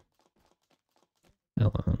 10.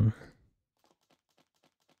 How long?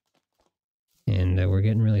 And we're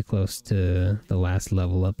getting really close to the last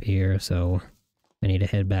level up here, so I need to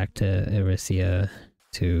head back to Erysia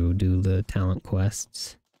to do the talent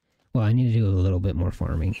quests. Well, I need to do a little bit more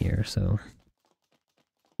farming here, so...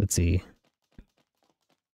 Let's see.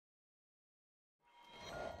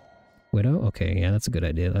 Widow? Okay, yeah, that's a good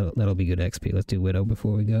idea. That'll be good XP. Let's do Widow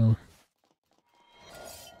before we go.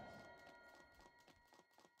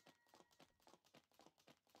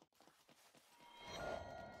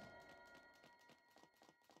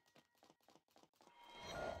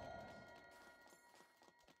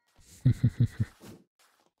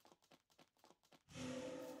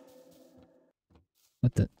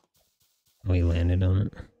 What the? Oh, he landed on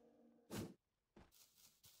it.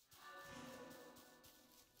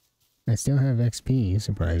 I still have XP,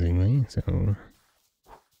 surprisingly, so...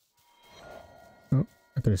 Oh,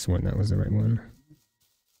 I could have sworn that was the right one.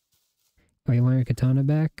 Oh, you want your katana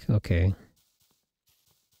back? Okay.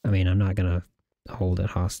 I mean, I'm not gonna hold it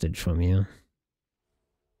hostage from you.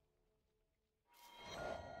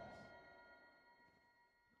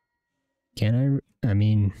 Can I? I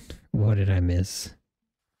mean, what did I miss?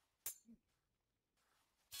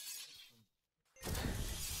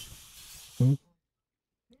 Oh,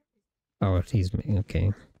 oh, he's me.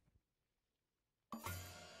 Okay.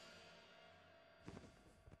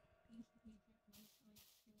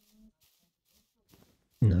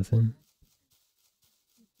 Nothing.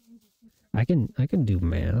 I can do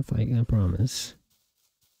math. I promise.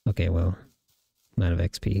 Okay, well, I'm out of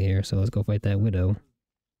XP here, so let's go fight that widow.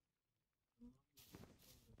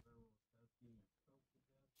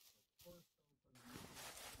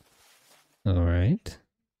 Alright.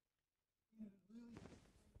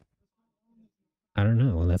 I don't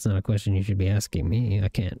know. Well, that's not a question you should be asking me. I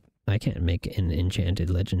can't make enchanted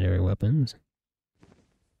legendary weapons.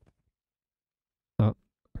 Oh.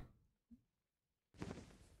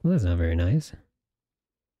 Well, that's not very nice.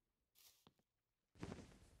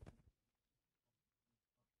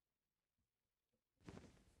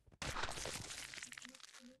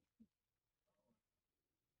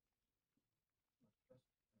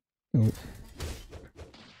 Oh.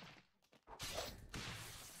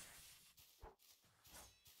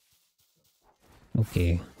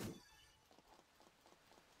 Okay.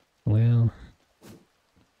 Well,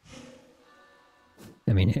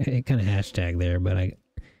 I mean, it kind of hashtag there, but I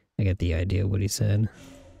get the idea of what he said.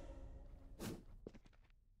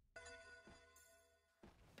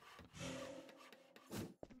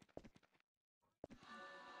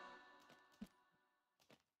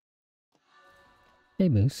 Hey,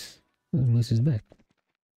 Moose. Oh, Moose is back.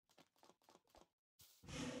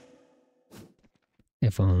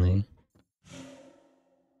 If only.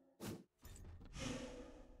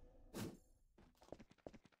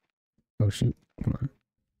 Oh shoot, come on.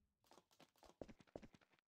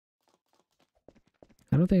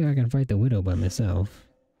 I don't think I can fight the Widow by myself.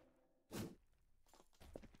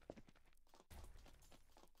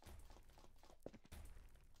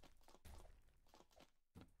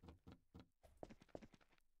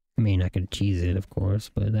 I mean, I could cheese it, of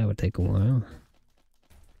course, but that would take a while.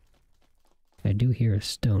 I do hear a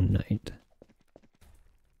stone knight.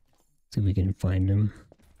 See if we can find him.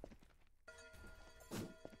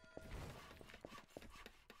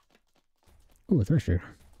 Ooh, a thresher.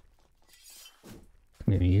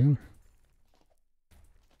 Come here, you.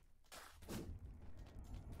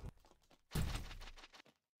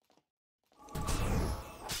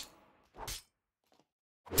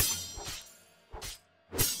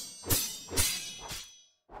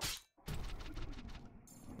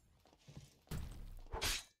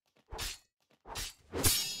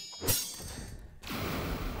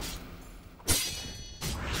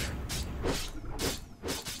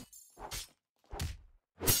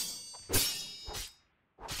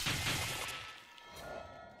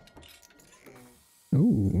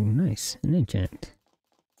 Ooh, nice. An enchant.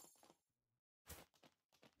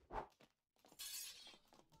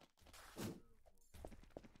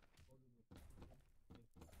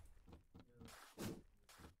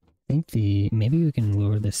 I think maybe we can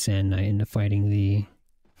lure the Sand Knight into fighting the...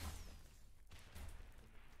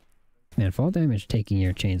 Man, fall damage taking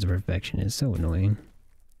your Chains of Perfection is so annoying.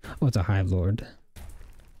 Oh, it's a Hive Lord.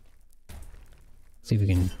 See if we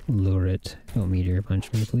can lure it. Don't Meteor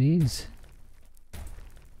Punch me, please.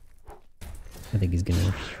 I think he's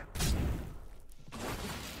gonna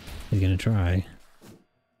try.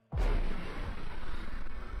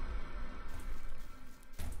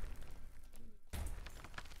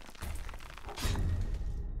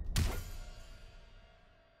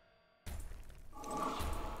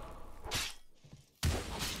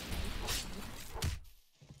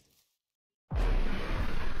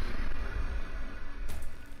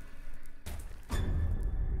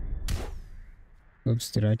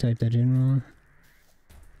 Oops, did I type that in wrong?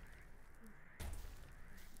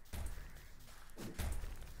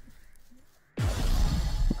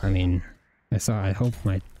 I mean, I hope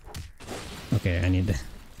my... Okay, I need to...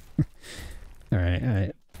 Alright,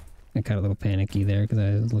 I got a little panicky there because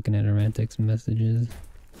I was looking at Arantic's messages.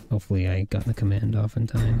 Hopefully I got the command off in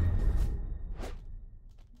time.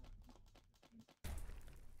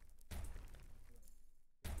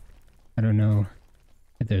 I don't know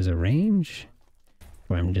if there's a range,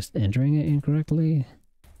 or I'm just entering it incorrectly.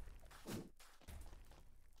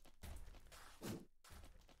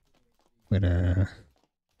 But,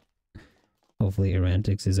 hopefully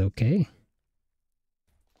Arantix is okay.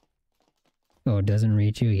 Oh, it doesn't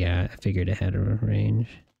reach you? Yeah, I figured it had a range.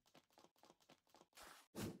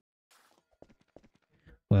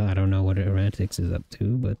 Well, I don't know what Arantix is up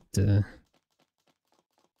to, but, I'm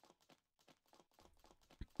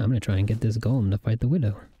gonna try and get this golem to fight the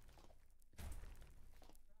Widow.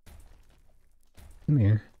 Come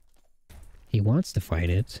here. He wants to fight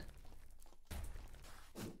it.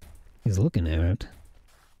 He's looking at it.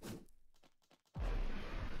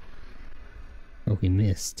 Oh, he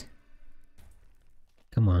missed.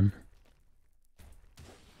 Come on.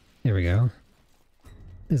 There we go.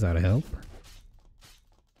 This ought to help.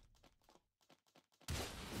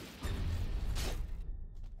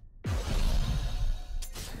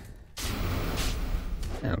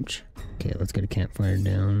 Ouch. Okay, let's get a campfire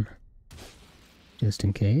down. Just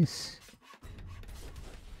in case.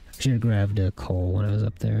 I should have grabbed a coal when I was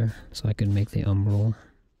up there, so I could make the umbral.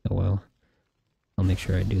 Oh well. I'll make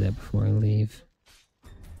sure I do that before I leave.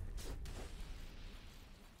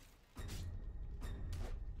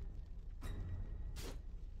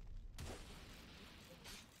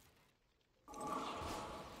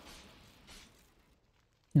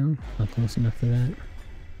 No, not close enough for that.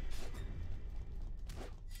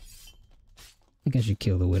 I think I should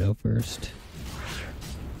kill the Widow first.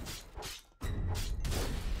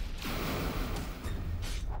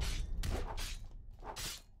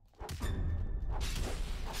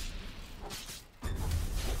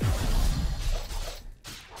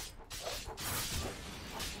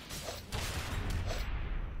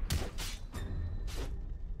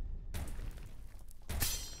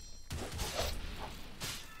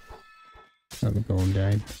 Oh, the golem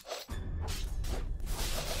died.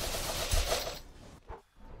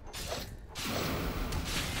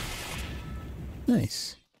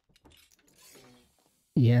 Nice.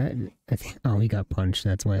 Yeah, I think. Oh, he got punched.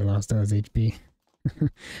 That's why I lost all his HP.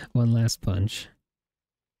 One last punch.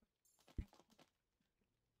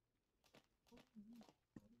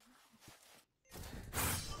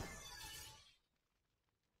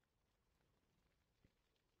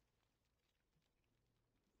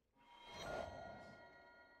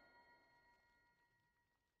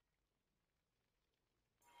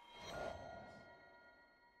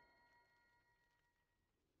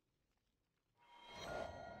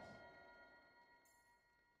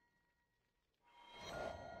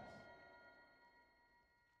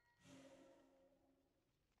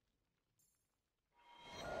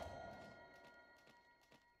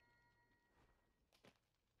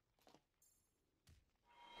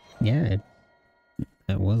 Yeah,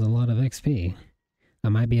 that was a lot of XP. I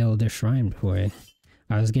might be able to shrine before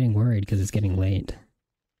I was getting worried because it's getting late.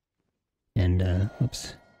 And,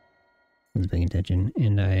 oops. I was paying attention.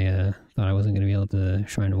 And I, thought I wasn't going to be able to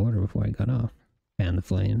shrine of order before I got off. Fan the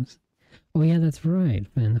flames. Oh yeah, that's right.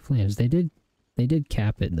 Fan the flames. They did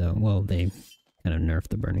cap it though. Well, they kind of nerfed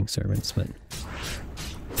the burning servants, but...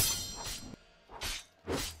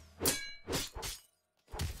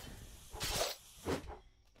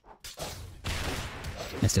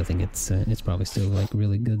 I still think it's probably still like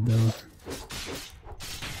really good though.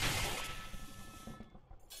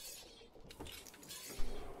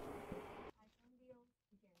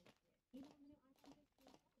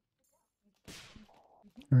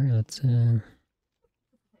 Alright, let's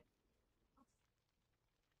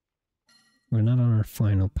we're not on our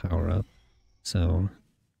final power up, so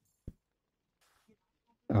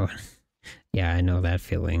oh yeah, I know that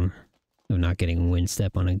feeling of not getting wind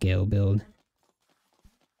step on a Gale build.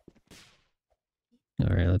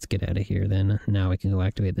 Alright, let's get out of here then. Now we can go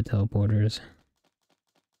activate the teleporters.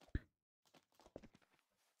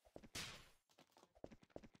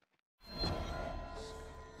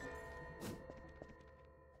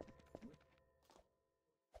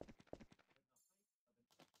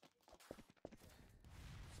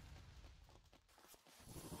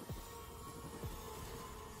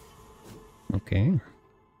 Okay.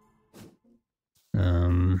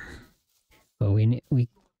 But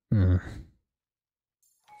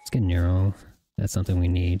let's get Neural. That's something we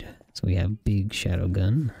need. So we have big shadow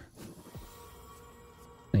gun.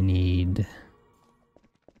 I need...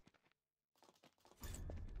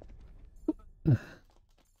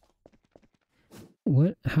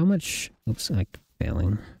 what? How much... Oops, I'm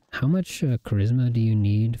failing. How much charisma do you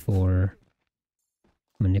need for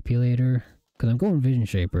Manipulator? Because I'm going Vision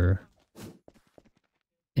Shaper.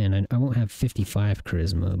 And I won't have 55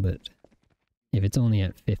 charisma, but if it's only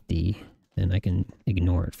at 50, then I can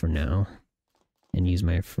ignore it for now and use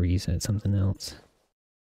my freeze at something else.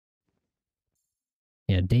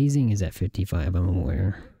 Yeah, dazing is at 55, I'm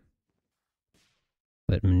aware.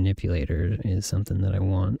 But manipulator is something that I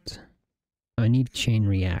want. I need chain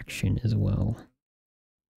reaction as well.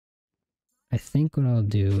 I think what I'll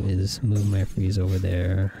do is move my freeze over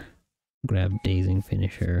there, grab dazing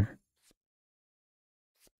finisher.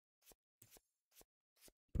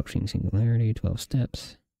 Approaching singularity, 12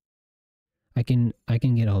 steps. I can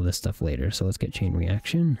get all this stuff later, so let's get chain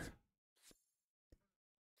reaction.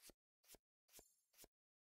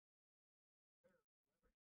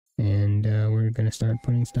 And we're gonna start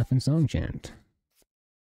putting stuff in song chant.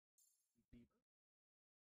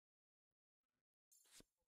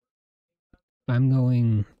 I'm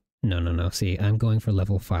going... No. See, I'm going for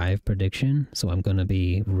level 5 prediction, so I'm gonna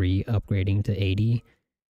be re-upgrading to 80.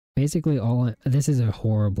 Basically, this is a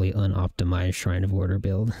horribly unoptimized Shrine of Order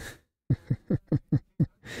build.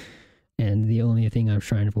 And the only thing I'm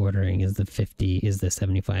Shrine of Ordering is the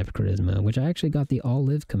 75 charisma, which I actually got the all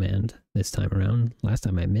live command this time around. Last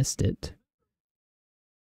time I missed it.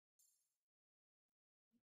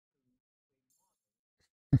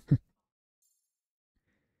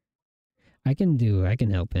 I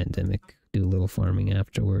can help Pandemic do a little farming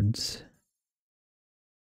afterwards.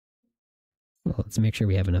 Well, let's make sure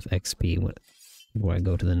we have enough XP before I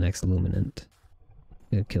go to the next Luminant.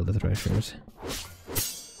 Gonna kill the Threshers.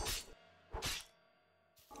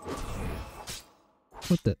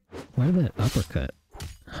 What the? Why did that uppercut?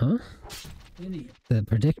 Huh?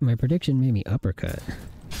 My prediction made me uppercut.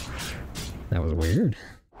 That was weird.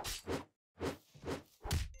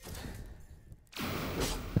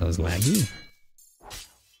 That was laggy.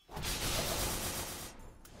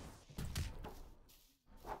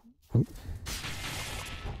 Oh.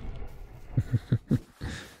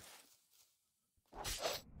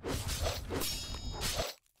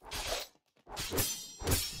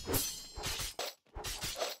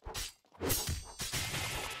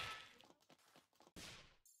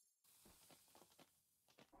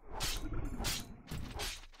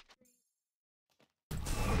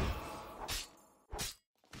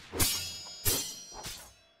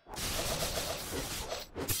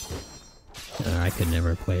 could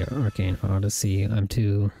never play Arcane Odyssey. I'm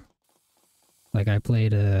too... Like, I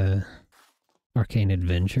played Arcane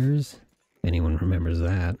Adventures, if anyone remembers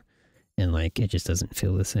that, and like, it just doesn't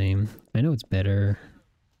feel the same. I know it's better-ish,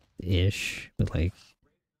 but like,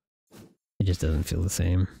 it just doesn't feel the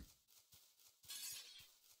same.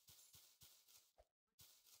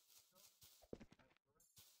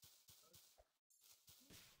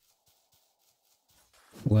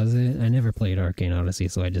 Was it? I never played Arcane Odyssey,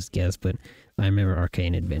 so I just guessed, but I remember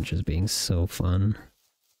Arcane Adventures being so fun.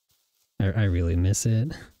 I really miss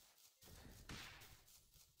it.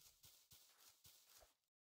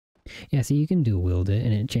 Yeah, see, you can dual wield it,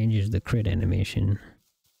 and it changes the crit animation,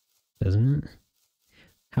 doesn't it?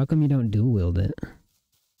 How come you don't dual wield it?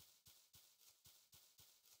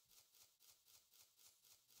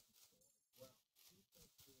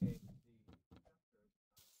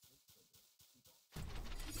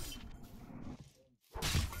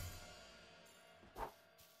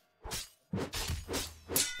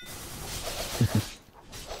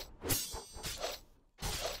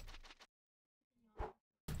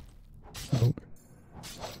 Oh.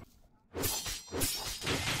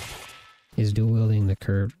 Is dual wielding the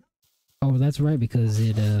curve? Oh, that's right, because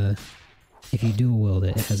it, if you dual wield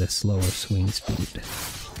it, it has a slower swing speed.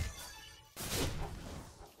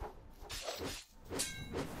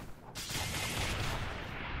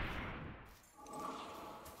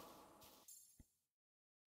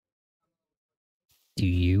 Do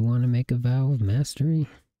you want to make a vow of mastery?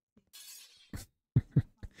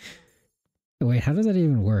 Wait, how does that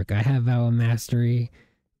even work? I have vow of mastery,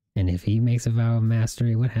 and if he makes a vow of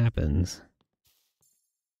mastery, what happens?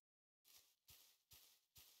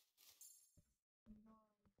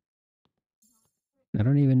 I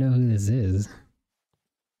don't even know who this is.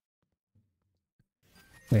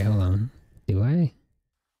 Wait, hold on. Do I?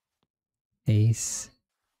 Ace?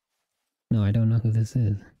 No, I don't know who this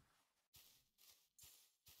is.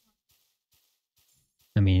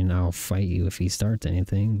 I mean, I'll fight you if he starts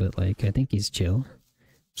anything, but like, I think he's chill. I'm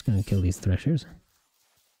just gonna kill these threshers.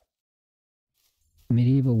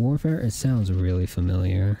 Medieval warfare? It sounds really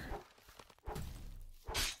familiar.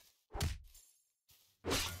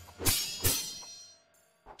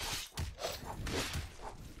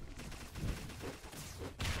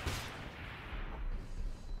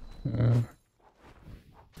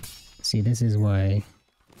 See, this is why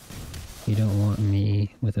you don't want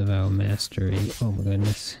me with a vow of mastery. Oh my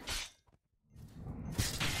goodness.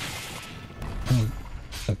 Oh,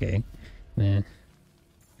 okay. Man.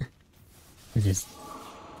 I just...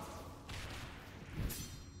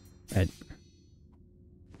 I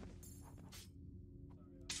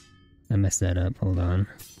messed that up. Hold on.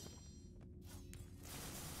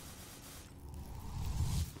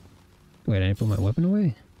 Wait, I didn't put my weapon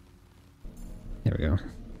away? There we go.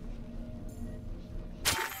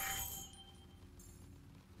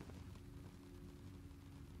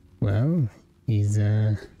 Well, he's,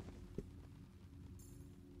 yeah,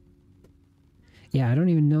 I don't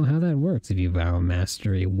even know how that works if you vow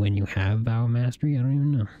mastery when you have vow mastery. I don't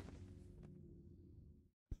even know.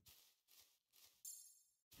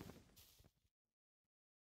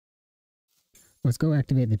 Let's go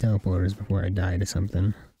activate the teleporters before I die to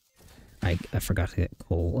something. I forgot to get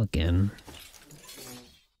coal again.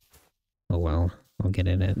 Oh well, I'll get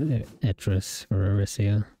it at Etris or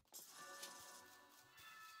Arisia.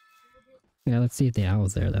 Yeah, let's see if the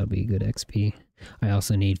owl's there. That would be good XP. I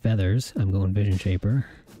also need feathers. I'm going Vision Shaper.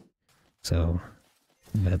 So,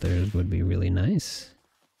 feathers would be really nice.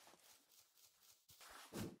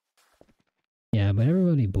 Yeah, but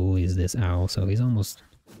everybody bullies this owl, so he's almost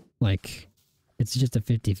like... It's just a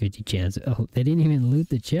 50-50 chance. Oh, they didn't even loot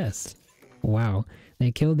the chest. Wow.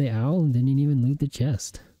 They killed the owl and didn't even loot the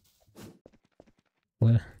chest.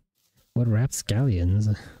 What rapscallions?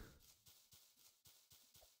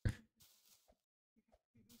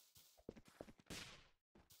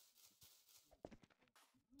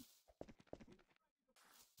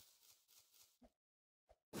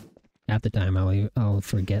 Half the time I'll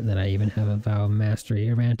forget that I even have a vow of mastery.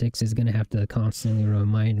 Erantix is gonna have to constantly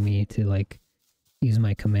remind me to like use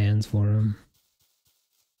my commands for him.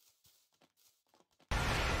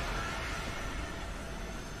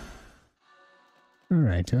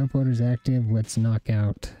 Alright, teleporter's active. Let's knock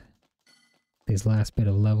out these last bit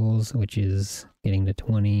of levels, which is getting to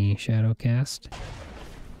 20 shadow cast.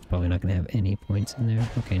 Probably not gonna have any points in there.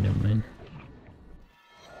 Okay, never mind.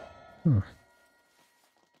 Huh.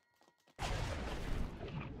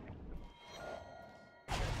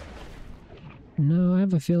 No, I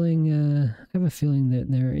have a feeling that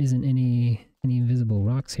there isn't any invisible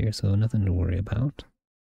rocks here, so nothing to worry about.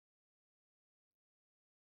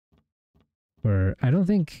 Or I don't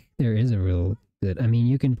think there is a real good. I mean,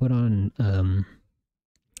 you can put on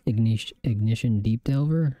ignition deep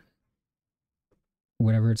delver,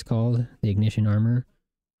 whatever it's called, the ignition armor.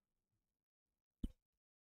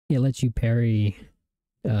 It lets you parry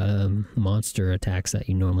monster attacks that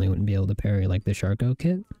you normally wouldn't be able to parry, like the Sharko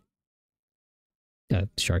kit.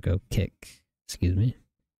 Sharko kick, excuse me.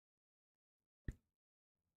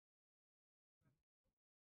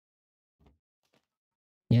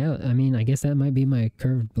 Yeah, I mean, I guess that might be my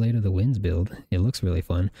curved Blade of the Winds build. It looks really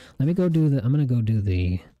fun. Let me go do the, I'm gonna go do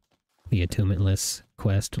the attunementless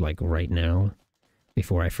quest, like, right now,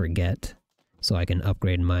 before I forget, so I can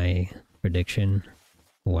upgrade my prediction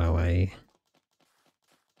while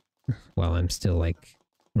I'm still, like,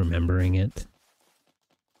 remembering it.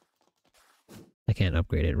 I can't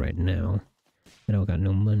upgrade it right now. I don't got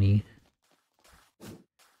no money.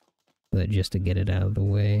 But just to get it out of the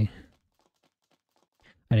way.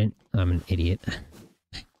 I'm an idiot.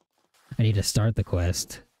 I need to start the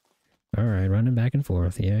quest. Alright, running back and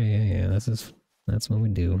forth. Yeah. That's what we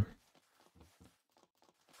do.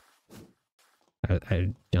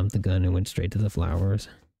 I jumped the gun and went straight to the flowers.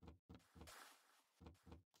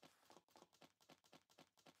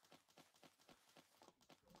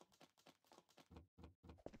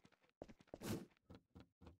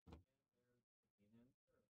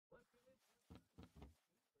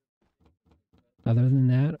 Other than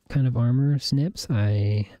that kind of armor snips,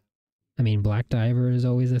 I mean, Black Diver is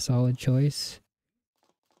always a solid choice.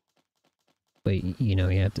 But, you know,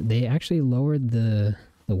 they actually lowered the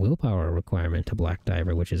willpower requirement to Black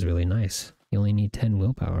Diver, which is really nice. You only need 10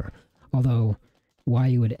 willpower. Although, why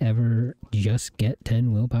you would ever just get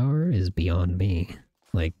 10 willpower is beyond me.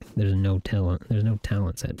 Like, there's no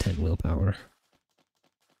talents at 10 willpower.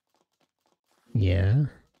 Yeah.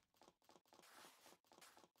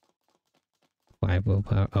 5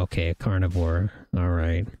 willpower. Okay, carnivore.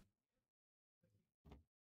 Alright.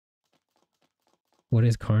 What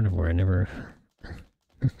is carnivore? I never...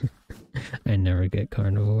 I never get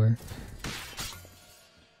carnivore.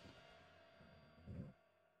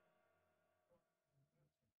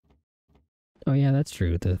 Oh yeah, that's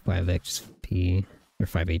true. The 5 XP... or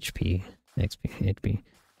 5 HP. XP.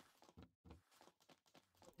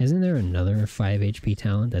 Isn't there another 5 HP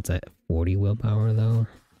talent that's at 40 willpower, though?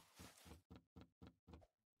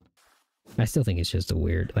 I still think it's just a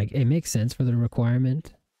weird... Like, it makes sense for the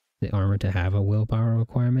requirement, the armor to have a willpower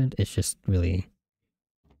requirement. It's just really...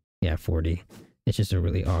 Yeah, 40. It's just a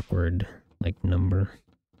really awkward, like, number.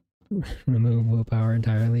 Remove willpower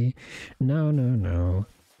entirely. No.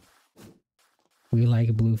 We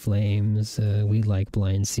like blue flames. We like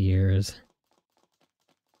blind seers.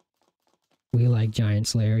 We like Giant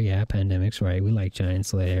Slayer. Yeah, Pandemic's right. We like Giant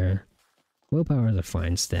Slayer. Willpower is a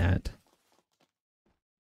fine stat.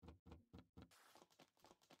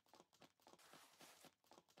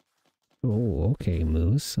 Oh, okay,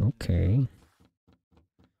 Moose. Okay.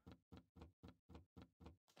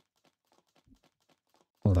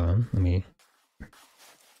 Hold on, let me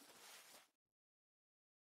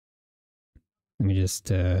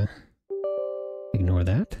just, ignore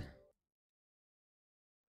that.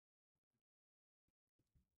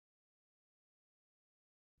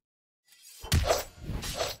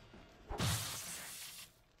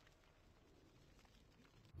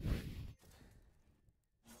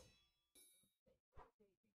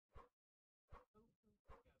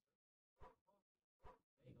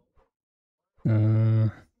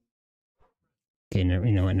 Okay,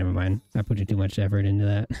 you know what, never mind. I put too much effort into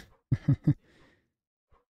that.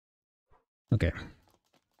 Okay.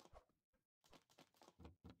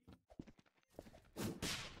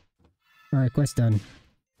 Alright, quest done.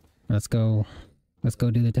 Let's go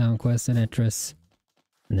do the town quest in Etris.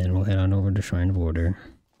 And then we'll head on over to Shrine of Order.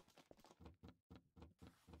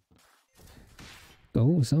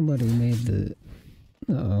 Oh, somebody made the...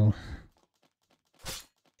 Uh-oh.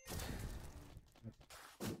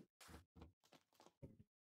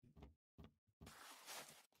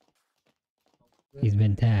 He's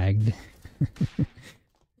been tagged.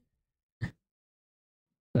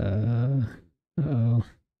 Uh-oh.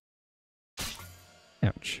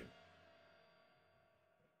 Ouch.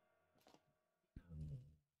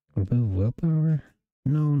 Remove willpower?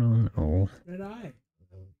 No. Did I?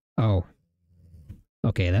 Oh.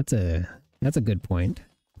 Okay, that's a good point.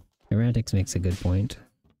 Erratics makes a good point.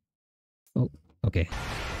 Oh, okay.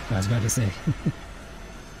 I was about to say.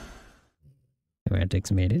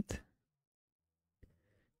 Erratics made it.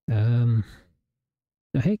 Oh,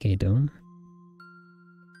 hey, K-Dome.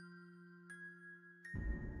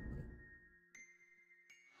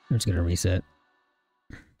 I'm just gonna reset.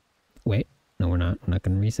 Wait, no we're not. We're not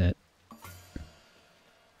gonna reset.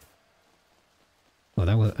 Oh,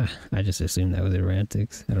 that was... I just assumed that was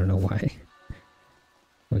Errantix. I don't know why.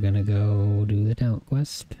 We're gonna go do the talent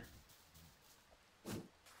quest.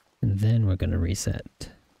 And then we're gonna reset.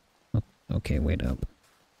 Oh, okay, wait up.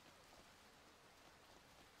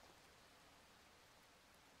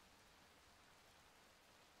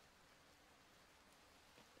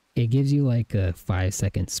 It gives you like a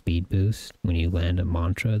 5-second speed boost when you land a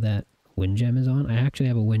mantra that wind gem is on. I actually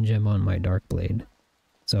have a wind gem on my dark blade.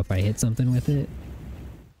 So if I hit something with it,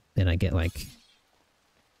 then I get like,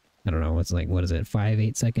 I don't know, it's like, what is it,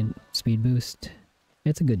 5-8 second speed boost?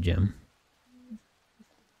 It's a good gem.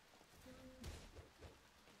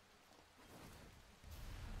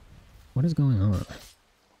 What is going on?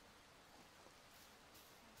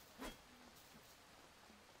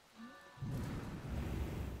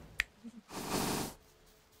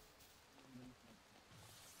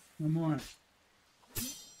 One more.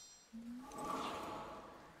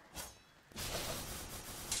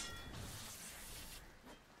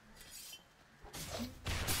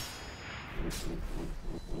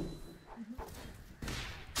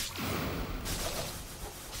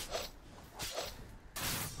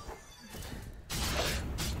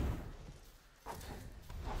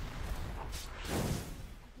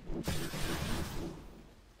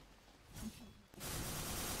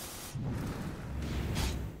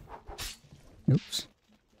 Oops.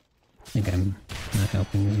 I think I'm not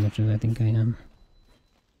helping as much as I think I am.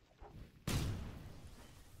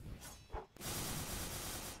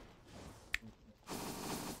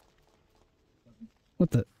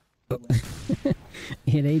 What the? Oh.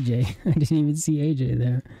 Hit AJ. I didn't even see AJ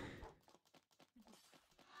there.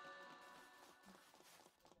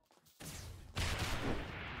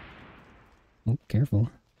 Oh, careful.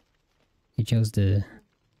 He chose to...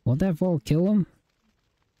 Won't that fall kill him?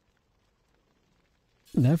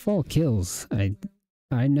 That fall kills.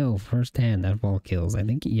 I know firsthand that fall kills. I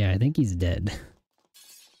think, yeah, I think he's dead.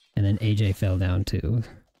 And then AJ fell down too.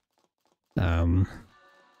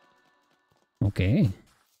 Okay.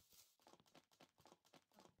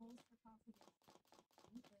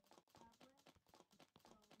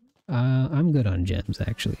 I'm good on gems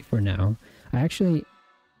actually for now. I actually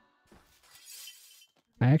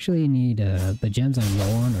need the gems I'm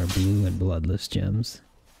low on are blue and bloodless gems.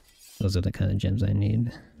 Those are the kind of gems I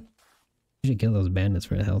need. I should kill those bandits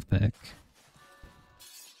for a health pack.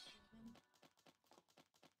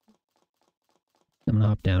 I'm gonna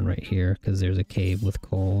hop down right here because there's a cave with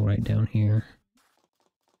coal right down here.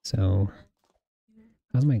 So,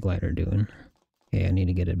 how's my glider doing? Okay, I need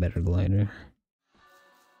to get a better glider.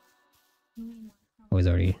 Oh, he's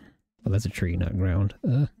already... Oh, that's a tree, not ground.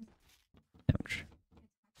 Ouch.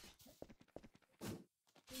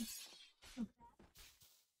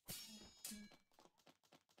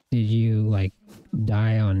 Did you, like,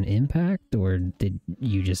 die on impact, or did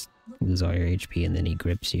you just lose all your HP and then he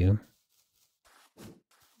grips you?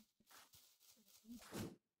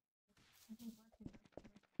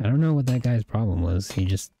 I don't know what that guy's problem was. He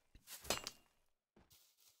just...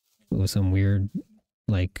 It was some weird,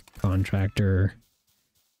 like, contractor...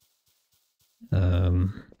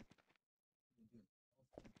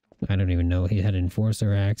 I don't even know. He had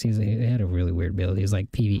Enforcer Axe. He had a really weird build. He was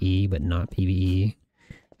like PvE, but not PvE.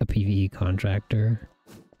 A PvE contractor.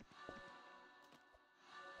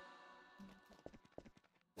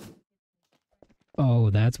 Oh,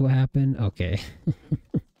 that's what happened? Okay.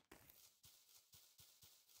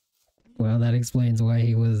 Well, that explains why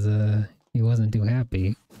he wasn't too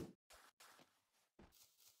happy.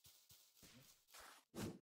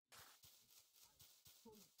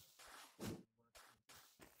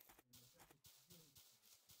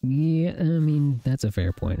 Yeah, I mean, that's a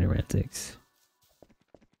fair point, Heretics.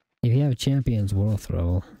 If you have Champion's World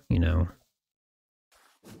Throw, you know,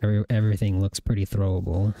 everything looks pretty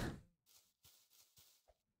throwable.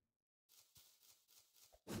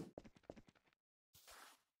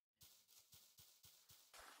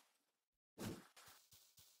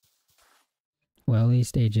 Well, at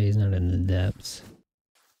least AJ's not in the depths.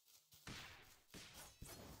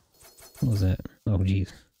 What was that? Oh,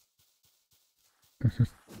 jeez.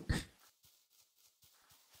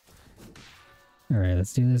 Alright,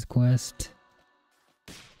 let's do this quest.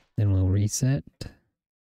 Then we'll reset.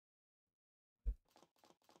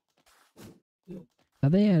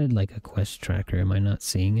 Have they added like a quest tracker? Am I not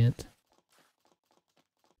seeing it?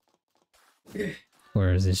 Or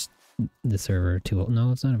is this the server too old?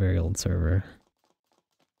 No, it's not a very old server.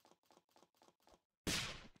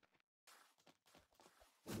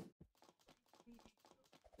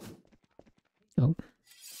 Oh.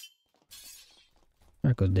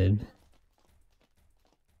 Marco did.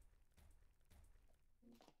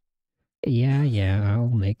 Yeah,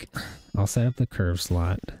 I'll set up the curve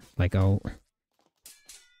slot. Like I'll...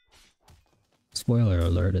 Spoiler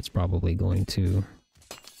alert, it's probably going to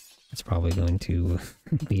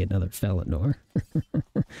be another Felidor.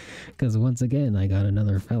 Because once again, I got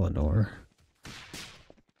another Felidor.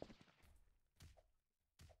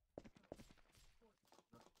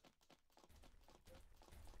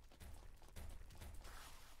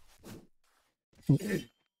 Come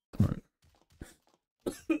on.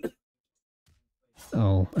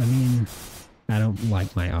 Oh, I mean, I don't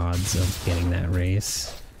like my odds of getting that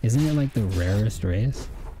race. Isn't it like the rarest race?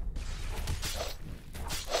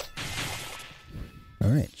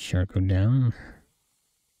 Alright, Sharko down.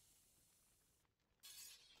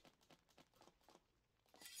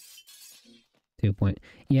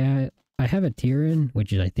 Yeah, I have a Tyrion,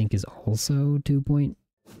 which I think is also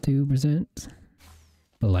 2.2%.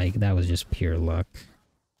 But like, that was just pure luck.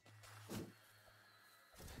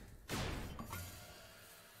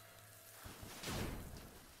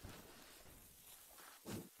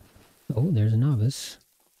 Oh, there's a novice.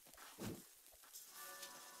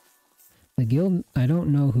 The guild, I don't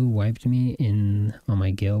know who wiped me on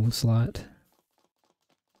my guild slot.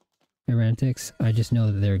 Errantix. I just know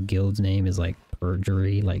that their guild's name is like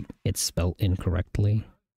perjury, like it's spelt incorrectly.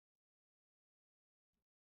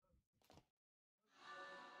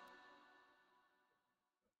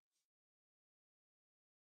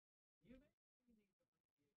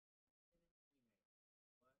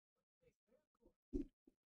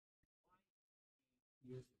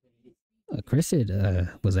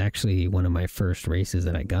 Chrysid was actually one of my first races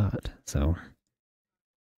that I got, so...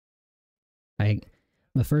 The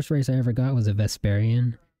first race I ever got was a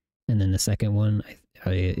Vesperian, and then the second one,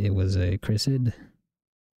 it was a Chrysid.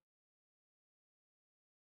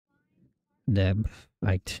 Deb,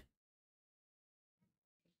 I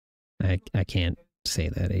can't say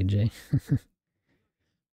that, AJ.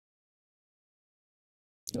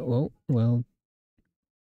 Well...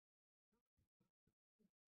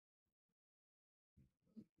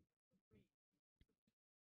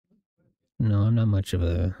 No, I'm not much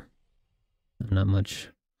to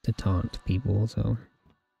taunt people, so...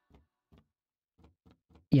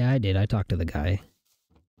 Yeah, I did. I talked to the guy.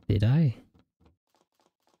 Did I?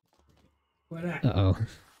 Uh-oh.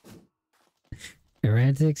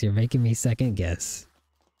 Errantix, you're making me second guess.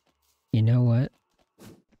 You know what?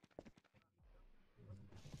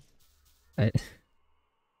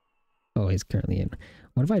 Oh, he's currently in.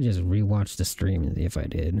 What if I just rewatch the stream and see if I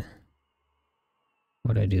did?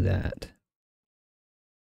 Would I do that?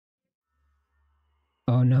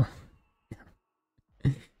 Oh, no.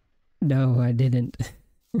 No, I didn't.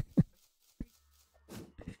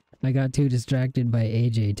 I got too distracted by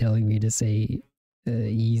AJ telling me to say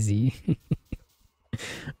easy.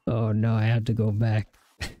 Oh no, I have to go back.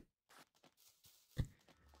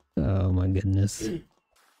 Oh my goodness.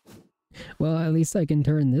 Well, at least I can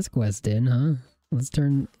turn this quest in, huh?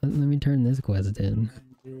 Let me turn this quest in.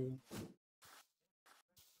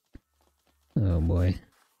 Oh boy.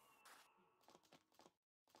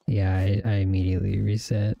 Yeah, I immediately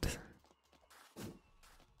reset.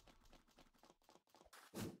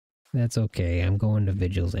 That's okay, I'm going to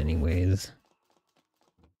vigils anyways.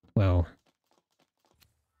 Well...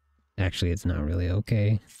 Actually, it's not really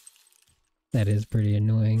okay. That is pretty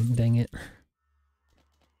annoying, dang it.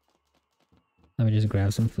 Let me just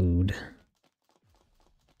grab some food.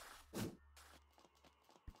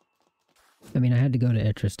 I mean, I had to go to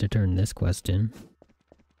Etris to turn this quest in.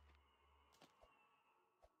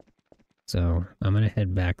 So, I'm gonna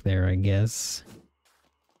head back there, I guess.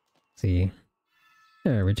 See.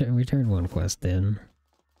 Yeah, return one quest in.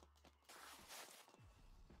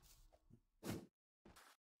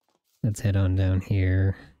 Let's head on down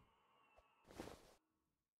here.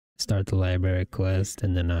 Start the library quest,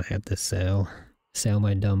 and then I have to sail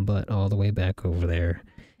my dumb butt all the way back over there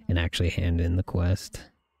and actually hand in the quest.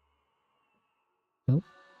 Oh.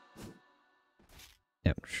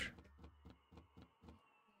 Ouch.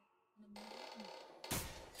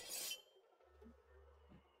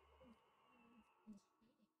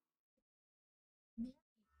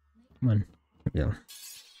 Come on. Here we go.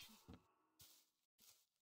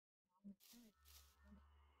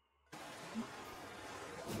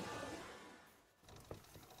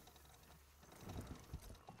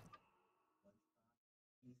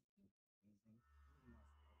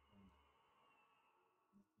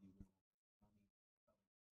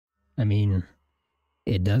 I mean,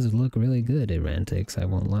 it does look really good at Rantix, I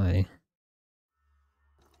won't lie.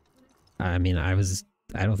 I mean, I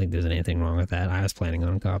don't think there's anything wrong with that. I was planning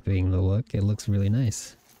on copying the look. It looks really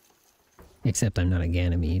nice. Except I'm not a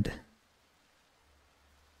Ganymede.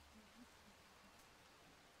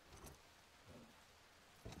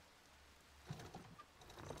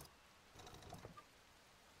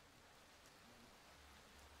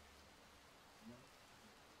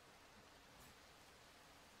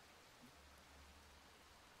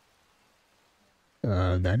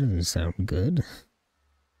 That doesn't sound good.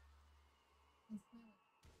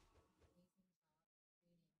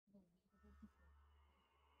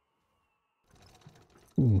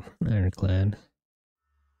 Ooh, ironclad.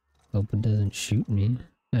 Hope it doesn't shoot me.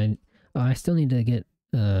 I still need to get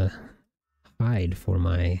hide for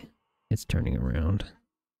my. It's turning around.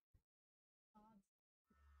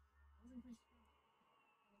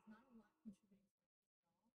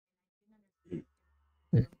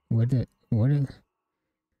 What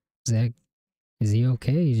Zach, is he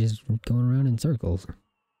okay? He's just going around in circles.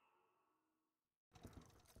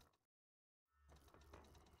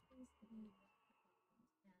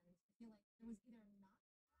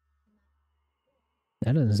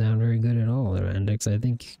 That doesn't sound very good at all, Randex. I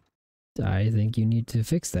think you need to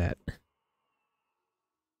fix that.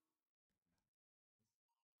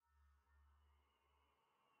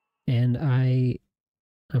 And I'm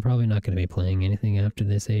probably not going to be playing anything after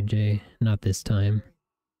this, AJ. Not this time.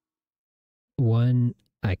 One,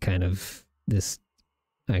 I'm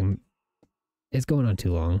it's going on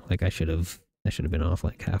too long. Like I should have been off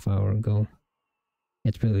like half hour ago.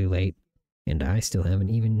 It's really late and I still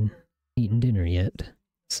haven't even eaten dinner yet.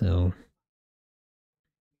 So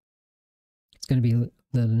it's going to be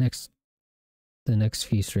the next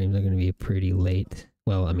few streams are going to be pretty late.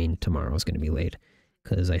 Well, I mean tomorrow's going to be late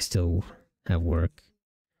cuz I still have work.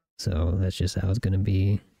 So that's just how it's going to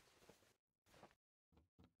be.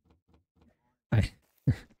 I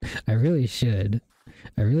I really should.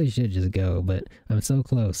 I really should just go, but I'm so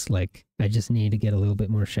close. Like, I just need to get a little bit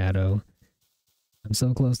more shadow. I'm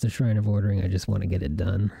so close to Shrine of Ordering, I just want to get it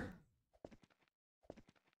done.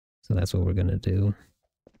 So that's what we're gonna do.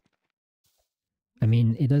 I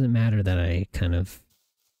mean, it doesn't matter that I kind of...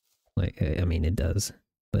 Like, I mean, it does.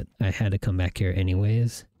 But I had to come back here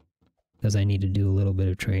anyways. Because I need to do a little bit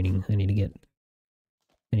of training. I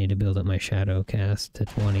need to build up my shadow cast to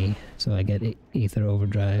 20, so I get Aether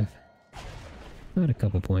Overdrive. Not a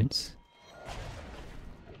couple points.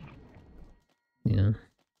 Yeah.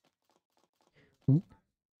 Ooh.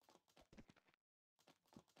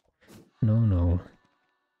 No. No.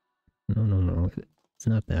 It's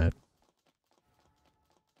not that.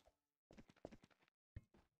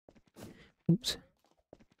 Oops.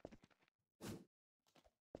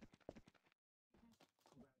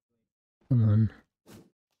 Come on.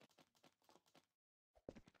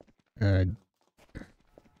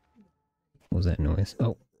 What was that noise?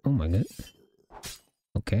 Oh my god.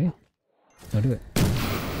 Okay. I'll do it.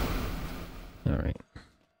 Alright.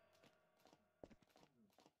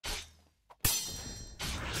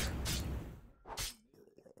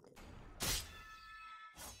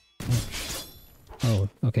 Oh,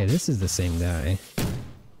 okay, this is the same guy.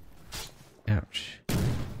 Ouch.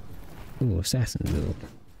 Ooh, assassin build.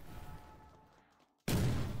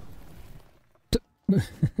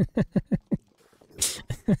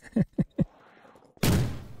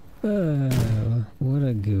 What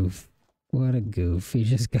a goof. What a goof. He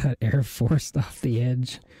just got air forced off the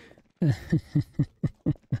edge.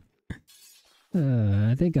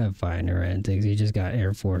 I think I'm fine, Heretics. He just got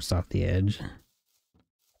air forced off the edge.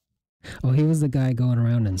 Oh, he was the guy going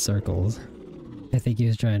around in circles. I think he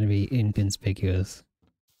was trying to be inconspicuous.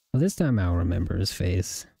 Well, this time I'll remember his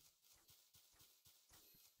face.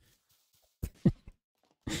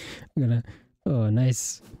 Oh,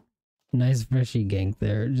 nice freshy gank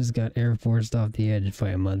there. Just got air forced off the edge by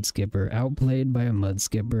a mud skipper. Outplayed by a mud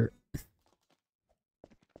skipper.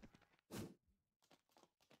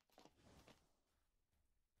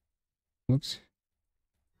 Whoops.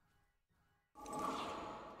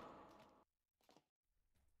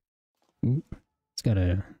 Ooh, it's got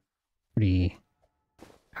a pretty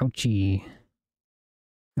ouch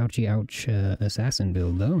assassin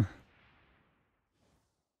build though.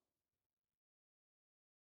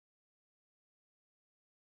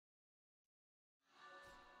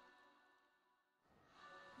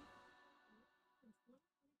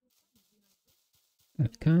 I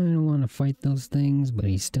kind of want to fight those things, but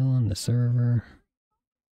he's still on the server.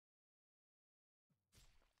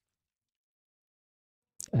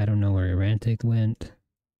 I don't know where Errantic went.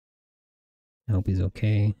 I hope he's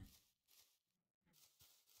okay.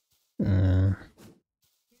 It's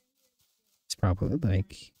probably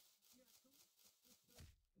like...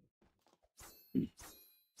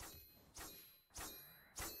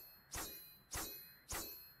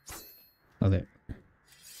 Oh, there.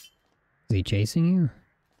 Is he chasing you?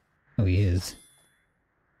 Oh, he is.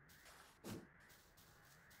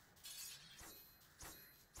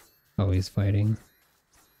 Oh, he's fighting.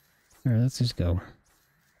 Alright, let's just go.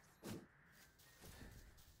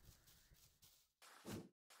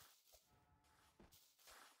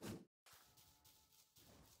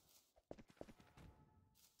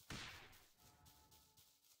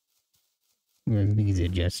 I think he's a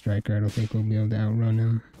jet striker. I don't think we'll be able to outrun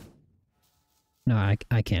him. No,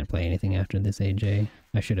 I can't play anything after this, AJ.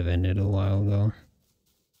 I should have ended a while ago.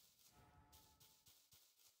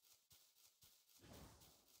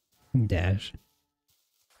 Dash.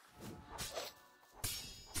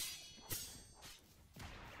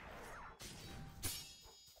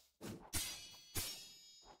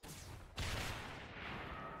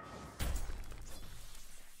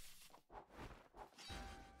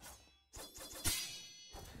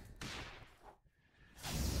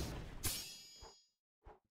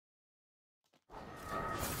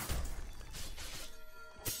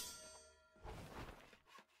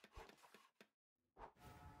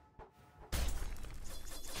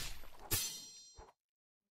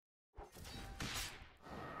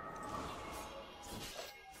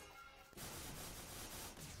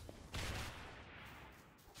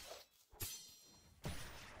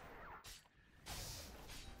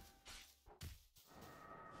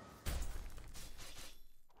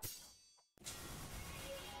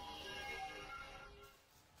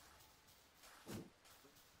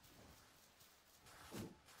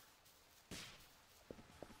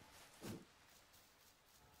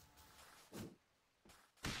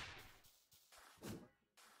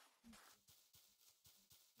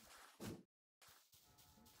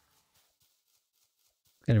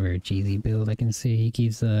 Got a very cheesy build, I can see. He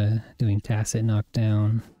keeps doing Tacit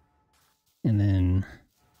knockdown. And then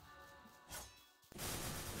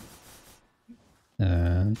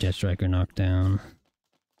Jet Striker knockdown.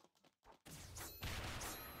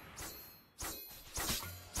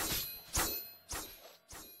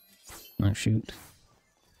 Oh shoot.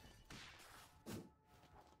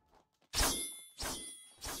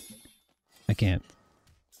 I can't.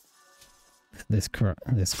 This crab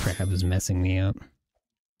is messing me up.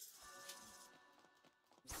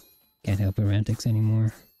 Can't help Errantix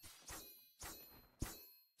anymore.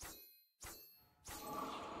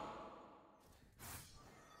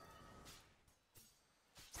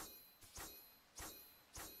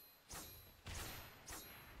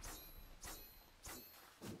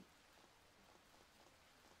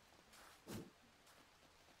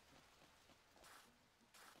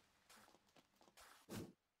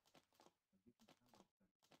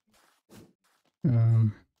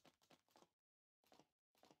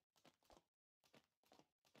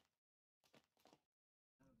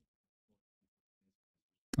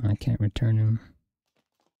 I can't return him.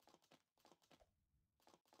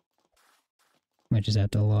 Might just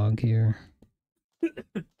have to log here.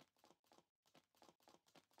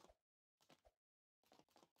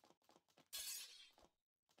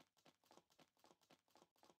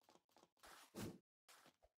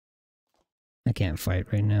 I can't fight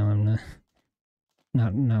right now. I'm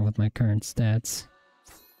not with my current stats.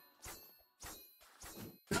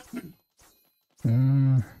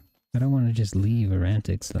 I don't want to just leave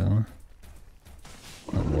Errantix though.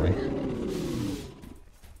 Oh boy.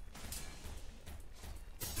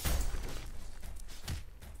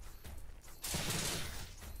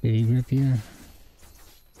 Did he grip you?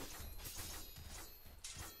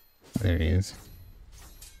 Oh, there he is.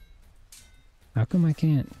 How come I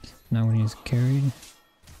can't? Not when he's carried?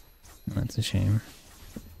 Oh, that's a shame.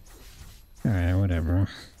 Alright, whatever.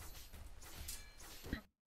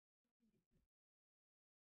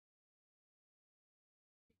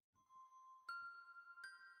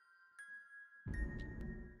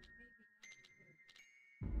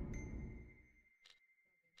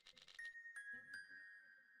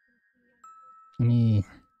 Me.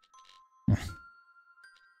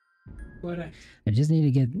 What I just need to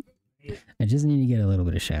get a little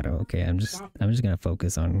bit of shadow, okay? I'm just gonna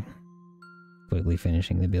focus on quickly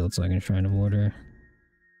finishing the build so I can Shrine of Order.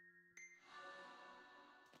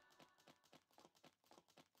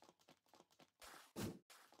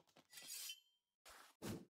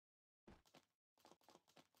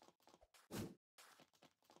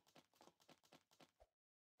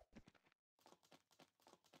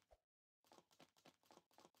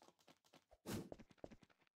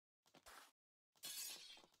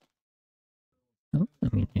 Oh,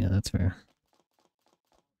 I mean, yeah, that's fair.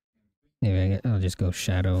 Maybe I'll just go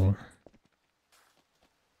Shadow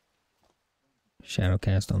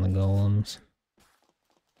cast on the golems.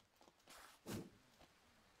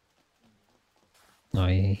 Oh,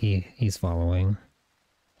 he's following.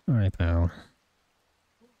 Alright, pal.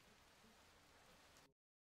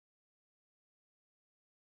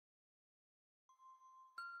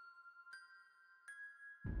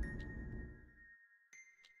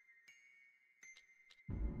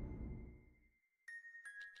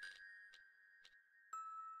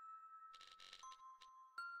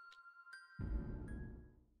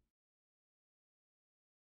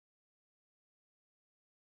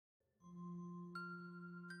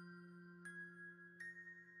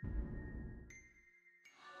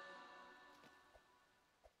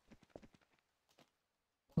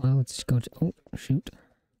 Well, let's just go to... Oh, shoot.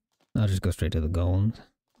 I'll just go straight to the golems.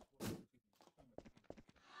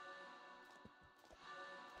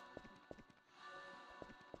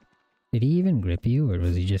 Did he even grip you, or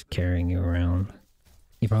was he just carrying you around?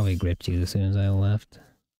 He probably gripped you as soon as I left.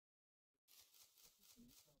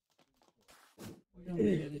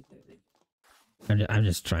 I'm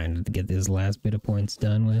just trying to get this last bit of points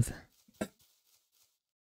done with.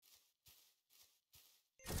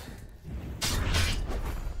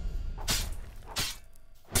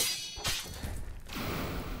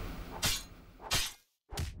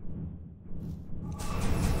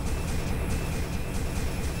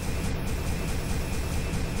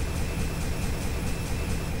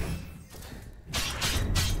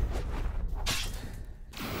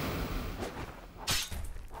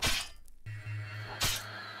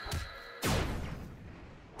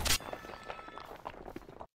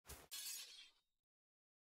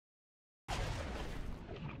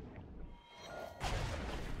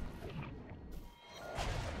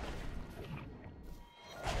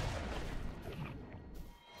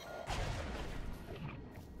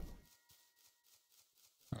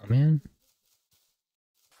 Oh man.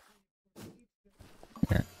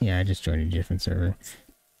 Yeah, I just joined a different server.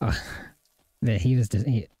 He was just...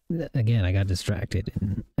 again, I got distracted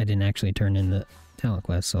and I didn't actually turn in the talent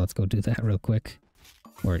quest, so let's go do that real quick.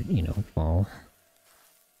 Or, you know, fall.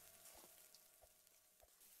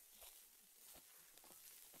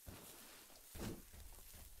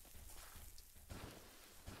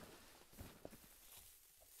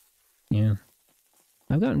 Yeah.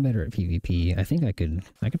 I've gotten better at PvP. I think I could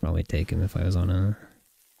probably take him if I was on one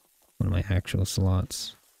of my actual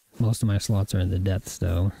slots. Most of my slots are in the depths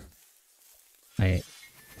though.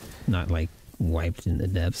 Not like wiped in the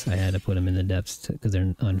depths. I had to put them in the depths because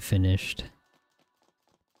they're unfinished.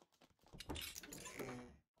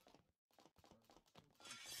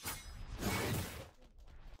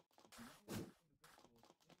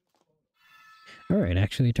 Alright,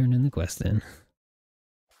 actually turned in the quest then.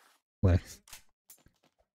 What?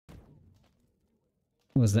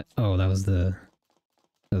 Was that? Oh, that was the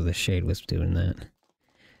Shade Wisp doing that.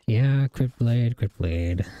 Yeah, Crypt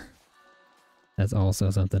Blade. That's also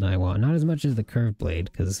something I want. Not as much as the Curved Blade,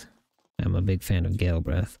 because I'm a big fan of Gale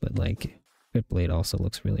Breath, but like, Crypt Blade also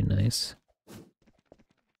looks really nice.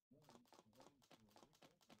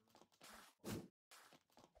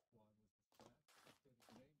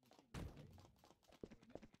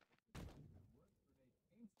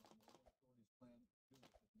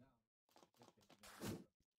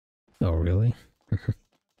 Oh, really?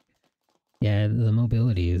 Yeah, the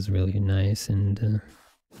mobility is really nice, and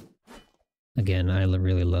again, I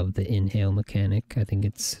really love the inhale mechanic. I think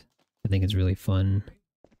it's really fun.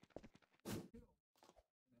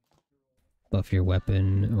 Buff your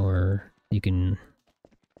weapon, or you can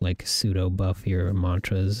like pseudo buff your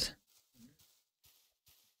mantras.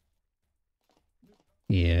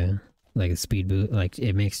 Yeah, like a speed boot. Like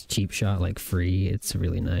it makes cheap shot like free. It's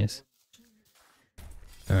really nice.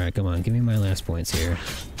 All right, come on, give me my last points here.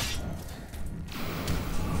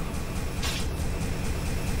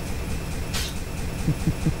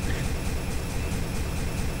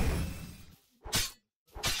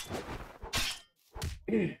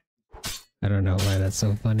 I don't know why that's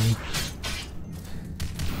so funny.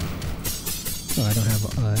 Oh, I don't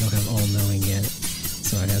have all knowing yet,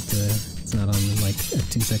 so I have to. It's not on like a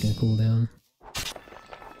 2-second cooldown.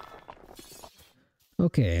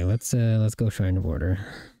 Okay, let's go Shrine of Order.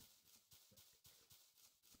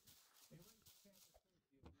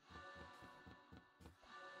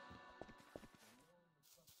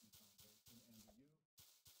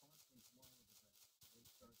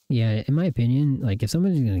 Yeah, in my opinion, like if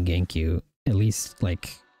somebody's gonna gank you, at least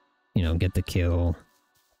like, you know, get the kill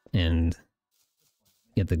and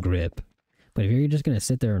get the grip. But if you're just gonna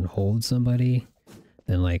sit there and hold somebody,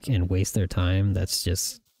 then like and waste their time, that's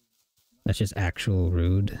just actual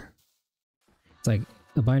rude. It's like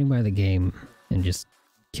abiding by the game and just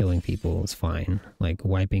killing people is fine. Like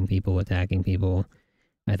wiping people, attacking people,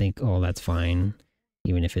 I think all that's fine.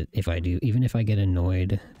 Even if I get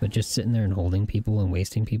annoyed, but just sitting there and holding people and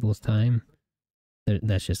wasting people's time,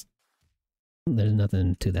 that's just, there's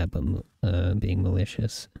nothing to that but being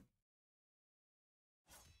malicious.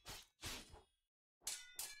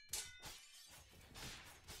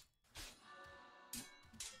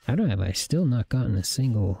 How have I still not gotten a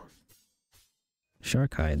single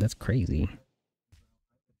shark hide? That's crazy.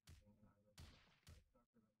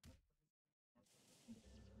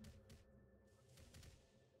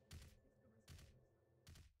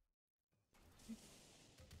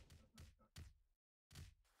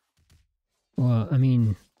 Well, I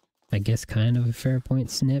mean, I guess kind of a fair point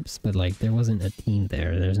snips, but like there wasn't a team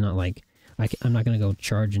there. There's not like I'm not gonna go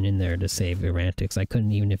charging in there to save Errantix. I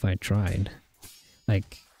couldn't even if I tried.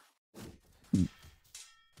 Like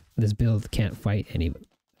this build can't fight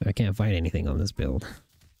I can't fight anything on this build.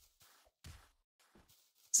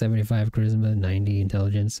 75 charisma, 90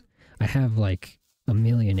 intelligence. I have like a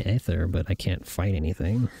million ether, but I can't fight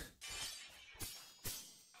anything.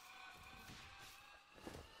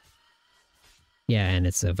 Yeah, and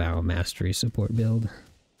it's a Vow Mastery support build.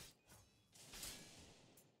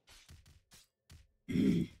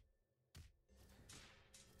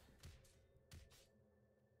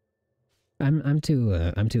 I'm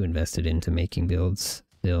too invested into making builds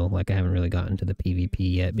still. Like I haven't really gotten to the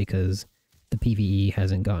PvP yet because the PvE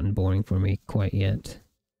hasn't gotten boring for me quite yet.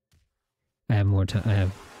 I have more time. I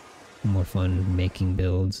have more fun making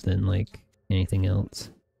builds than like anything else.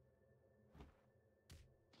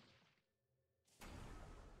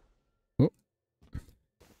 Oh.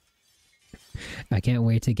 I can't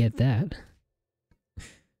wait to get that.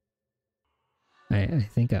 I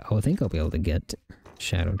think I'll be able to get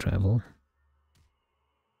shadow travel.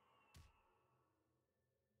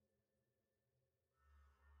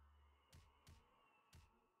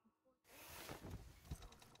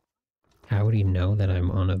 How would he know that I'm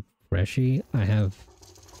on a freshie? I have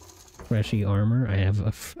freshie armor. I have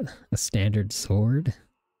a standard sword.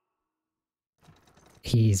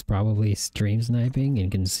 He's probably stream sniping and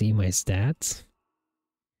can see my stats.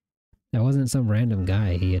 That wasn't some random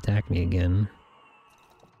guy. He attacked me again.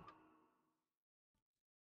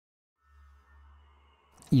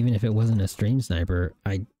 Even if it wasn't a stream sniper,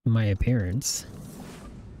 my appearance.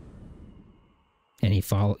 And he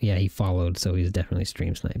followed, so he's definitely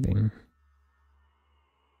stream sniping.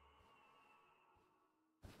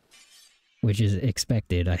 Which is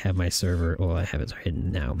expected. I have my server, well, I have it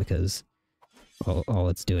hidden now because all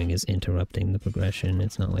it's doing is interrupting the progression.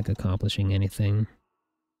 It's not like accomplishing anything.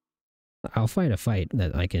 I'll fight a fight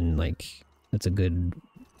that I can like, that's a good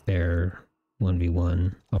fair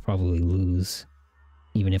 1v1. I'll probably lose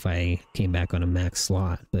even if I came back on a max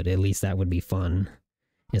slot, but at least that would be fun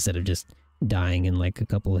instead of just dying in like a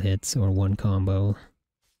couple of hits or one combo.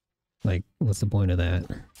 Like, what's the point of that?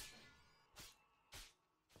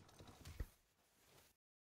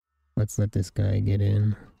 Let's let this guy get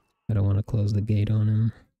in. I don't want to close the gate on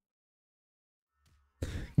him.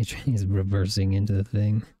 He's reversing into the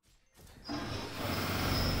thing.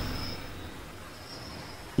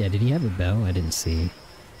 Yeah, did he have a bell? I didn't see.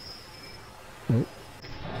 Oh.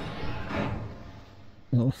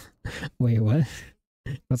 Oh. Wait, what?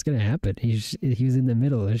 What's gonna happen? He was in the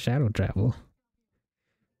middle of shadow travel.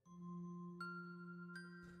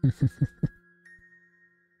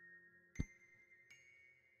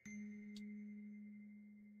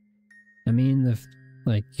 I mean,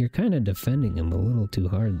 like, you're kind of defending him a little too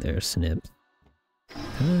hard there, Snip.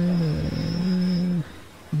 Kinda...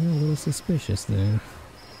 a little suspicious there.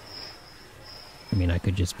 I mean, I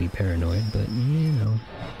could just be paranoid, but, you know...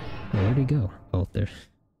 Where'd he go? Oh,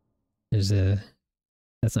 there's a...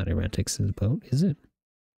 That's not Errantix's boat, is it?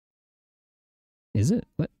 Is it?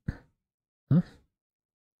 What? Huh?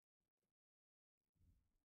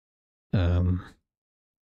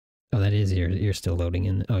 Oh, that is you're still loading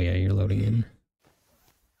in. Oh yeah, you're loading in.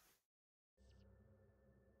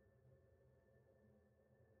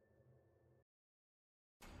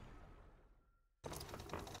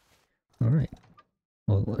 Alright.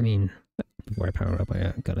 Well, I mean, before I power up,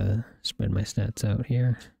 I gotta spread my stats out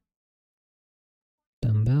here.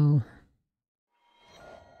 Dumbbell.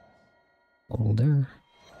 Boulder.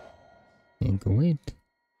 Ankle weight.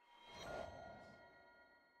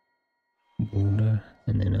 Boulder.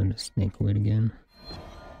 And then I'll just ankle weight again.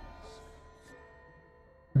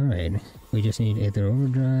 Alright. We just need Aether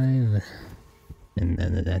Overdrive. And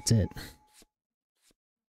then that's it.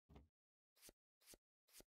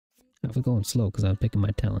 I was going slow because I was picking my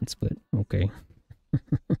talents, but okay.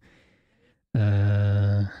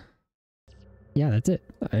 Yeah, that's it.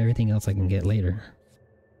 Everything else I can get later.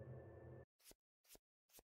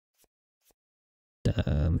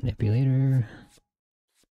 Manipulator.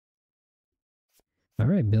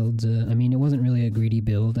 Alright, builds. I mean, it wasn't really a greedy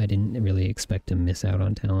build. I didn't really expect to miss out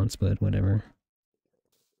on talents, but whatever.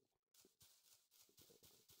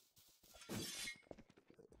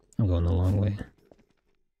 I'm going the long way.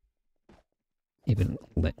 If it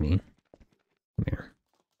let me. Come here.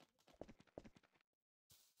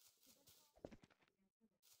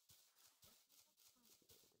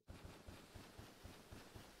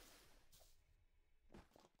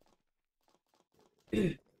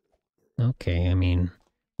 Okay, I mean,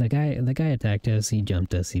 the guy attacked us, he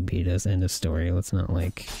jumped us, he beat us, end of story. Let's not,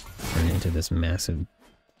 like, turn into this massive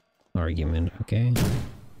argument, okay?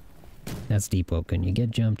 That's Deepwoken. You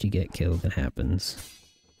get jumped, you get killed, it happens.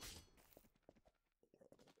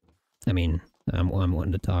 I mean, I'm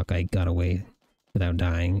wanting to talk, I got away without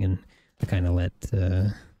dying, and I kind of let,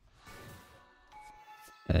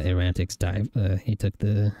 Erantix die. He took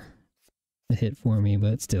the hit for me,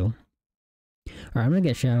 but still. Alright, I'm gonna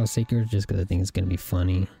get Shadow Seeker just because I think it's gonna be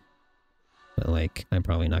funny. But, like, I'm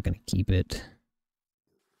probably not gonna keep it.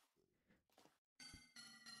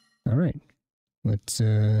 Alright. Let's,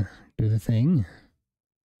 do the thing.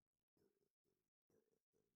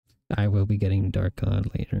 I will be getting Dark God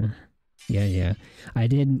later. Yeah. I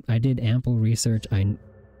did ample research. I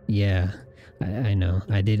know.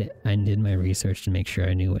 I did my research to make sure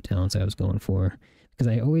I knew what talents I was going for. Because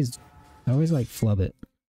I always like flub it.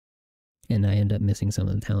 And I end up missing some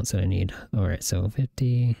of the talents that I need. Alright, so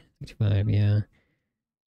 50, 65, yeah.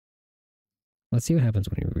 Let's see what happens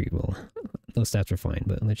when we reroll. Those stats are fine,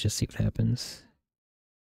 but let's just see what happens.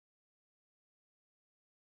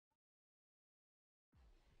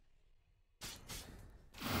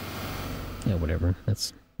 Yeah, whatever.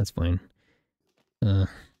 That's fine. Oh,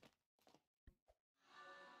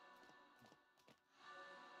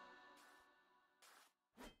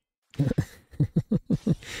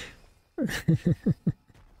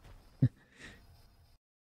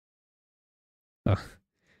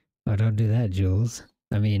 don't do that, Jules.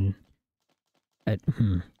 I mean,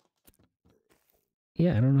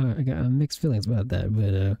 yeah, I don't know. I got mixed feelings about that,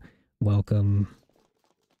 but welcome,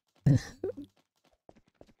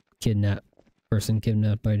 person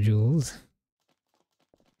kidnapped by Jules.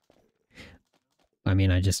 I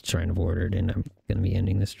mean, I just trying to avoid it, and I'm gonna be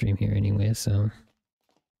ending the stream here anyway, so.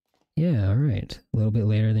 Yeah, alright. A little bit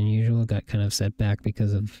later than usual, got kind of set back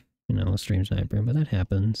because of, you know, stream sniper, but that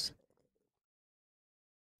happens.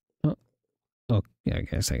 Oh, yeah, I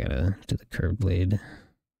guess I gotta do the curved blade.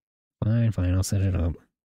 Fine, I'll set it up.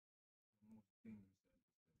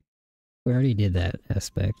 We already did that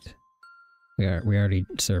aspect. We already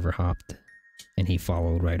server hopped, and he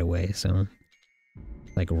followed right away, so...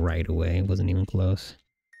 Like, right away, it wasn't even close.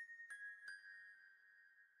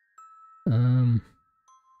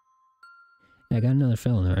 I got another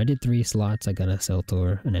Feliner. I did 3 slots, I got a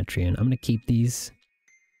Seltor, an Etrian. I'm gonna keep these.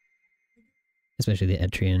 Especially the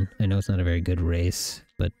Etrian. I know it's not a very good race,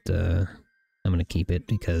 but I'm gonna keep it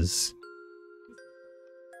because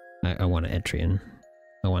I want an Etrian.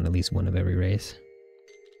 I want at least one of every race.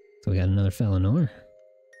 So we got another Felinor.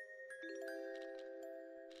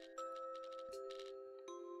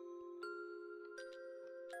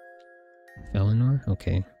 Felinor?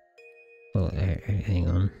 Okay. Well, hang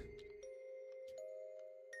on.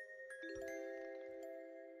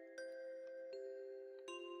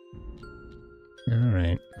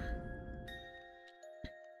 Alright.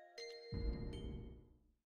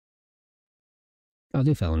 I'll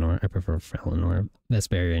do Felinor. I prefer Felinor.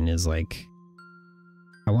 Vesperian is like...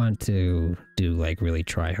 I want to do like really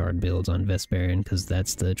try-hard builds on Vesperian because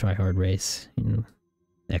that's the try-hard race. You know,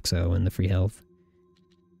 Exo and the free health.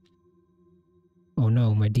 Oh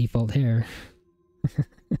no, my default hair.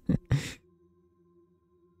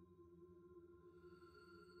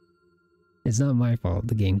 It's not my fault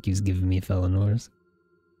the game keeps giving me Felinors.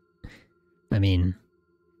 I mean,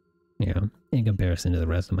 you know, in comparison to the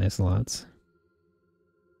rest of my slots.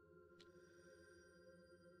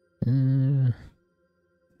 Where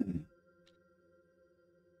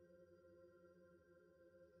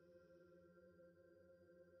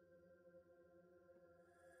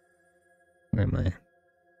am I?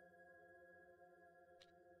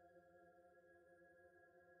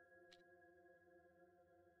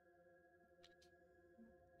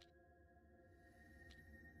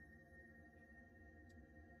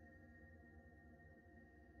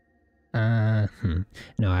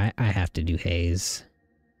 No, I have to do Haze.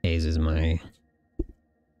 Haze is my...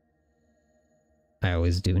 I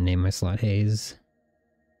always do name my slot Haze.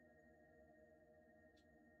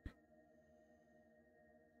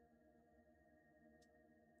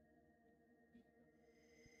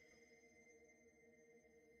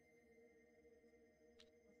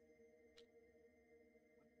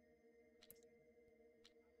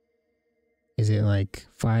 Is it like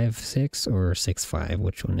 5-6 or 6-5?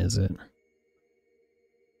 Which one is it?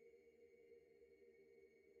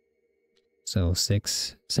 So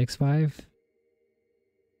 6-5?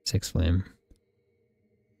 6 flame.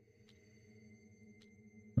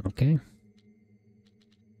 Okay.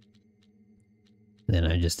 Then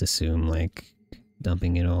I just assume like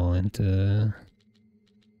dumping it all into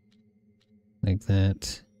like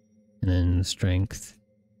that. And then strength.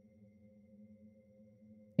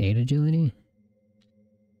 8 agility?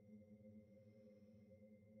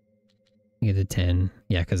 You get to 10.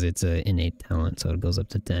 Yeah, because it's an innate talent, so it goes up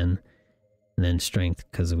to 10. And then strength,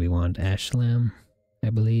 because we want Ashlam, I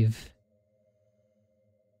believe.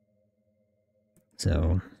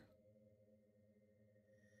 So...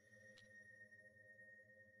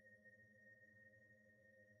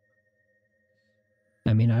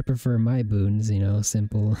 I mean, I prefer my boons, you know,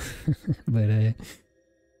 simple. But,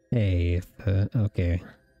 hey, okay.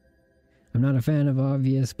 I'm not a fan of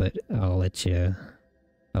obvious, but I'll let you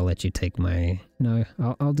take my... No,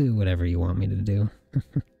 I'll do whatever you want me to do.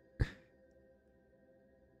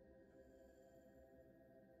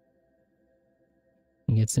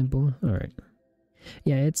 You get simple? Alright.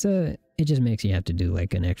 Yeah, it just makes you have to do,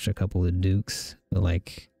 like, an extra couple of dukes, but,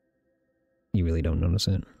 like, you really don't notice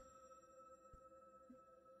it.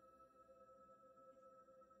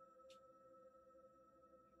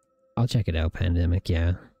 I'll check it out, Pandemic,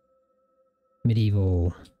 yeah.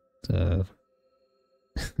 Medieval, I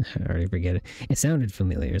already forget it. It sounded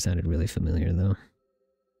familiar, it sounded really familiar, though.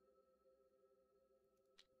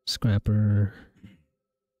 Scrapper...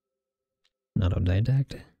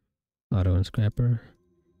 Autodidact? Auto and Scrapper.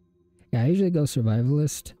 Yeah, I usually go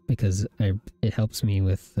Survivalist, because it helps me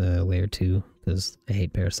with Layer 2, because I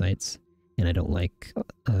hate parasites, and I don't like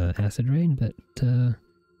Acid Rain, but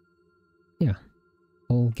yeah.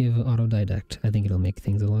 I'll give Autodidact. I think it'll make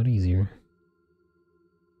things a lot easier.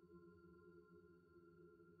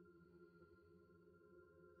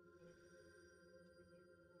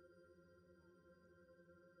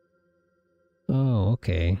 Oh,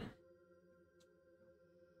 okay.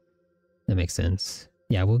 That makes sense.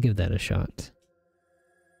 Yeah, we'll give that a shot.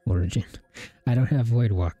 Origin. I don't have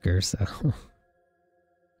Voidwalker, so...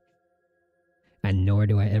 and nor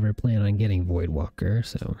do I ever plan on getting Voidwalker,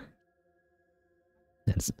 so...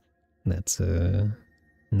 That's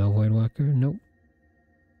no Voidwalker? Nope.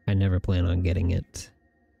 I never plan on getting it.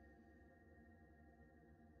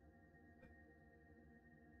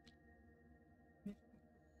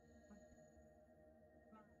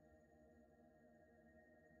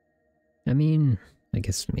 I mean, I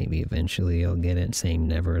guess maybe eventually I'll get it. Saying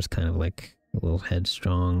never is kind of like a little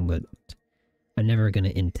headstrong, but I'm never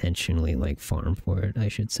gonna intentionally like farm for it, I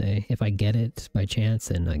should say. If I get it by chance,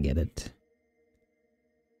 then I get it.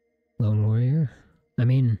 Lone Warrior? I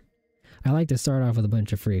mean, I like to start off with a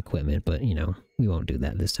bunch of free equipment, but you know, we won't do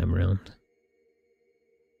that this time around.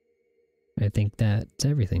 I think that's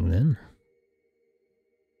everything then.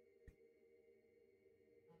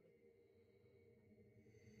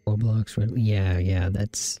 Four blocks, right? Yeah,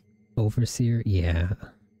 that's Overseer. Yeah,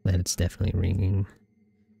 that's definitely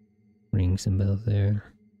ringing some bells there.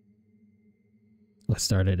 Let's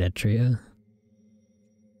start at Etria.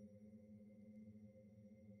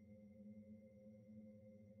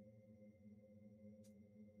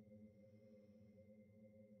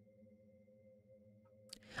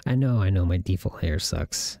 I know, my default hair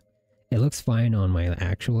sucks. It looks fine on my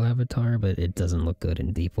actual avatar, but it doesn't look good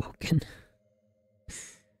in Deepwoken.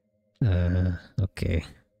 Okay.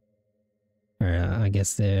 Alright, I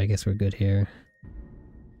guess we're good here.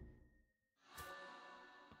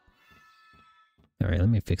 Alright, let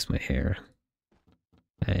me fix my hair.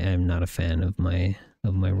 I'm not a fan of my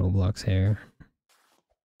Roblox hair.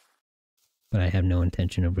 But I have no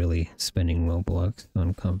intention of really spending Roblox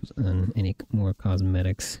on any more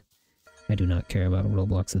cosmetics. I do not care about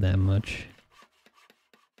Roblox that much.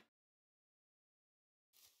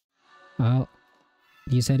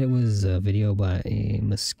 You said it was a video by a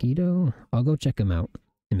Mosquito? I'll go check him out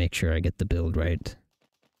and make sure I get the build right.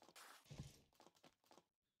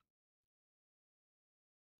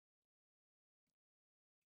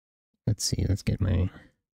 Let's see, let's get my...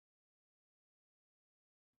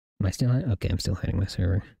 Am I still hiding? Okay, I'm still hiding my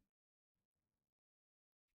server.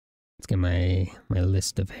 Let's get my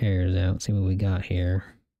list of hairs out, see what we got here.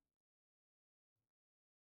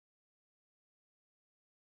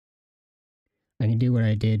 I can do what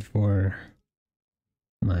I did for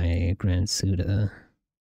my Grand Suda.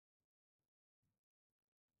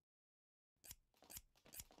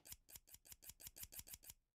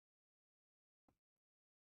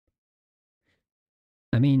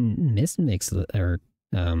 I mean, Mist makes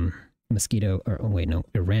Mosquito, or oh wait, no,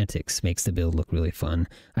 Errantix makes the build look really fun.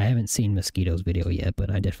 I haven't seen Mosquito's video yet, but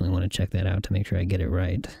I definitely want to check that out to make sure I get it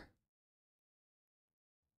right.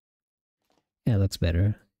 Yeah, it looks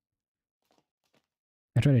better.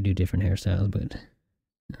 I try to do different hairstyles, but...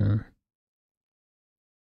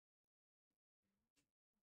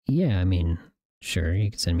 yeah, I mean, sure,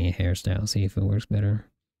 you can send me a hairstyle, see if it works better.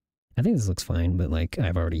 I think this looks fine, but like,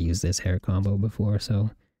 I've already used this hair combo before, so...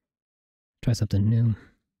 try something new.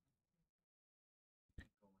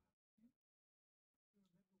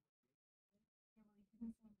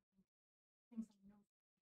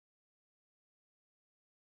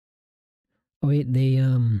 Oh wait, they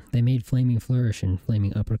made Flaming Flourish and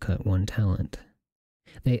Flaming Uppercut one talent.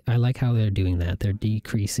 I like how they're doing that. They're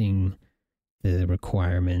decreasing the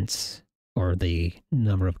requirements or the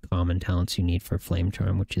number of common talents you need for Flame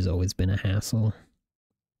Charm, which has always been a hassle.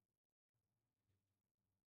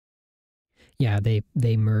 Yeah,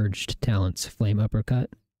 they merged talents. Flame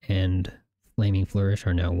Uppercut and Flaming Flourish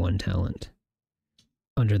are now one talent.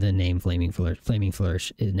 Under the name Flaming Flourish. Flaming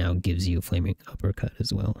Flourish, it now gives you Flaming Uppercut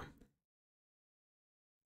as well.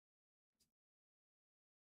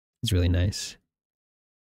 It's really nice.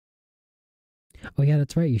 Oh yeah,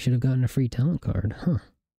 that's right. You should have gotten a free talent card, huh?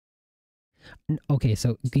 Okay,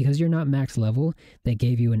 so because you're not max level, they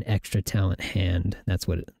gave you an extra talent hand. That's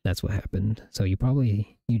what happened. So you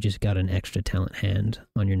just got an extra talent hand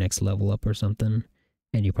on your next level up or something,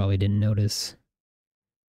 and you probably didn't notice.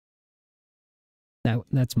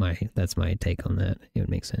 That's my take on that. It would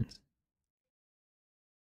make sense.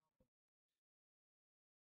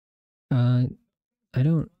 I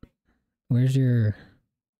don't. Where's your?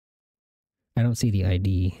 I don't see the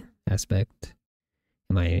ID aspect.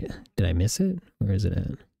 Did I miss it? Where is it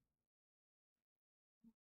at?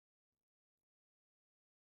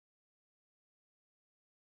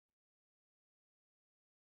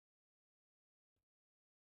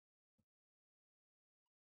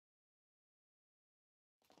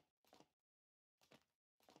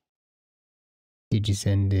 Did you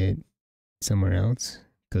send it somewhere else?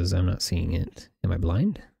 Because I'm not seeing it. Am I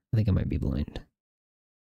blind? I think I might be blind.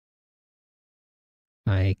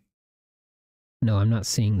 No, I'm not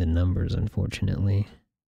seeing the numbers, unfortunately.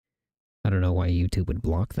 I don't know why YouTube would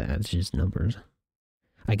block that. It's just numbers.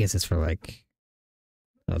 I guess it's for, like,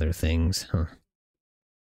 other things, huh?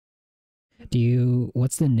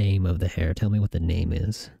 What's the name of the hair? Tell me what the name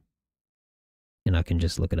is. And I can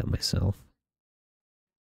just look it up myself.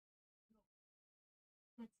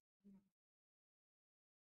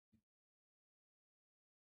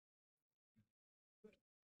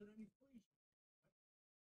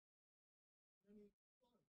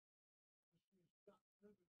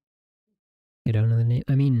 You don't know the name?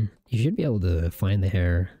 I mean, you should be able to find the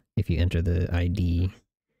hair if you enter the ID.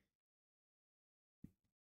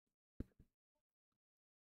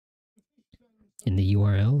 In the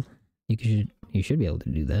URL. You should be able to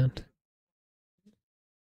do that.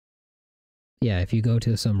 Yeah, if you go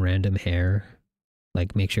to some random hair,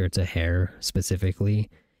 like make sure it's a hair specifically,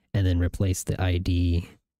 and then replace the ID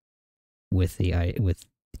with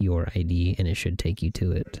your ID, and it should take you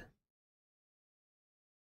to it.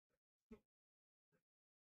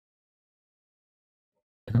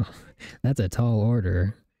 Oh, that's a tall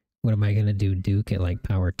order. What am I gonna do? Duke at like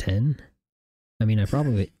power 10? I mean, you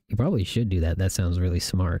probably should do that. That sounds really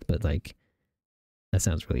smart, but like, that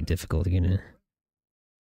sounds really difficult. You're gonna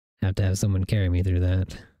have to have someone carry me through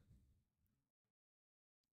that.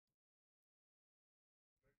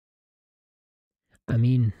 I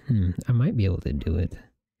mean, I might be able to do it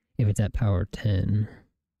if it's at power 10,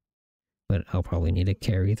 but I'll probably need a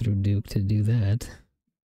carry through Duke to do that.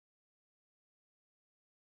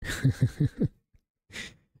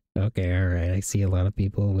 Okay, alright. I see a lot of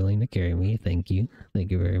people willing to carry me. Thank you.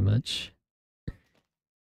 Thank you very much.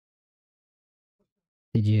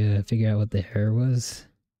 Did you figure out what the hair was?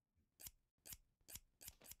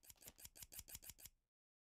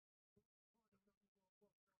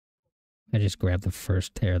 I just grabbed the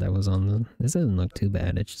first hair that was on the... This doesn't look too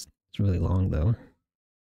bad. It's really long, though.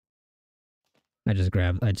 I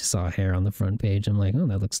just saw a hair on the front page. I'm like, oh,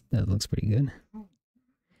 that looks pretty good.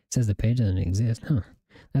 It says the page doesn't exist. Huh.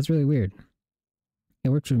 That's really weird. It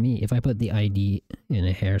works for me. If I put the ID in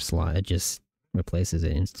a hair slot, it just replaces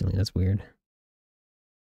it instantly. That's weird.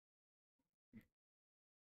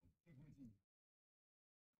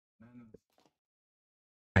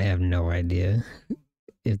 I have no idea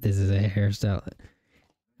if this is a hairstyle.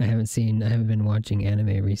 I haven't been watching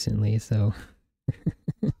anime recently, so...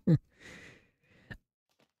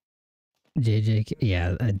 JJ,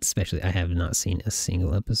 yeah, especially, I have not seen a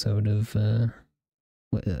single episode of,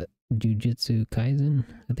 Jujutsu Kaisen,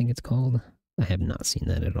 I think it's called. I have not seen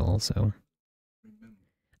that at all, so...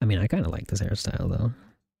 I mean, I kind of like this hairstyle, though.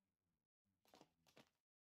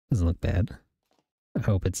 Doesn't look bad. I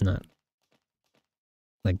hope it's not...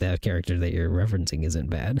 Like, that character that you're referencing isn't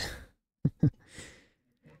bad.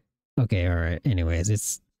 Okay, alright. Anyways,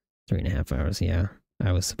 it's 3.5 hours, yeah.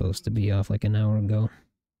 I was supposed to be off like an hour ago.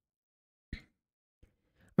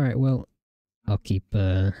 Alright, well, I'll keep,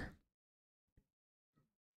 I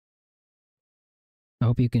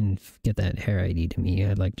hope you can get that hair ID to me.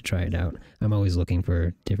 I'd like to try it out. I'm always looking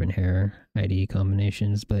for different hair ID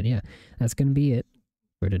combinations, but yeah, that's gonna be it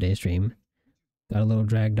for today's stream. Got a little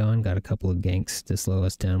dragged on, got a couple of ganks to slow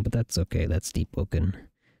us down, but that's okay, that's Deepwoken.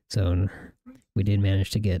 So we did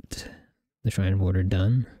manage to get the Shrine of Order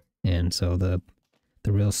done, and so the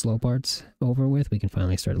real slow part's over with. We can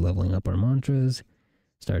finally start leveling up our mantras,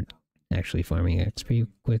 start actually farming XP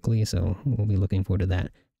quickly, so we'll be looking forward to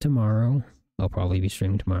that. Tomorrow, I'll probably be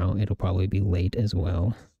streaming tomorrow. It'll probably be late as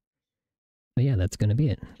well. But yeah, that's gonna be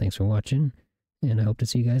it. Thanks for watching, and I hope to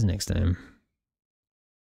see you guys next time.